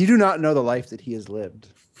 You do not know the life that he has lived.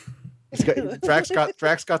 Drax got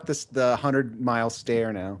the 100-mile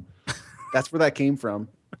stare now. That's where that came from.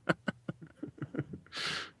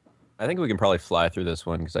 I think we can probably fly through this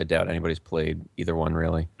one because I doubt anybody's played either one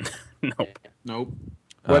really. Nope.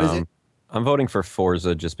 What is it? I'm voting for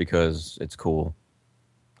Forza just because it's cool.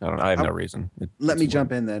 I don't know. I have no reason. Let me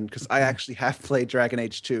jump in then, because I actually have played Dragon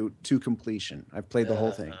Age 2 to completion. I've played the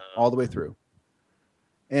whole thing all the way through.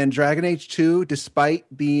 And Dragon Age 2, despite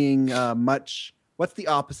being what's the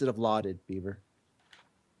opposite of lauded, Beaver?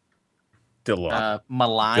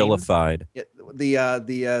 Maligned. Vilified. Yeah,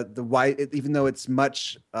 the white, even though it's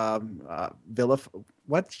much whatever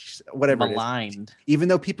maligned. it is. Even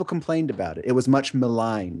though people complained about it, it was much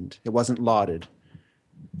maligned. It wasn't lauded.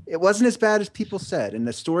 It wasn't as bad as people said, and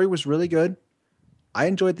the story was really good. I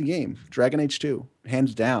enjoyed the game. Dragon Age 2,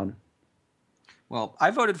 hands down. Well, I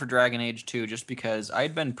voted for Dragon Age 2 just because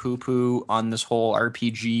I'd been poo-poo on this whole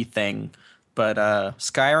RPG thing, but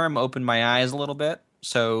Skyrim opened my eyes a little bit.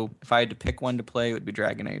 So if I had to pick one to play, it would be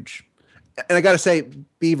Dragon Age. And I got to say,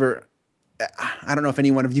 Beaver, I don't know if any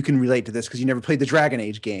one of you can relate to this because you never played the Dragon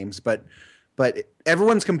Age games, but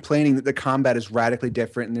everyone's complaining that the combat is radically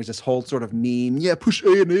different, and there's this whole sort of meme, push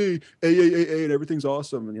A and A, and everything's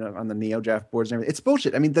awesome, and, you know, on the NeoJaf boards and everything. It's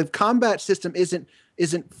bullshit. I mean, the combat system isn't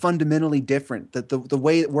fundamentally different. The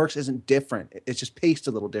way it works isn't different. It's just paced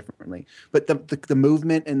a little differently. But the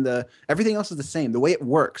movement and everything else is the same. The way it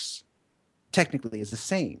works technically is the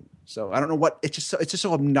same. So I don't know what it's just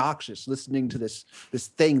so obnoxious listening to this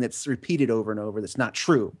thing that's repeated over and over that's not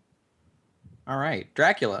true. All right,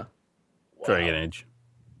 Dracula. Wow. Dragon Age.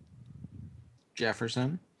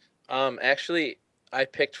 Jefferson. Actually, I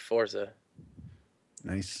picked Forza.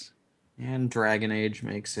 Nice. And Dragon Age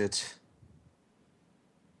makes it.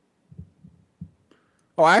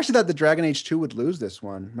 Oh, I actually thought the Dragon Age 2 would lose this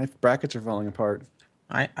one. My brackets are falling apart.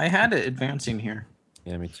 I had it advancing here.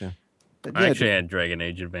 Yeah, me too. But I yeah, actually had Dragon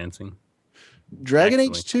Age advancing. Dragon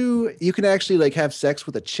actually. Age 2, you can actually like have sex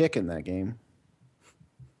with a chick in that game.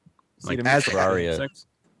 See, to me, as- Terraria, Sex?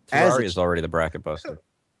 as Terraria a- is already the bracket buster.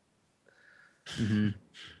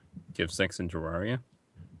 Give sex in Terraria?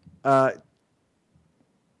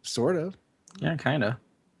 Sort of. Yeah, kind of.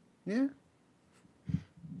 Yeah.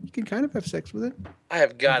 You can kind of have sex with it. I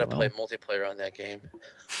have got to play multiplayer on that game.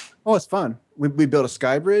 Oh, it's fun. We built a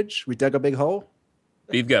sky bridge. We dug a big hole.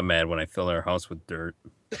 Steve got mad when I filled our house with dirt.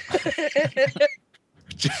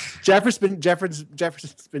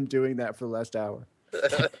 Jefferson's been doing that for the last hour.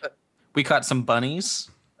 We caught some bunnies.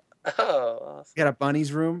 Oh, awesome. We had a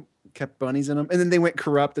bunnies room, kept bunnies in them, and then they went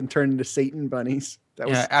corrupt and turned into Satan bunnies. That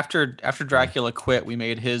was After Dracula quit, we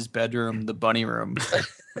made his bedroom the bunny room.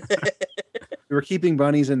 we were keeping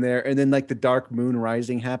bunnies in there, and then like the dark moon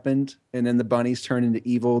rising happened, and then the bunnies turned into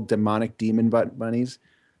evil demonic demon bunnies.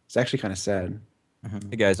 It's actually kind of sad.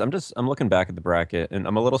 Hey guys, I'm looking back at the bracket, and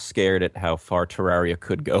I'm a little scared at how far Terraria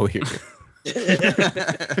could go here. All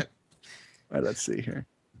right, let's see here.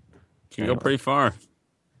 Can go pretty far.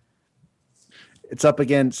 It's up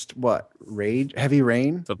against what? Heavy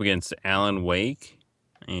Rain? It's up against Alan Wake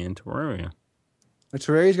and Terraria.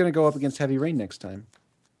 Terraria's going to go up against Heavy Rain next time.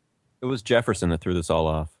 It was Jefferson that threw this all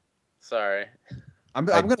off. Sorry. I'm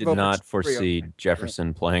I going to did not foresee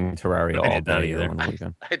Jefferson playing Terraria I all did not day either. on the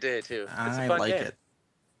weekend. I did too. It's a I fun like game. it.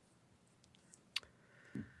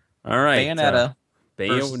 All right. Bayonetta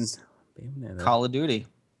Bayonetta. versus Call of Duty.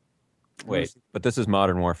 Wait, but this is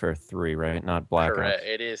Modern Warfare 3, right? Not Black Correct. Ops.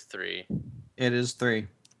 It is 3. It is 3.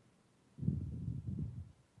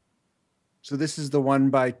 So this is the one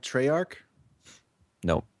by Treyarch?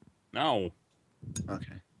 Nope. No.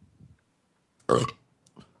 Okay.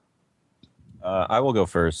 I will go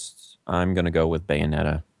first. I'm going to go with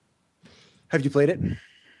Bayonetta. Have you played it?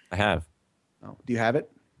 I have. Oh, do you have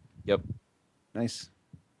it? Yep. Nice.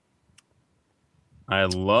 I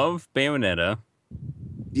love Bayonetta.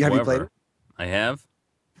 Have you played it? I have.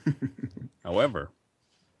 However,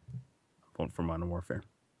 I'm voting for Modern Warfare.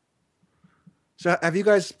 So have you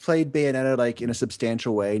guys played Bayonetta like in a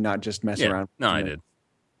substantial way, not just mess around? No, I did.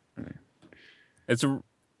 Okay. It's a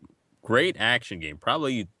great action game.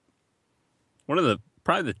 Probably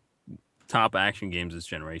the top action games this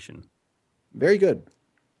generation. Very good.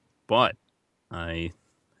 But I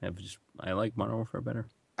like Modern Warfare better.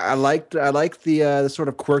 I like the sort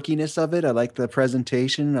of quirkiness of it. I like the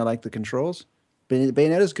presentation. I like the controls.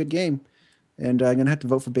 Bayonetta's a good game, and I'm gonna have to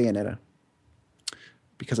vote for Bayonetta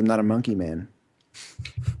because I'm not a monkey man.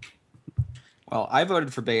 Well, I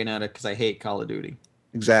voted for Bayonetta because I hate Call of Duty.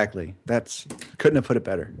 Exactly. Couldn't have put it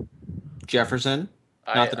better. Jefferson.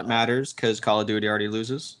 Not that it matters because Call of Duty already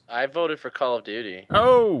loses. I voted for Call of Duty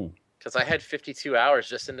Oh, because I had 52 hours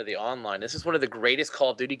just into the online. This is one of the greatest Call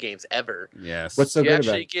of Duty games ever. yes. What's so you good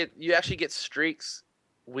about actually it? you actually get streaks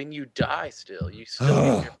when you die. Still, you still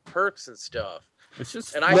get your perks and stuff. It's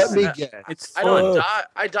just And I Let me I- guess. it's I don't Oh. die.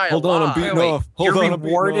 I die Hold a on, lot. I'm beating off. Hold you're on, I'm beating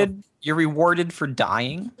rewarded. You're rewarded for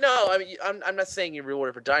dying. No, I mean I'm not saying you're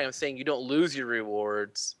rewarded for dying. I'm saying you don't lose your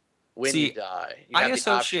rewards when See, you die. You I have the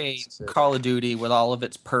associate options to- Call of Duty with all of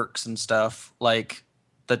its perks and stuff. Like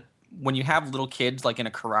when you have little kids like in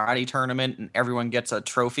a karate tournament and everyone gets a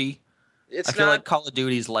trophy. It's I feel not. like Call of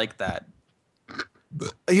Duty's like that.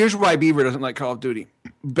 Here's why Beaver doesn't like Call of Duty.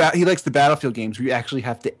 He likes the Battlefield games where you actually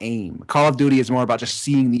have to aim. Call of Duty is more about just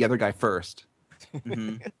seeing the other guy first.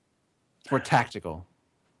 Mhm. It's more tactical.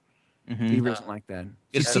 Mhm. Beaver doesn't like that.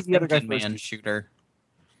 It's Just a see the other guy thinking first. man shooter.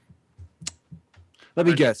 Let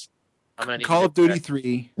me guess. I'm gonna need Call to of Duty check.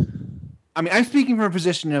 3. I mean, I'm speaking from a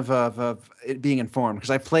position of it being informed because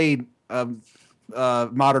I played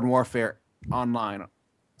Modern Warfare online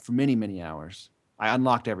for many, many hours. I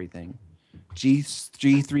unlocked everything.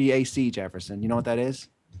 G3AC, Jefferson. You know what that is?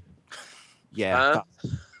 Yeah,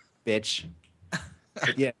 bitch.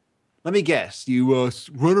 Yeah. Let me guess. You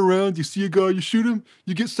run around, you see a guy, you shoot him,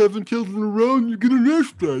 you get 7 kills in a row, and you get an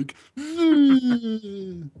airstrike.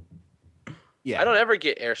 Yeah. I don't ever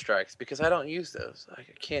get airstrikes because I don't use those. I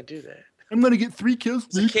can't do that. I'm gonna get 3 kills.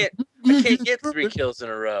 I can't get 3 kills in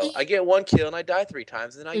a row. I get 1 kill and I die 3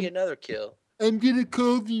 times, and then I get another kill. I'm gonna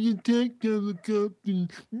call the attack helicopter.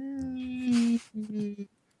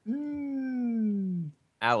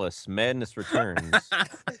 Alice, Madness Returns.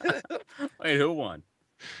 Wait, who won?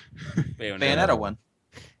 Bayonetta won.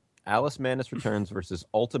 Alice Madness Returns versus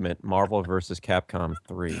Ultimate Marvel vs. Capcom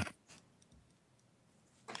 3.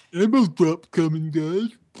 Ammo drop coming, guys.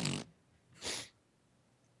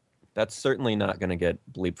 That's certainly not going to get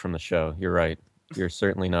bleeped from the show. You're right. You're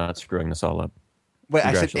certainly not screwing this all up. Wait,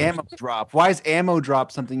 I said ammo drop. Why is ammo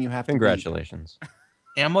drop something you have to beat? Congratulations.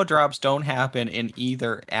 Ammo drops don't happen in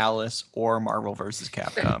either Alice or Marvel vs.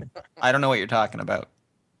 Capcom. I don't know what you're talking about.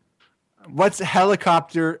 What's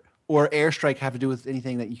helicopter or airstrike have to do with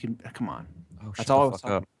anything that you can? Come on. Oh, That's all I was fuck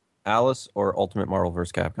talking. up. Alice or Ultimate Marvel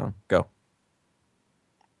vs. Capcom? Go.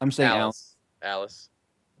 I'm saying Alice. Alice.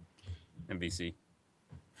 MVC.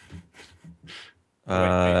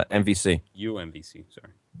 MVC. UMVC,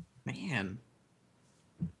 sorry. Man.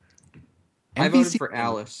 I voted for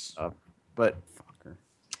Alice. But Fucker.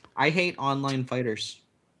 I hate online fighters.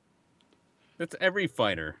 That's every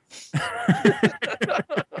fighter.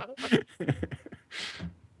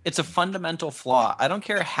 It's a fundamental flaw. I don't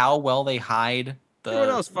care how well they hide the What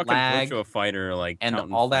else fucking lag Virtua Fighter like and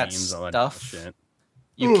counting all that frames, all that stuff. shit.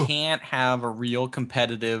 You can't have a real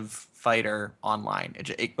competitive fighter online.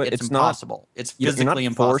 But it's it's not- impossible. It's You're physically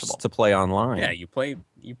not forced impossible. to play online. Yeah, you play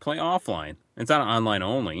offline. It's not online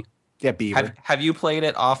only. yeah, Beaver. Have you played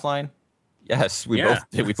it offline? Yes, we Yeah. both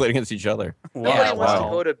did. We played against each other. Nobody Yeah, wants wow.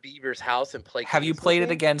 to go to Beaver's house and play. Have you games with played it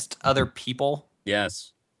him? against other people?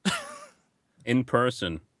 Yes. In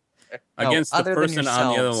person. No, Against the other than person on the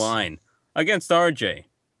other yourselves. line. Against RJ.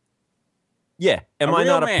 Yeah. Am A I real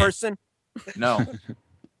not man. a person? No.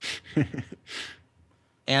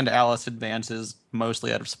 And Alice advances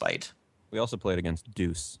mostly out of spite. We also played against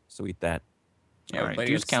Deuce, so eat that. Yeah, All we right, played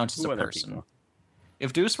Deuce against counts as two a other person. people.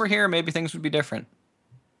 If Deuce were here, maybe things would be different.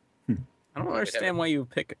 I don't understand why you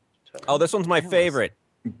pick it. Oh, this one's my favorite.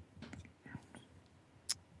 All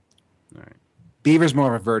right. Beaver's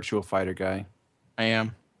more of a virtual fighter guy. I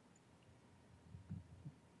am.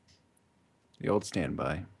 The old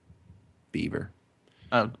standby. Beaver.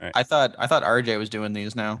 Oh, right. I thought RJ was doing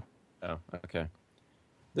these now. Oh, okay.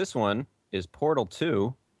 This one is Portal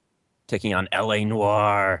 2 taking on LA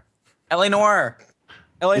Noir. LA Noir.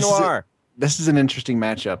 LA This is Noir. This is an interesting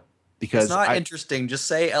matchup because It's not I interesting. Just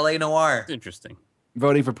say LA Noir. It's interesting.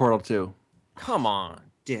 voting for Portal 2. Come on.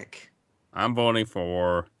 Dick. I'm voting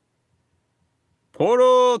for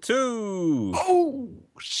Portal 2. Oh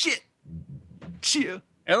shit! Cheer.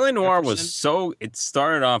 LA Noir Jefferson? was so. It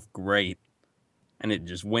started off great, and it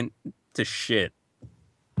just went to shit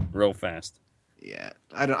real fast. Yeah,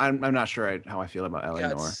 I'm not sure how I feel about LA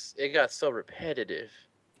Noir. It got so repetitive.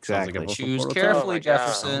 Sounds Exactly. like a Choose Portal 2. carefully, Oh my God.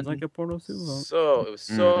 Jefferson. Sounds like a Portal 2 vote. So it was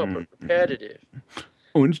so Mhm. repetitive.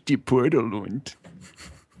 Und die Portal und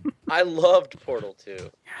I loved Portal 2.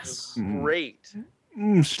 It was Mm. great.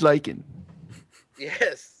 Schleichen.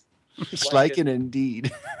 Yes. Schleichen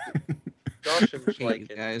indeed. Gosh, I'm Okay,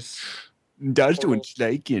 like guys. Das Portal. und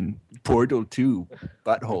Schleichen. Portal 2.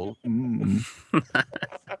 Butthole. Mm.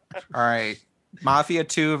 All right. Mafia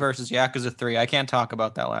 2 versus Yakuza 3. I can't talk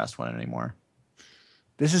about that last one anymore.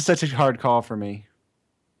 This is such a hard call for me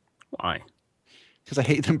Why? because I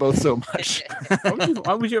hate them both so much.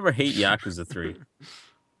 Why would you ever hate Yakuza 3?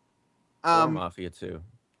 Or Mafia 2.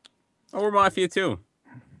 Or Mafia 2?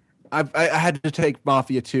 I had to take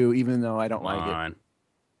Mafia 2 even though I don't Come like it on.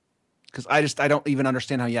 because I don't even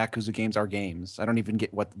understand how Yakuza games are games. I don't even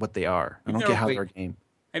get what they are. I You've don't never get how played- they're a game.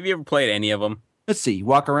 Have you ever played any of them? Let's see.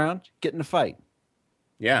 Walk around, get in a fight.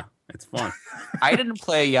 Yeah, it's fun. I didn't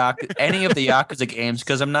play any of the Yakuza games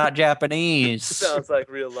because I'm not Japanese. Sounds like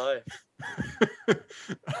real life.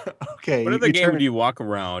 Okay. What other you game turn- do you walk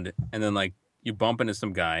around and then like you bump into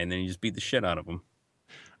some guy and then you just beat the shit out of him?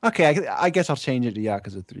 Okay, I guess I'll change it to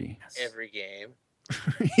Yakuza 3. Every game.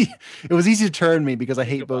 It was easy to turn me because I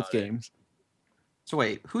Think hate both about it. games. So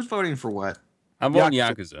wait, who's voting for what? I'm voting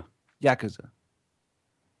Yakuza. Yakuza. Yakuza.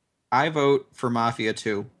 I vote for Mafia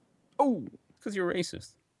 2. Oh, Because you're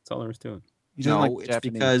racist. That's all there is to it. you don't No, like it's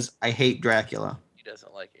Japanese because I hate Dracula. He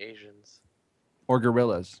doesn't like Asians. or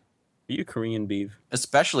gorillas. Are you Korean beef?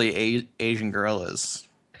 Especially Asian gorillas.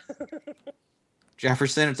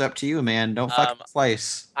 Jefferson, it's up to you, man. Don't fucking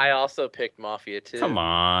slice. I also picked Mafia 2. Come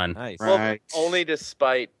on. Nice. Well, Right. only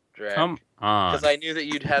despite Drag. Come on. Because I knew that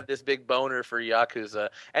you'd have this big boner for Yakuza,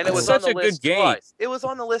 and it It's was on such the a good list game. twice. It was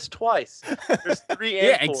on the list twice. There's 3 and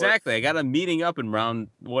Yeah, 4. exactly. I got a meeting up in round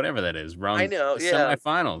whatever that is. Round I know, the yeah.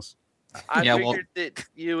 semifinals. I Yeah, figured that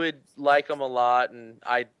you would like them a lot, and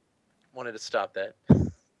I wanted to stop that.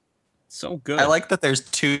 So good. I like that there's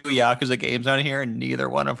 2 Yakuza games on here, and neither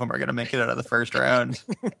one of them are going to make it out of the first round.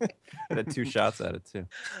 I had 2 shots at it too.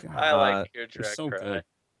 I like your They're Drag so cry. good.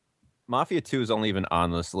 Mafia 2 is only even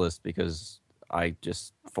on this list because I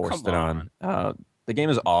just forced Come it on. The game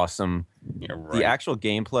is awesome. You're right. The actual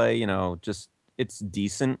gameplay, just it's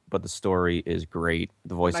decent, but the story is great.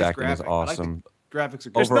 The voice Nice acting is graphic. I like the awesome. graphics are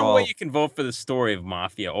good. There's no Overall- way you can vote for the story of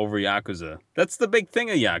Mafia over Yakuza. That's the big thing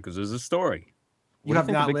of Yakuza is the story. You What have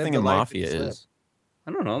do you think not the big lived thing the in life that Mafia he's lived. is?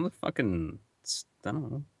 I don't know. The fucking, I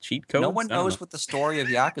don't know, cheat codes? No one I don't knows know. what the story of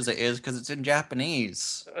Yakuza is because it's in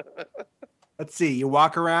Japanese. Let's see. You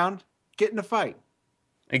walk around, get in a fight.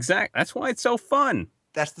 Exact. That's why it's so fun.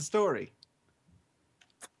 That's the story.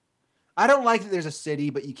 I don't like that there's a city,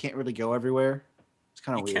 but you can't really go everywhere. It's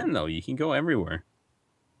kind You of weird. can, though. You can go everywhere.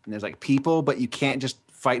 And there's like people, but you can't just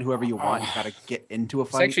fight whoever you want. You gotta get into a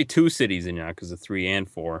It's fight. actually 2 cities in Yakuza 3 and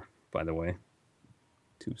 4, by the way.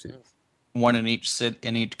 2 cities. One in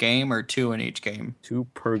each game, or 2 in each game. 2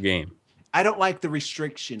 per game. I don't like the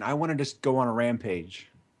restriction. I want to just go on a rampage.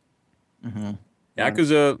 Mm-hmm.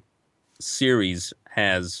 Yakuza series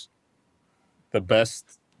has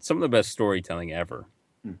some of the best storytelling ever.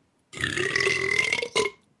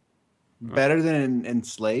 Better than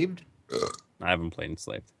Enslaved? I haven't played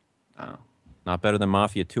Enslaved. Oh. Not better than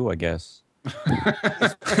Mafia 2, I guess.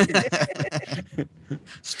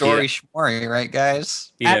 Story schmory, right,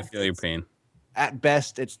 guys? Yeah, I feel your pain. At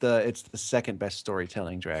best, it's the second best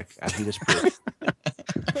storytelling, Drac. As he just proved.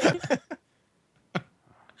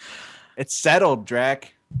 It's settled,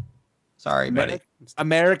 Drac. Sorry, buddy.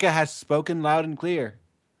 America has spoken loud and clear.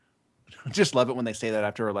 Just love it when they say that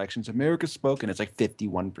after elections. America's spoken. It's like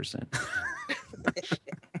 51%.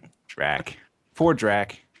 Drac. Poor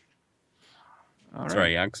Drac. All That's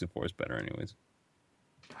right. Yakuza 4 is better, anyways.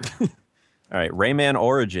 All right, Rayman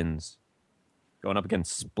Origins going up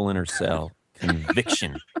against Splinter Cell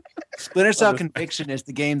Conviction. Splinter Cell Conviction is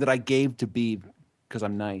the game that I gave to Beeb because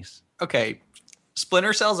I'm nice. Okay,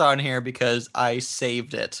 Splinter Cell's on here because I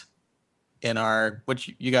saved it in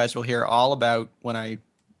which you guys will hear all about when I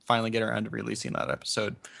finally get around to releasing that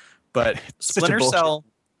episode. But Splinter Cell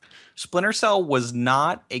was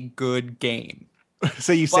not a good game.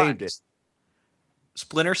 So you saved it.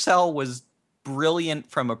 Splinter Cell was brilliant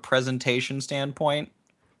from a presentation standpoint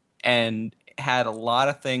and had a lot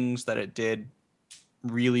of things that it did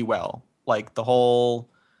really well. Like the whole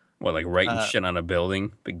like writing shit on a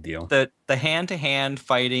building? Big deal. The hand-to-hand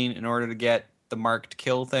fighting in order to get the marked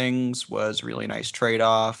kill things was a really nice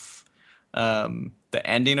trade-off. The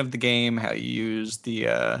ending of the game, how you use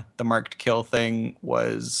the marked kill thing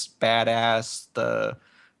was badass. The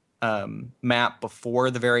map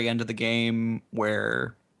before the very end of the game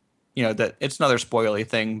where that it's another spoily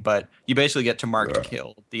thing, but you basically get to marked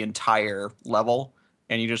kill the entire level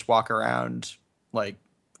and you just walk around like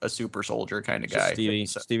a super soldier kind of guy.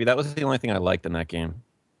 Stevie, that was the only thing I liked in that game.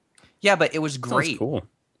 Yeah, but it was great. Sounds cool.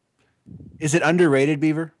 Is it underrated,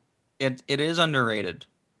 Beaver? It is underrated.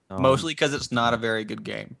 Mostly because it's not a very good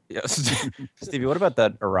game. Yes. Stevie, what about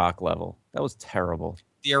that Iraq level? That was terrible.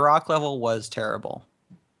 The Iraq level was terrible.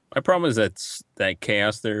 My problem is that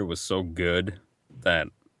chaos there was so good that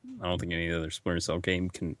I don't think any other Splinter Cell game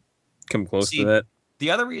can come close to that.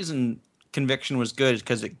 The other reason Conviction was good is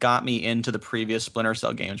because it got me into the previous Splinter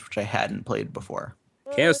Cell games, which I hadn't played before.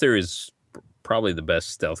 Chaos there is probably the best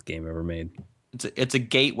stealth game ever made. It's a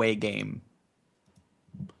gateway game.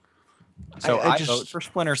 So I vote for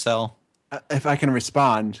Splinter Cell. If I can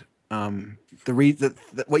respond,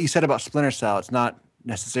 what you said about Splinter Cell, it's not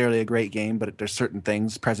necessarily a great game, but there's certain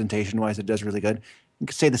things presentation-wise it does really good. You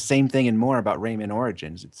could say the same thing and more about Rayman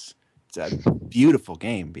Origins. It's a beautiful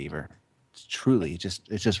game, Beaver. It's truly it's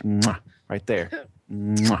just mwah, right there.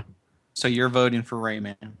 Mwah. So you're voting for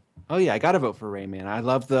Rayman? Oh yeah, I got to vote for Rayman. I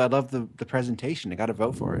love the presentation. I got to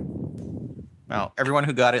vote for it. Well, everyone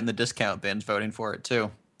who got it in the discount bin's voting for it too.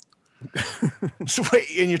 So wait,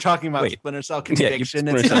 and you're talking about Splinter Cell Conviction?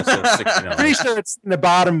 Yeah, pretty sure it's in the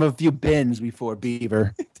bottom of a few bins before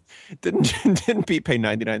Beaver. Didn't Pete pay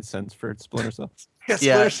 99 cents for Splinter Cell? Yeah,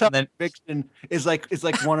 Splinter Cell Conviction is like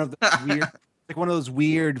one of the weird, like one of those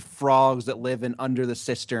weird frogs that live under the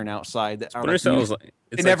cistern outside. That Splinter Cell is like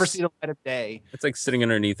they never see the light of day. It's like sitting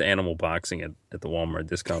underneath animal boxing at the Walmart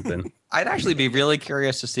discount bin. I'd actually be really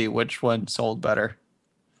curious to see which one sold better.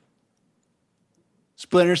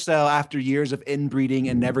 Splinter Cell, after years of inbreeding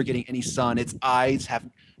and never getting any sun, its eyes have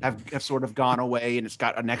sort of gone away, and it's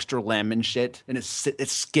got an extra limb and shit, and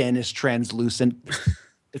its skin is translucent.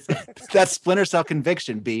 That's Splinter Cell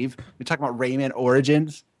Conviction, Beav. You're talking about Rayman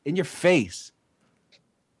Origins? In your face.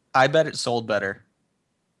 I bet it sold better.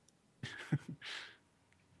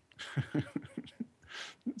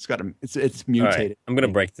 It's mutated. Right, I'm gonna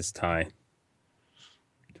break this tie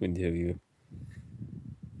between the two of you.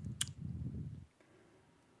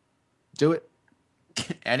 Do it.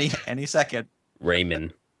 Any second.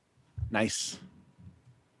 Rayman. Nice.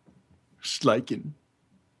 Schleichen.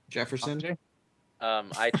 Jefferson.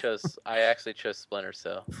 I actually chose Splinter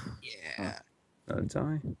Cell. Yeah. A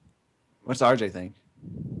tie. What's RJ think?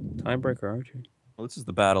 Tiebreaker, RJ. Well, this is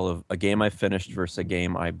the battle of a game I finished versus a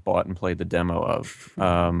game I bought and played the demo of.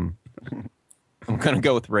 I'm going to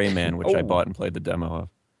go with Rayman, which I bought and played the demo of.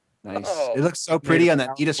 Nice. Oh. It looks so pretty on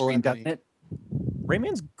that Vita screen, doesn't it?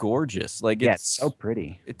 Rayman's gorgeous. Like Yeah, it's so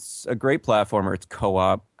pretty. It's a great platformer. It's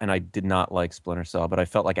co-op, and I did not like Splinter Cell, but I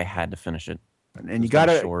felt like I had to finish it. And you It was kinda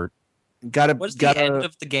gotta short. Was the end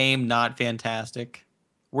of the game not fantastic?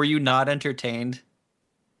 Were you not entertained?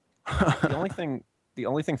 The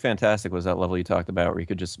only thing fantastic was that level you talked about where you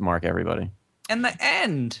could just mark everybody. And the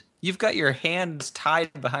end. You've got your hands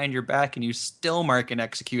tied behind your back, and you still mark and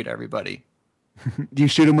execute everybody. Do you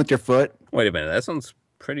shoot him with your foot? Wait a minute, that sounds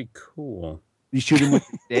pretty cool. You shoot him with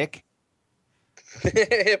your dick?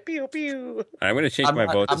 Pew pew. I'm going to change my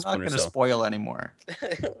vote to I'm not Splinter going to Cell. spoil anymore.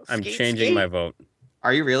 I'm Skate, changing skate. my vote.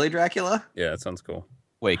 Are you really Dracula? Yeah, that sounds cool.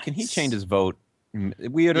 Wait, can he change his vote?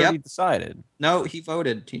 We had already decided. No, he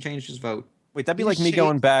voted. He changed his vote. Wait, that'd be You like me changed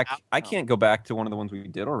going back. the I outcome. can't go back to one of the ones we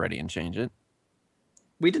did already and change it.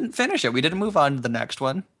 We didn't finish it. We didn't move on to the next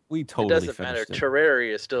one. We It totally doesn't matter. finished it.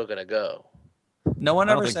 Terraria is still gonna go. No one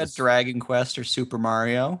I don't ever think said this- Dragon Quest or Super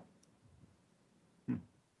Mario.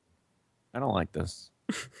 I don't like this.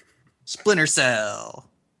 Splinter Cell.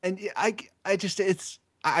 And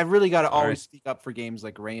I really got to All always right. speak up for games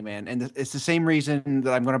like Rayman, and it's the same reason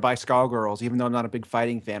that I'm going to buy Skullgirls, even though I'm not a big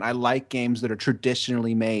fighting fan. I like games that are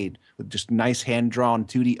traditionally made with just nice hand drawn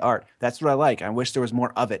 2D art. That's what I like. I wish there was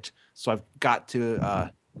more of it. So I've got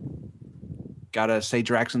to say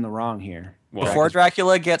Drax in the wrong here. Well, Before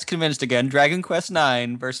Dracula gets convinced again, Dragon Quest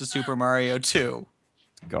IX versus Super Mario 2.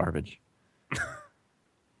 Garbage.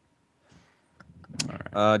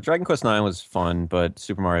 Dragon Quest IX was fun, but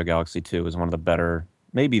Super Mario Galaxy 2 is one of the better,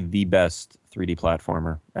 maybe the best 3D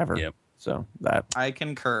platformer ever. Yep. So that I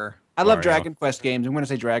concur. I love Mario. Dragon Quest games. I'm going to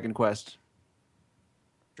say Dragon Quest.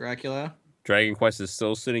 Dracula? Dragon Quest is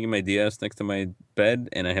still sitting in my DS next to my bed,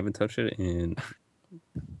 and I haven't touched it in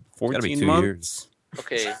gotta be 14 2 months. years.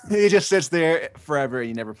 Okay. It just sits there forever and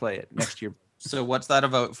you never play it. Next year. So what's that a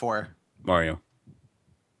vote for? Mario.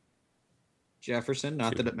 Jefferson,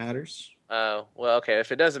 not that it matters. Well, okay.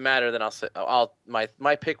 If it doesn't matter, then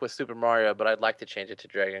my pick was Super Mario, but I'd like to change it to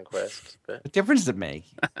Dragon Quest. But What difference does it make?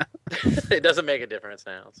 it doesn't make a difference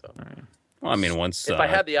now. So Well, I mean, once if I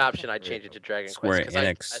had the option, I'd change it to Dragon Square Quest. 'Cause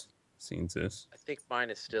Enix seen this. I think mine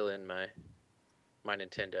is still in my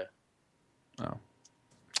Nintendo. Oh. All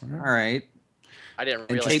right. I didn't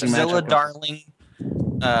realize. Interesting that- matchup. Zilla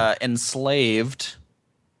Darling Enslaved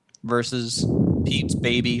versus Pete's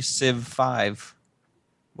Baby Civ 5.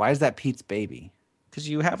 Why is that Pete's baby? Because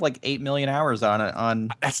you have like 8 million hours on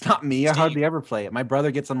it. That's not me. I Steam. hardly ever play it. My brother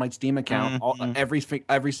gets on my Steam account Mhm.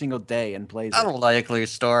 every single day and plays Not a it. likely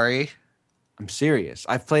story. I'm serious.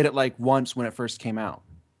 I've played it like once when it first came out.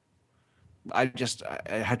 I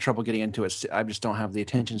had trouble getting into it. I just don't have the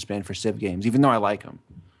attention span for Civ games, even though I like them.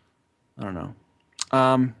 I don't know.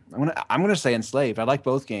 I'm gonna say Enslaved. I like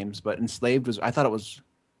both games, but Enslaved I thought it was.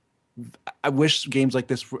 I wish games like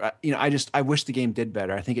this. I wish the game did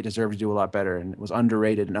better. I think it deserved to do a lot better, and it was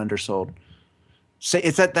underrated and undersold. Say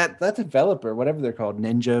it's that developer, whatever they're called,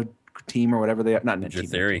 Ninja Team or whatever they are. Not Ninja Ninja Team,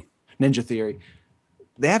 Theory. Ninja Theory.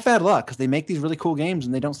 They have bad luck because they make these really cool games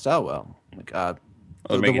and they don't sell well. Like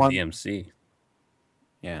Oh, the make it one- DMC.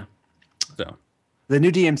 yeah, So the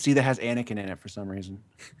new DMC that has Anakin in it for some reason.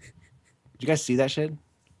 Did you guys see that shit?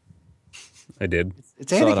 I did.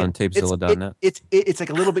 It's Saw it Anakin. on tapezilla.net. It's like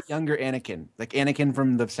a little bit younger Anakin, like Anakin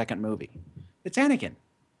from the second movie. It's Anakin.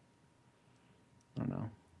 I don't know.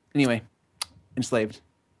 Anyway, Enslaved.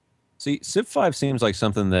 See, Civ 5 seems like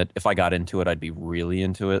something that if I got into it, I'd be really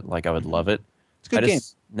into it. Like I would love it. It's a good I game.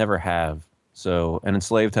 just never have. So, and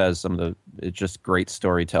Enslaved has some of it's just great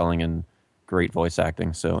storytelling and great voice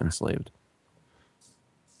acting. So, Enslaved.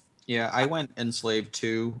 Yeah, I went Enslaved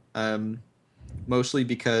too, mostally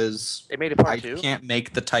because They made a part I 2. can't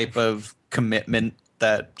make the type of commitment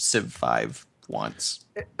that Civ 5 wants.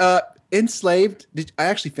 Enslaved. I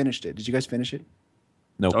actually finished it. Did you guys finish it?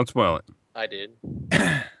 Nope. Don't spoil it. I did.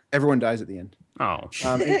 Everyone dies at the end. Oh,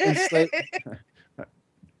 Enslaved.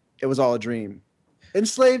 It was all a dream.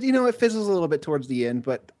 Enslaved, it fizzles a little bit towards the end,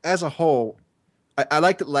 but as a whole, I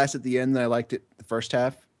liked it less at the end than I liked it the first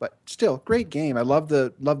half. But still, great game. I love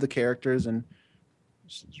the characters and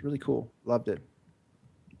it's really cool. Loved it.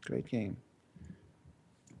 Great game.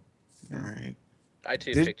 All right. I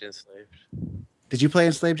too Did- picked Enslaved. Did you play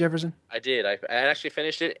Enslaved, Jefferson? I did. I actually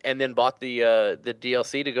finished it and then bought the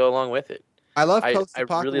DLC to go along with it. I love I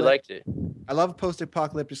post-apocalyptic. really liked it. I love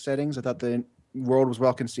post-apocalyptic settings. I thought the world was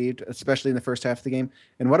well conceived, especially in the first half of the game.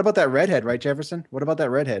 And what about that redhead, right, Jefferson? What about that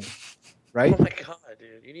redhead, right? Oh my god,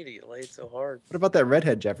 dude, you need to get laid so hard. What about that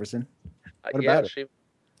redhead, Jefferson? What about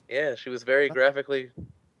it? She was very graphically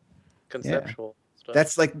conceptual.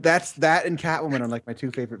 Stuff. That's that and Catwoman are like my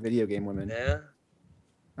 2 favorite video game women. Yeah.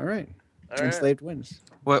 All right. All right. Enslaved wins.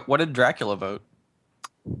 What did Dracula vote?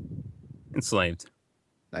 Enslaved.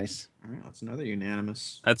 Nice. All right, that's another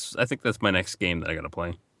unanimous. I think that's my next game that I gotta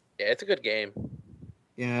play. Yeah, it's a good game.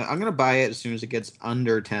 Yeah, I'm gonna buy it as soon as it gets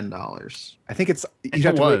under $10. I think it's. I think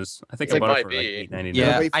I bought it for like $8.99.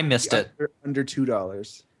 Yeah, I missed it. Under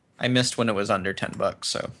 $2. I missed when it was under $10.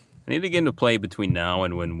 So I need to get into play between now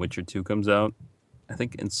and when Witcher 2 comes out. I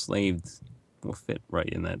think Enslaved will fit right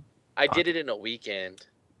in that. I did it in a weekend.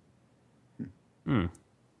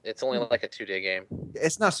 It's only like a 2-day game.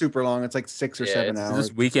 It's not super long. It's like 6 or 7 hours. Is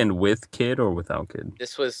this weekend with kid or without kid?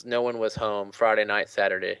 This was no one was home Friday night,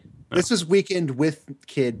 Saturday. This was weekend with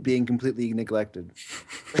kid being completely neglected.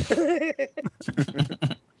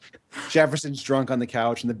 Jefferson's drunk on the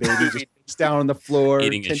couch and the baby just sits down on the floor,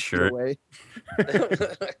 eating his shirt. Away.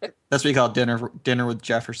 That's what we call dinner with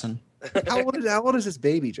Jefferson. How old is this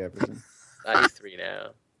baby, Jefferson? He's 3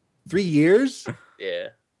 now. 3 years? Yeah.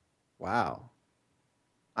 Wow.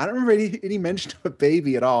 I don't remember any mention of a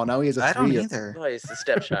baby at all. Now he has a 3. I don't either. No, he's the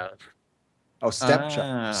stepchild. Oh,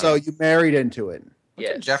 stepchild. So you married into it.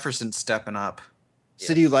 Yeah. Jefferson's stepping up.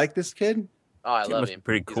 So do you like this kid? Oh, I love must him. Be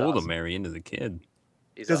pretty He's cool awesome. to marry into the kid.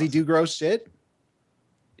 Does he do gross shit?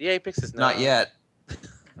 Yeah, he picks his nose. Not yet.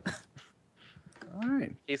 All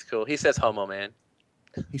right. He's cool. He says homo man.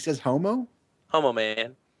 He says homo? Homo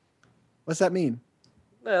man. What's that mean?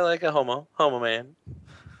 Like a homo. Homo man.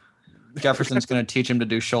 Jefferson's going to teach him to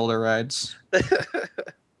do shoulder rides.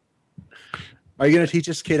 Are you going to teach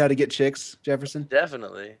this kid how to get chicks, Jefferson?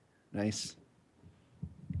 Definitely. Nice.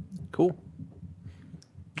 Cool.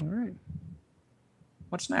 All right.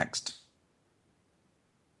 What's next?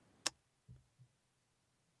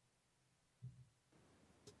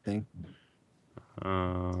 Thing.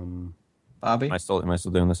 Bobby? Am I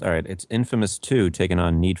still doing this? All right. It's Infamous 2 taking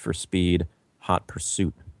on Need for Speed Hot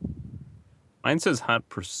Pursuit. Mine says Hot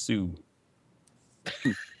Pursue.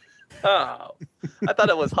 Oh, I thought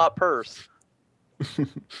it was Hot Purse.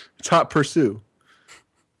 It's Hot Pursue.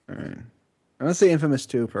 All right. I'm going to say Infamous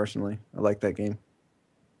 2, personally. I like that game.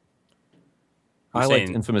 I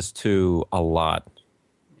liked Infamous 2 a lot.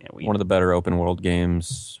 Yeah, one of the better open world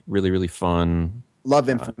games. Really, really fun. Love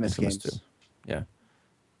Infamous games. 2. Yeah.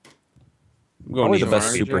 Probably the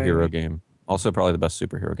best superhero game. Also, probably the best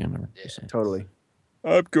superhero game ever. Yeah. Totally.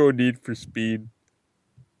 I'm going Need for Speed.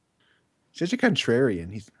 Such a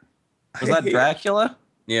contrarian. Was that Dracula?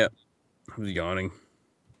 Yeah. I was yawning.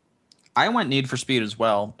 I went Need for Speed as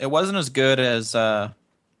well. It wasn't as good as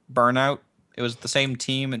Burnout. It was the same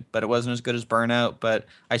team, but it wasn't as good as Burnout, but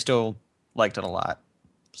I still liked it a lot.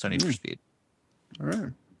 So Need for Speed. All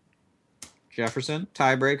right. Jefferson,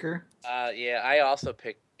 tiebreaker. Yeah, I also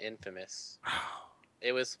picked Infamous.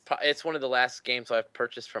 It's one of the last games I've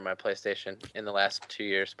purchased for my PlayStation in the last 2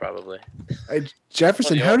 years, probably.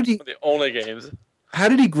 Jefferson, how did he? The only games. How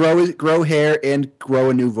did he grow hair and grow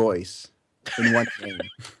a new voice in one game?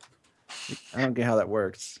 I don't get how that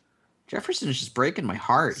works. Jefferson is just breaking my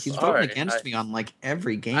heart. He's voting against me on like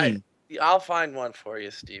every game. I'll find one for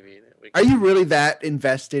you, Stevie. Are you really that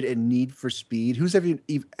invested in Need for Speed? Who's ever even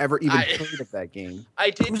heard of that game?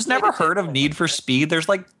 Who's never heard of Need for Speed? There's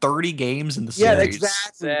like 30 games in the series. Yeah,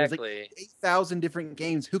 exactly. There's Exactly. like 8,000 different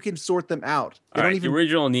games. Who can sort them out? They All don't right, even. the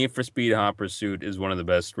original Need for Speed Hot Pursuit is one of the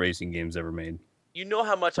best racing games ever made. You know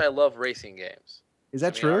how much I love racing games. Is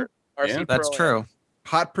that true? RC That's Pro true.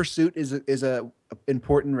 Hot Pursuit is a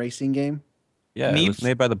important racing game. Yeah, it was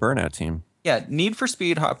made by the Burnout team. Yeah, Need for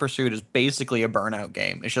Speed Hot Pursuit is basically a Burnout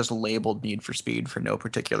game. It's just labeled Need for Speed for no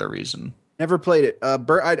particular reason. Never played it. I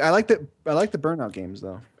like the Burnout games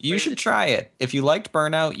though. You should try it. If you liked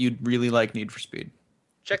Burnout, you'd really like Need for Speed.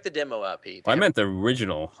 Check the demo out, Pete. Well, I meant the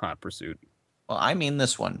original Hot Pursuit. Well, I mean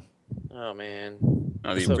this one. Oh man.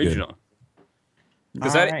 No, the So good. original.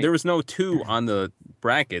 Because All there was no 2 on the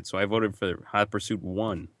bracket, so I voted for Hot Pursuit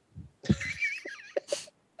 1.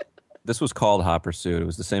 This was called Hot Pursuit. It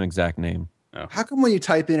was the same exact name. Oh. How come when you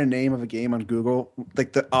type in a name of a game on Google,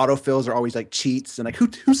 like the autofills are always like cheats and like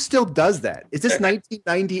who still does that? Is this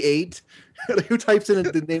 1998? Like, who types in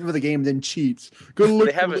the name of the game and then cheats? Go look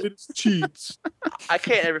They for have the it- latest cheats. I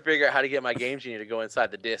can't ever figure out how to get my Game Genie to go inside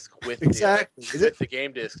the disc with Exactly. with the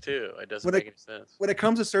game disc too. It doesn't When make any sense. When it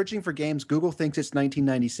comes to searching for games, Google thinks it's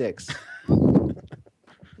 1996.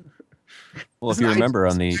 Well, if you remember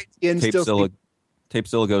on the IGN still Capezilla,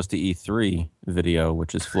 Tapezilla Goes to E3 video,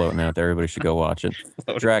 which is floating out there. Everybody should go watch it.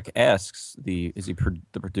 Drac asks, is he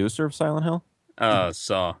the producer of Silent Hill?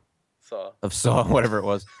 Saw. Of Saw, whatever it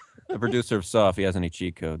was. The producer of Saw, if he has any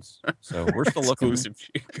cheat codes. So we're still looking. Exclusive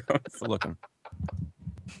cheat codes. Still looking.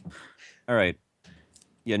 All right.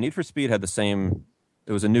 Yeah, Need for Speed had the same.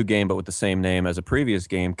 It was a new game, but with the same name as a previous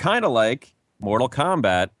game, kind of like Mortal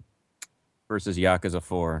Kombat versus Yakuza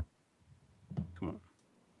 4. Come on.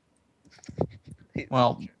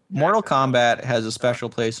 Well, Mortal Kombat has a special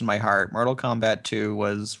place in my heart. Mortal Kombat 2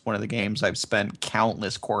 was one of the games I've spent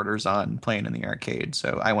countless quarters on playing in the arcade,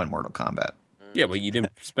 so I went Mortal Kombat. Yeah, but you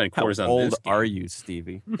didn't spend How quarters on old this game. are you,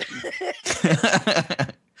 Stevie?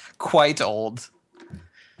 Quite old.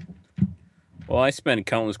 Well, I spent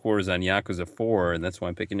countless quarters on Yakuza 4, and that's why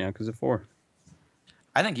I'm picking Yakuza 4.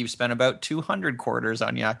 I think you've spent about 200 quarters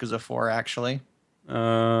on Yakuza 4, actually.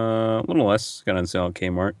 A little less. Got on sale at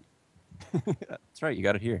Kmart. That's right. You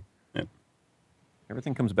got it here. Yep.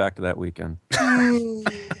 Everything comes back to that weekend.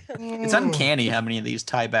 It's uncanny how many of these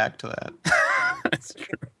tie back to that. That's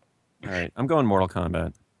true. All right. I'm going Mortal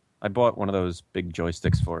Kombat. I bought one of those big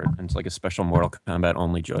joysticks for it, and it's like a special Mortal Kombat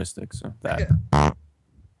only joystick. So that.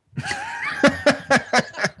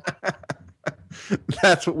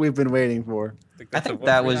 That's what we've been waiting for. I think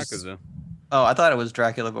that was. Yakuza. Oh, I thought it was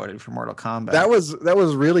Dracula voted for Mortal Kombat. That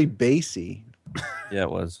was really bassy. Yeah, it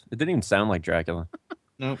was. It didn't even sound like Dracula.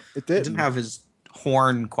 Nope. It Didn't have his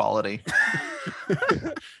horn quality.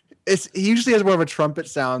 He usually has more of a trumpet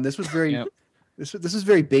sound. This was very. Yep. This is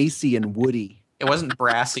very bassy and woody. It wasn't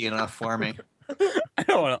brassy enough for me. I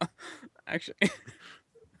don't want to. Actually, the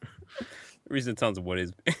reason it sounds wood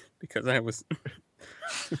is because I was.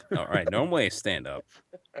 All right. Normally I stand up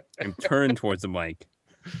and turn towards the mic.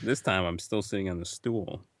 This time I'm still sitting on the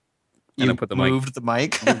stool. And You I put the moved the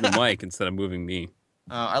mic. moved the mic instead of moving me.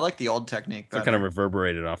 I like the old technique. So it kind of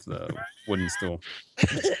reverberated off the wooden stool.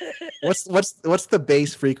 What's the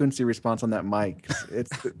bass frequency response on that mic?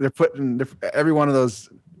 Every one of those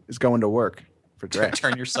is going to work for Drac.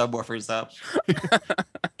 Turn your subwoofers up.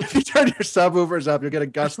 If you turn your subwoofers up, you'll get a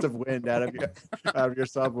gust of wind out of your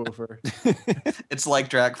subwoofer. It's like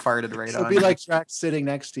Drac farted right It'll on be you. like Drac sitting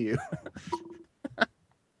next to you.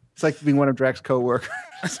 It's like being one of Drac's coworkers.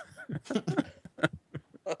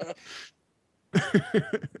 I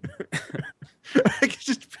can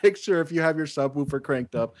just picture if you have your subwoofer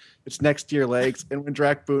cranked up, it's next to your legs, and when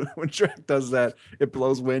Drac does that, it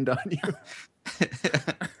blows wind on you.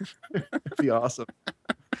 It'd be awesome.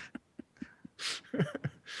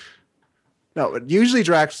 No, usually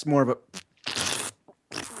Drac's more of a.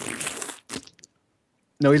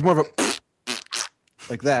 No, he's more of a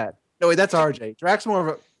like that. No, wait, that's RJ. Drac's more of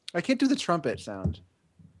a. I can't do the trumpet sound.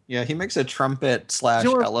 Yeah, he makes a trumpet /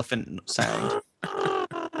 elephant sound.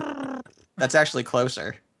 That's actually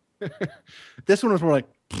closer. This one was more like.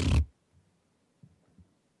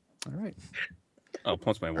 All right. Oh,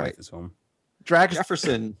 plus my wife Right. is home. Drac.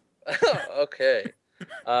 Jefferson. Okay.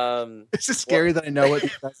 It's just scary that I know what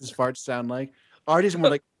these guys' farts sound like. RJ's more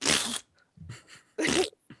like.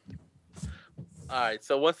 All right.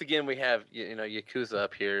 So once again, we have Yakuza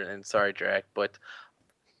up here, and sorry, Drac, but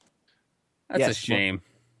That's Yes, a shame.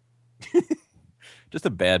 Just a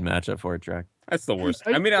bad matchup for it, Drac. That's the worst.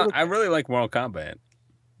 I mean, I really like Mortal Kombat.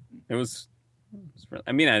 It was really,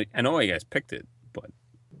 I mean, I know you guys picked it, but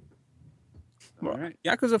All right.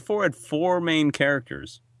 Yakuza 4 had 4 main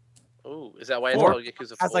characters. oh, is that why it's Four. called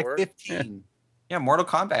Yakuza 4? Has like 15. Yeah, Mortal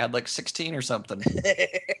Kombat had like 16 or something.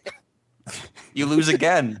 You lose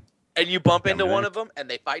again. And you bump into right. one of them, and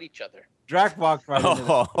they fight each other. Drac walked right into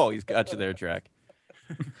that. Oh, he's got you there, Drac.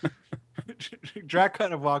 Drac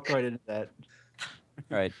kind of walked right into that.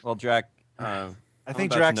 All right. Well, Drac, I I'm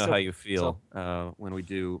think about Drac to know how you feel when we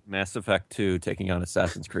do Mass Effect 2 taking on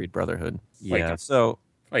Assassin's Creed Brotherhood. Yeah. So,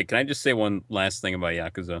 Wait, can I just say one last thing about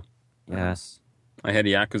Yakuza? yes. I had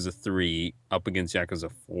Yakuza 3 up against Yakuza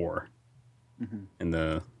 4 in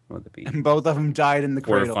the, what would it be? And both of them died in the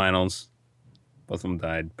cradle. Quarterfinals. Both of them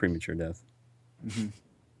died premature death.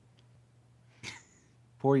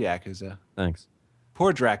 Poor Yakuza. Thanks.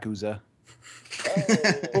 Poor Dracuza.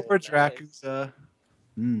 Oh, Poor nice. Dracuza.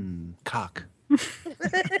 Cock.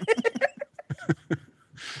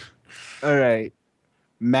 All right.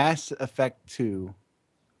 Mass Effect 2.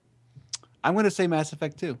 I'm going to say Mass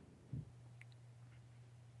Effect 2.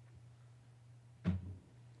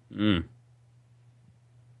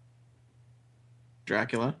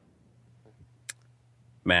 Dracula.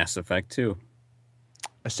 Mass Effect 2.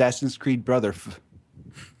 Assassin's Creed Brother.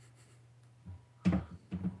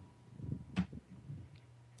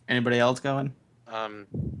 Anybody else going?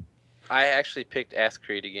 I actually picked Ass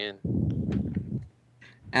Creed again.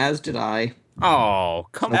 As did I. Oh,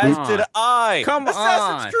 come As on. did I. Come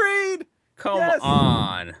Assassin's on. Creed. Come Yes.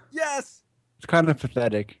 on. Yes. It's kind of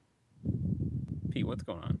pathetic. Pete, what's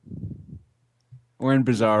going on? We're in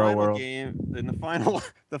Bizarro Final world. game. In the final,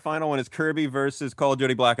 the final one is Kirby versus Call of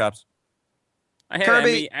Duty Black Ops. I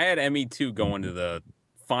had ME2 going to the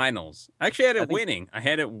finals. I actually had it winning. I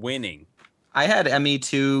had it winning. I had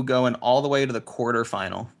ME2 going all the way to the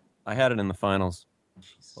quarterfinal. I had it in the finals.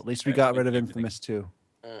 At least we got rid of Infamous 2.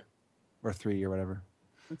 Mm. Or 3 or whatever.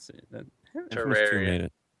 Let's see. Infamous 2 made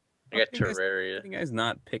it. I got Terraria. You guys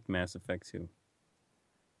not pick Mass Effect 2.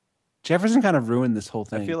 Jefferson kind of ruined this whole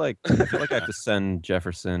thing. I feel like I have to send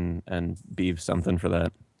Jefferson and Beeve something for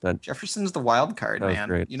that. Jefferson's the wild card, That was man.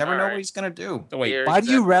 great. You never know Alright. what he's gonna do. Oh, wait. Why do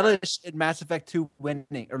you relish in Mass Effect 2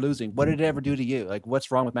 winning or losing? What did it ever do to you? Like, what's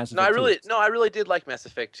wrong with Mass No, Effect 2? I really did like Mass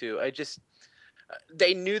Effect 2. I just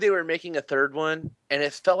they knew they were making a third one, and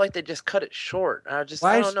it felt like they just cut it short. I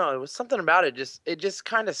don't know. It was something about it. It just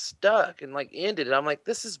kind of stuck and like ended. And I'm like,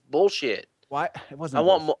 this is bullshit. Why? It wasn't.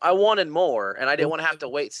 I wanted more, and I didn't want to have to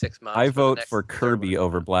wait 6 months. I the vote next for third Kirby one.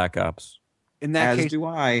 over Black Ops. In that As case, do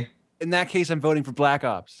I. I'm voting for Black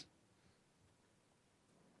Ops.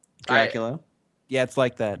 Dracula. Yeah, it's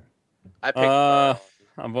like that. I picked Carl.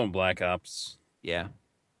 I'm voting Black Ops. Yeah,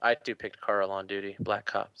 I too picked Carl on duty.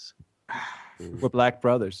 Black Ops. we're Black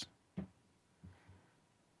brothers.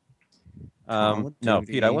 Call of No,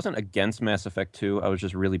 Duty. Pete, I wasn't against Mass Effect 2. I was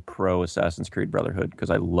just really pro Assassin's Creed Brotherhood because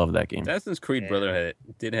I love that game. Assassin's Creed Brotherhood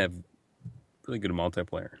did have really good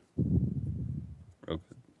multiplayer. Real good.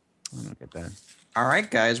 I don't get that. All right,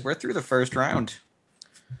 guys, we're through the first round.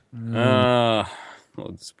 A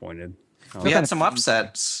little disappointed. We had some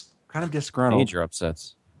upsets. Kind of disgruntled. Major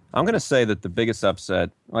upsets. I'm going to say that the biggest upset,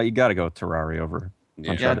 well, you got to go Terraria over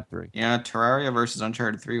Yeah. Uncharted 3. Yeah, Terraria versus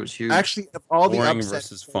Uncharted 3 was huge. Actually, of all the Boring upsets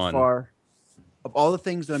versus so fun. far, of all the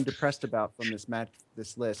things that I'm depressed about from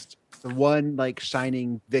this list, the one like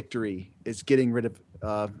shining victory is getting rid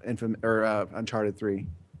of Uncharted 3.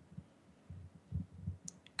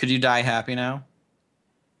 Could you die happy now?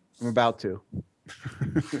 I'm about to.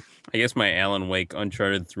 I guess my Alan Wake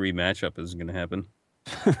Uncharted 3 matchup is going to happen.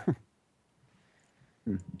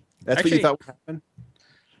 That's Actually- what you thought would happen?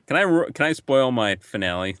 Can I spoil my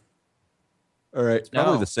finale? All right. It's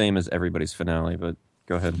probably No. the same as everybody's finale, but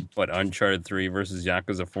go ahead. What, Uncharted 3 versus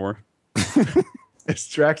Yakuza 4? It's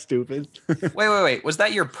track stupid. Wait. Was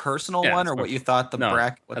that your personal Yeah, one, that's or my- what you thought no,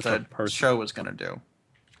 what that's the my personal. show was gonna do?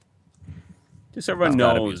 Just so everyone It's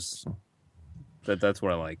gotta be knows that's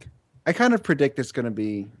what I like. I kind of predict it's going to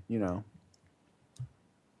be, I'm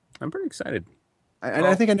pretty excited.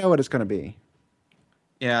 I think I know what it's going to be.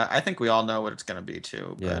 Yeah, I think we all know what it's gonna be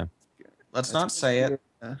too. But Yeah. let's not say it.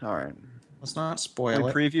 All right. Let's not In spoil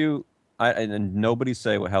it. preview, and nobody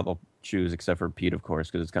say how they'll choose except for Pete, of course,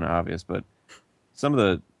 because it's kind of obvious. But some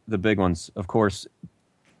of the big ones, of course,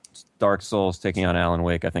 Dark Souls taking on Alan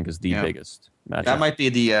Wake, I think, is the Yeah. biggest matchup. That might be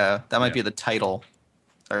the title.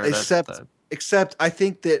 Or Except I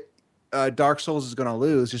think that Dark Souls is going to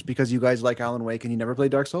lose just because you guys like Alan Wake and you never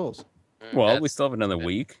played Dark Souls. Well, That's- we still have another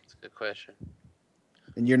week. That's a good question.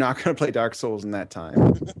 And you're not going to play Dark Souls in that time.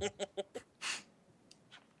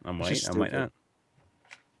 I might just not. stupid.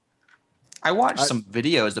 I watched some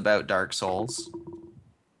videos about Dark Souls.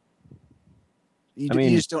 You I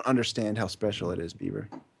mean- just don't understand how special it is, Bieber.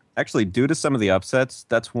 Actually, due to some of the upsets,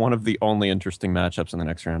 that's one of the only interesting matchups in the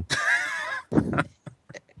next round.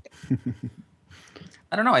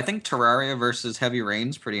 I don't know. I think Terraria versus Heavy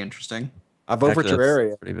Rain's pretty interesting. I vote for Actually, that's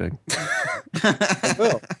Terraria. Pretty big. I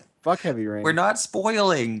will. Fuck Heavy Rain. We're not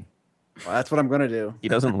spoiling. Well, that's what I'm going to do. He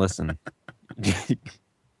doesn't listen. He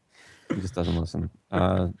just doesn't listen.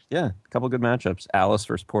 Yeah, a couple good matchups. Alice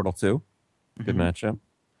versus Portal 2. Good matchup.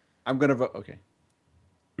 I'm going to vote. Okay.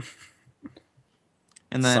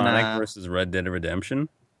 And then Sonic versus Red Dead Redemption.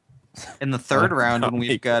 in the third Oh, round, when Sonic.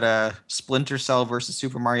 we've got Splinter Cell versus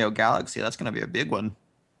Super Mario Galaxy, that's going to be a big one.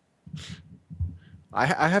 I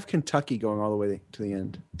have Kentucky going all the way to the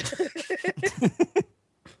end. It's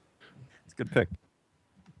a good pick.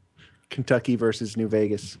 Kentucky versus New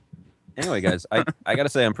Vegas. Anyway, guys, I got to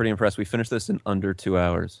say I'm pretty impressed. We finished this in under 2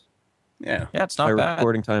 hours. Yeah, Yeah, it's My not bad.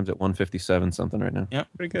 recording time's at 157 something right now. Yep,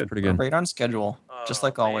 pretty good. Pretty good. right on schedule, just Oh,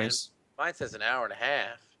 like man. always. Mine says an hour and a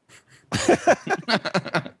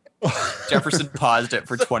half. Jefferson paused it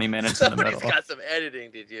for 20 minutes in the Somebody's middle. got some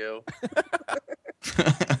editing to do.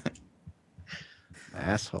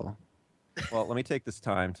 Asshole. Well, let me take this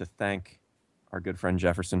time to thank our good friend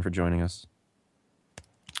Jefferson for joining us.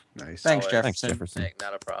 Nice. Thanks, Always. Jefferson. Thanks, Jefferson. Heck,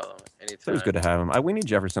 not a problem. Anytime. It was good to have him. We need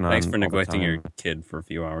Jefferson on. Thanks for all the neglecting time. your kid for a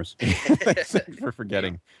few hours. Thanks for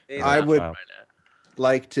forgetting. He's I on would- fire right now.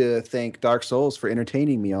 like to thank Dark Souls for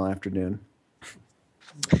entertaining me all afternoon.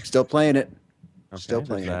 Still playing it. Okay, Still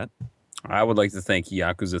playing that. I would like to thank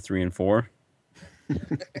Yakuza 3 and 4.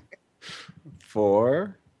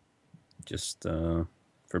 For Just for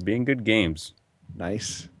being good games.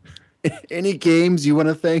 nice. Any games you want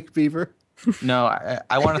to thank, Beaver? No,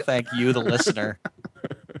 I want to thank you, the listener.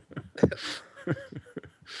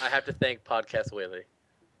 I have to thank Podcast Willie.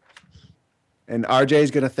 And RJ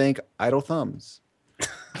is going to thank Idle Thumbs.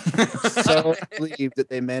 So believe that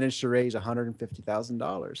they managed to raise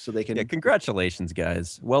 $150,000 so they can. Yeah, congratulations,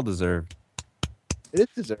 guys. Well deserved. It is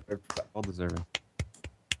deserved. Well deserved.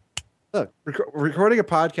 Look, recording a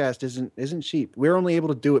podcast isn't cheap. We're only able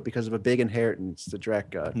to do it because of a big inheritance that Drac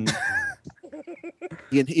got.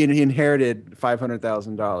 He inherited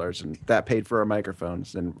 $500,000, and that paid for our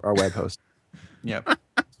microphones and our web host. Yep.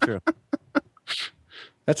 It's true.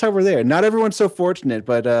 That's how we're there. Not everyone's so fortunate,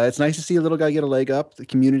 but it's nice to see a little guy get a leg up. The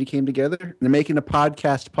community came together. And they're making a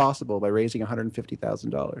podcast possible by raising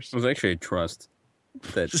 $150,000. It was actually a trust.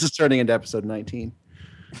 This is turning into episode 19.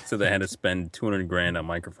 So they had to spend $200,000 on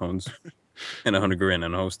microphones and $100,000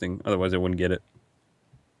 on hosting. Otherwise, they wouldn't get it.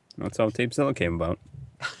 That's how Tapezilla came about.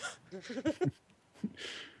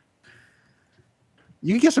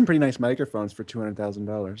 You can get some pretty nice microphones for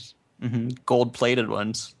 $200,000. Mm-hmm. Gold-plated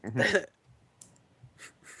ones.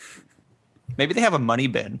 Maybe they have a money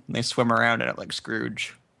bin. And they swim around in it like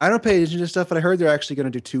Scrooge. I don't pay attention to stuff, but I heard they're actually going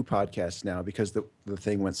to do 2 podcasts now because the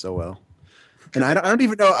thing went so well. And I don't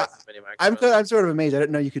even know. I'm sort of amazed. I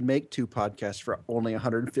didn't know you could make 2 podcasts for only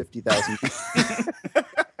 $150,000.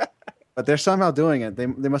 But they're somehow doing it. They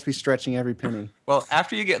must be stretching every penny. Well,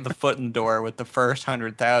 after you get the foot in the door with the first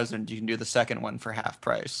 100,000, you can do the second one for half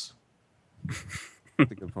price.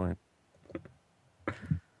 That's a good point.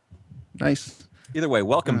 Nice. Either way,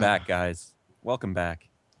 welcome back, guys. Welcome back.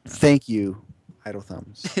 Thank you, Idle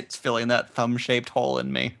Thumbs. It's filling that thumb-shaped hole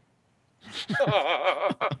in me.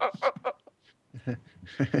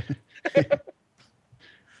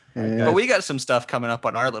 But we got some stuff coming up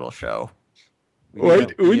on our little show.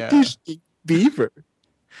 Beaver.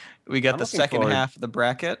 We got the second half of the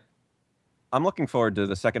bracket. I'm looking forward to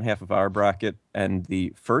the second half of our bracket and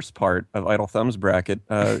the first part of Idle Thumbs bracket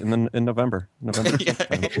in November.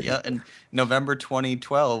 Yeah, and November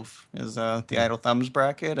 2012 is the Idle Thumbs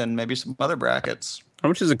bracket and maybe some other brackets. How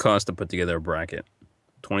much does it cost to put together a bracket?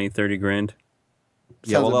 20, 30 grand?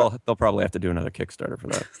 Yeah, well, they'll probably have to do another Kickstarter for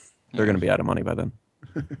that. They're going to be out of money by then.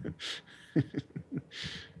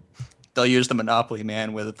 They'll use the Monopoly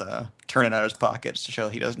man with turning out his pockets to show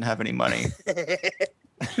he doesn't have any money.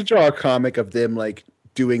 Should draw a comic of them like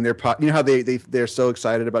doing their you know how they're so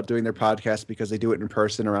excited about doing their podcast because they do it in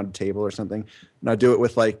person around a table or something. Now do it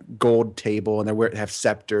with like gold table and they have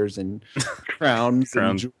scepters and crowns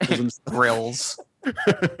and jewels and stuff. Grills.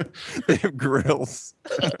 They have grills.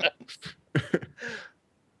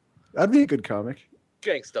 That'd be a good comic.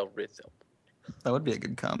 Gangsta Rizzo. That would be a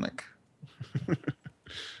good comic.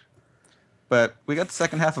 But we got the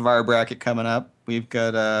second half of our bracket coming up. We've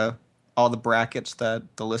got all the brackets that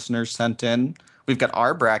the listeners sent in. We've got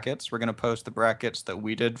our brackets. We're going to post the brackets that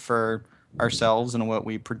we did for ourselves and what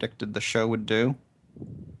we predicted the show would do.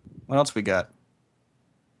 What else we got?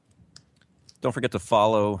 Don't forget to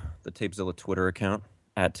follow the Tapezilla Twitter account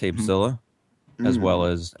at Tapezilla, as well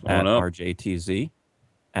as at RJTZ,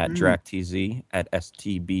 at DracTZ, at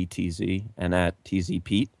STBTZ, and at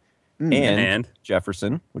TZPete. And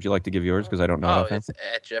Jefferson. Would you like to give yours? Because I don't know. Oh, it's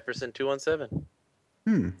at Jefferson217.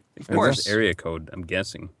 Of course. Area code, I'm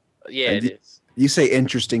guessing. Yeah, it is. You say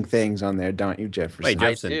interesting things on there, don't you, Jefferson? Wait,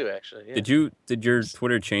 Jefferson, I do, actually. Yeah. Did your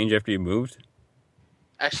Twitter change after you moved?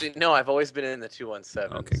 Actually, no, I've always been in the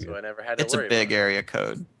 217, Okay, so good. I never had to It's worry a big about it. area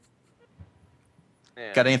code.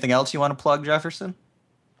 Yeah. Got anything else you want to plug, Jefferson?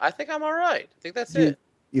 I think I'm all right. I think that's it.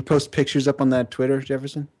 You post pictures up on that Twitter,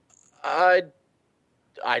 Jefferson?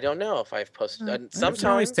 I don't know if I've posted. Jefferson Sometimes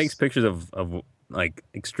always takes pictures of like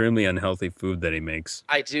extremely unhealthy food that he makes.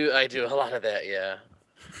 I do a lot of that. Yeah.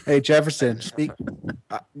 Hey, Jefferson, speak.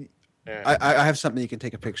 Yeah. I have something you can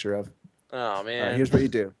take a picture of. Oh All right, man. here's what you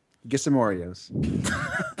do. Get some Oreos.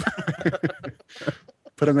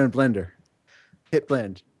 Put them in a blender. Hit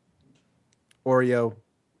blend. Oreo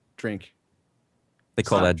drink. They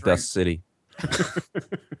call that Dust City.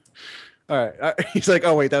 All right. He's like,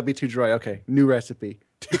 oh, wait, that'd be too dry. Okay. New recipe.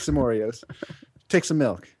 Take some Oreos. Take some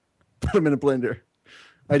milk. Put them in a blender.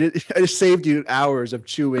 I just saved you hours of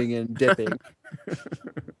chewing and dipping.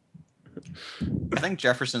 I think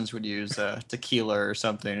Jefferson's would use tequila or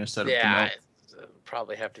something instead of the Yeah, milk. I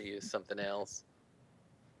probably have to use something else.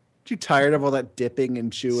 Aren't you tired of all that dipping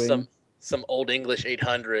and chewing? some Old English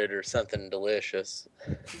 800 or something delicious.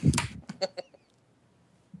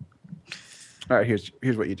 All right, here's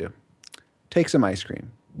what you do. Take some ice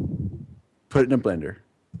cream. Put it in a blender.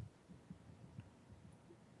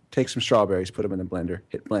 Take some strawberries, put them in the blender.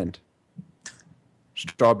 Hit blend.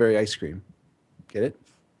 Strawberry ice cream. Get it?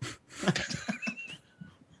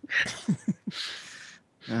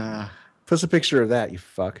 Post a picture of that, you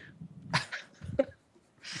fuck.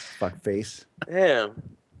 Fuck face. Damn.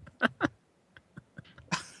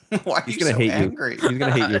 Why are He's you gonna so hate angry? you. He's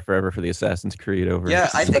gonna hate you forever for the Assassin's Creed over. Yeah,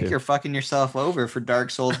 I think you're fucking yourself over for Dark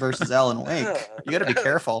Souls versus Alan Wake. You got to be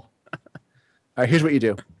careful. All right, here's what you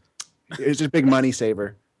do. Here's a big money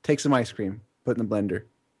saver. Take some ice cream, put it in the blender.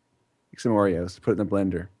 Take some Oreos, put it in the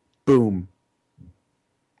blender. Boom.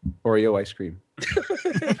 Oreo ice cream.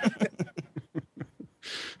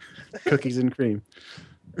 Cookies and cream.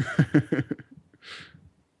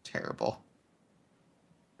 Terrible. All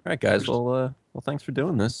right, guys. Well, thanks for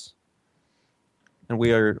doing this. And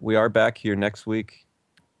we are back here next week.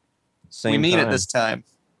 Same. We meet time. at this time.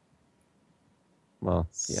 Well,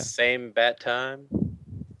 yeah. Same bat time.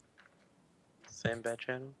 Same bat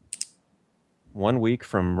channel. 1 week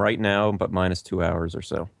from right now, but minus 2 hours or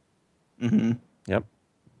so. Mm-hmm. Yep.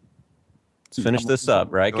 Let's finish this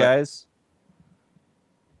up, right, guys?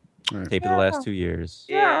 Right. Tape of the last 2 years.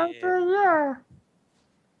 Yeah.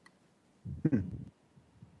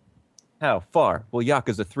 How far will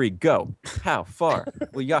Yakuza 3 go? How far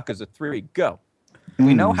will Yakuza 3 go?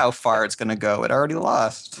 We know how far it's going to go. It already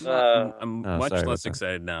lost. I'm much sorry about less that.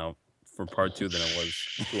 excited now for part 2 than I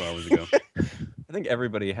was 2 hours ago. I think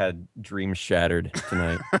everybody had dreams shattered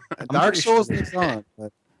tonight. Dark Souls is on.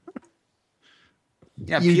 But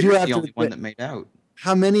Yeah, You do Peter's have the to only one admit- that made out.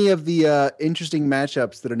 how many of the interesting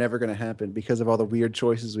matchups that are never going to happen because of all the weird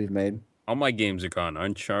choices we've made? All my games are gone.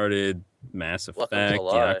 Uncharted, Mass Welcome to Effect,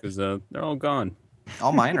 life. Yakuza, they're all gone.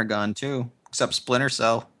 All mine are gone too, except Splinter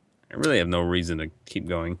Cell. I really have no reason to keep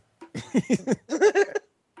going.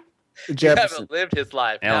 You Jefferson, haven't lived his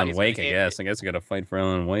life. Now Alan he's Wake, I gonna end guess. I guess I got to fight for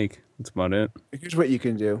Alan Wake. That's about it. here's what you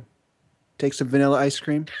can do. Take some vanilla ice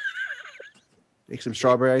cream. Take some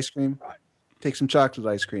strawberry ice cream. Take some chocolate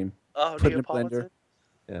ice cream. Oh, Put it in a blender.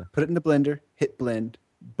 Neapolitan? Put it in the blender. Hit blend.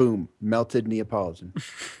 Boom. Melted Neapolitan.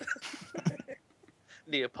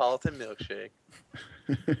 Neapolitan milkshake.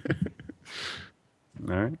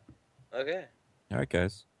 All right. Okay. All right,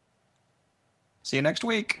 guys. See you next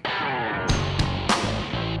week.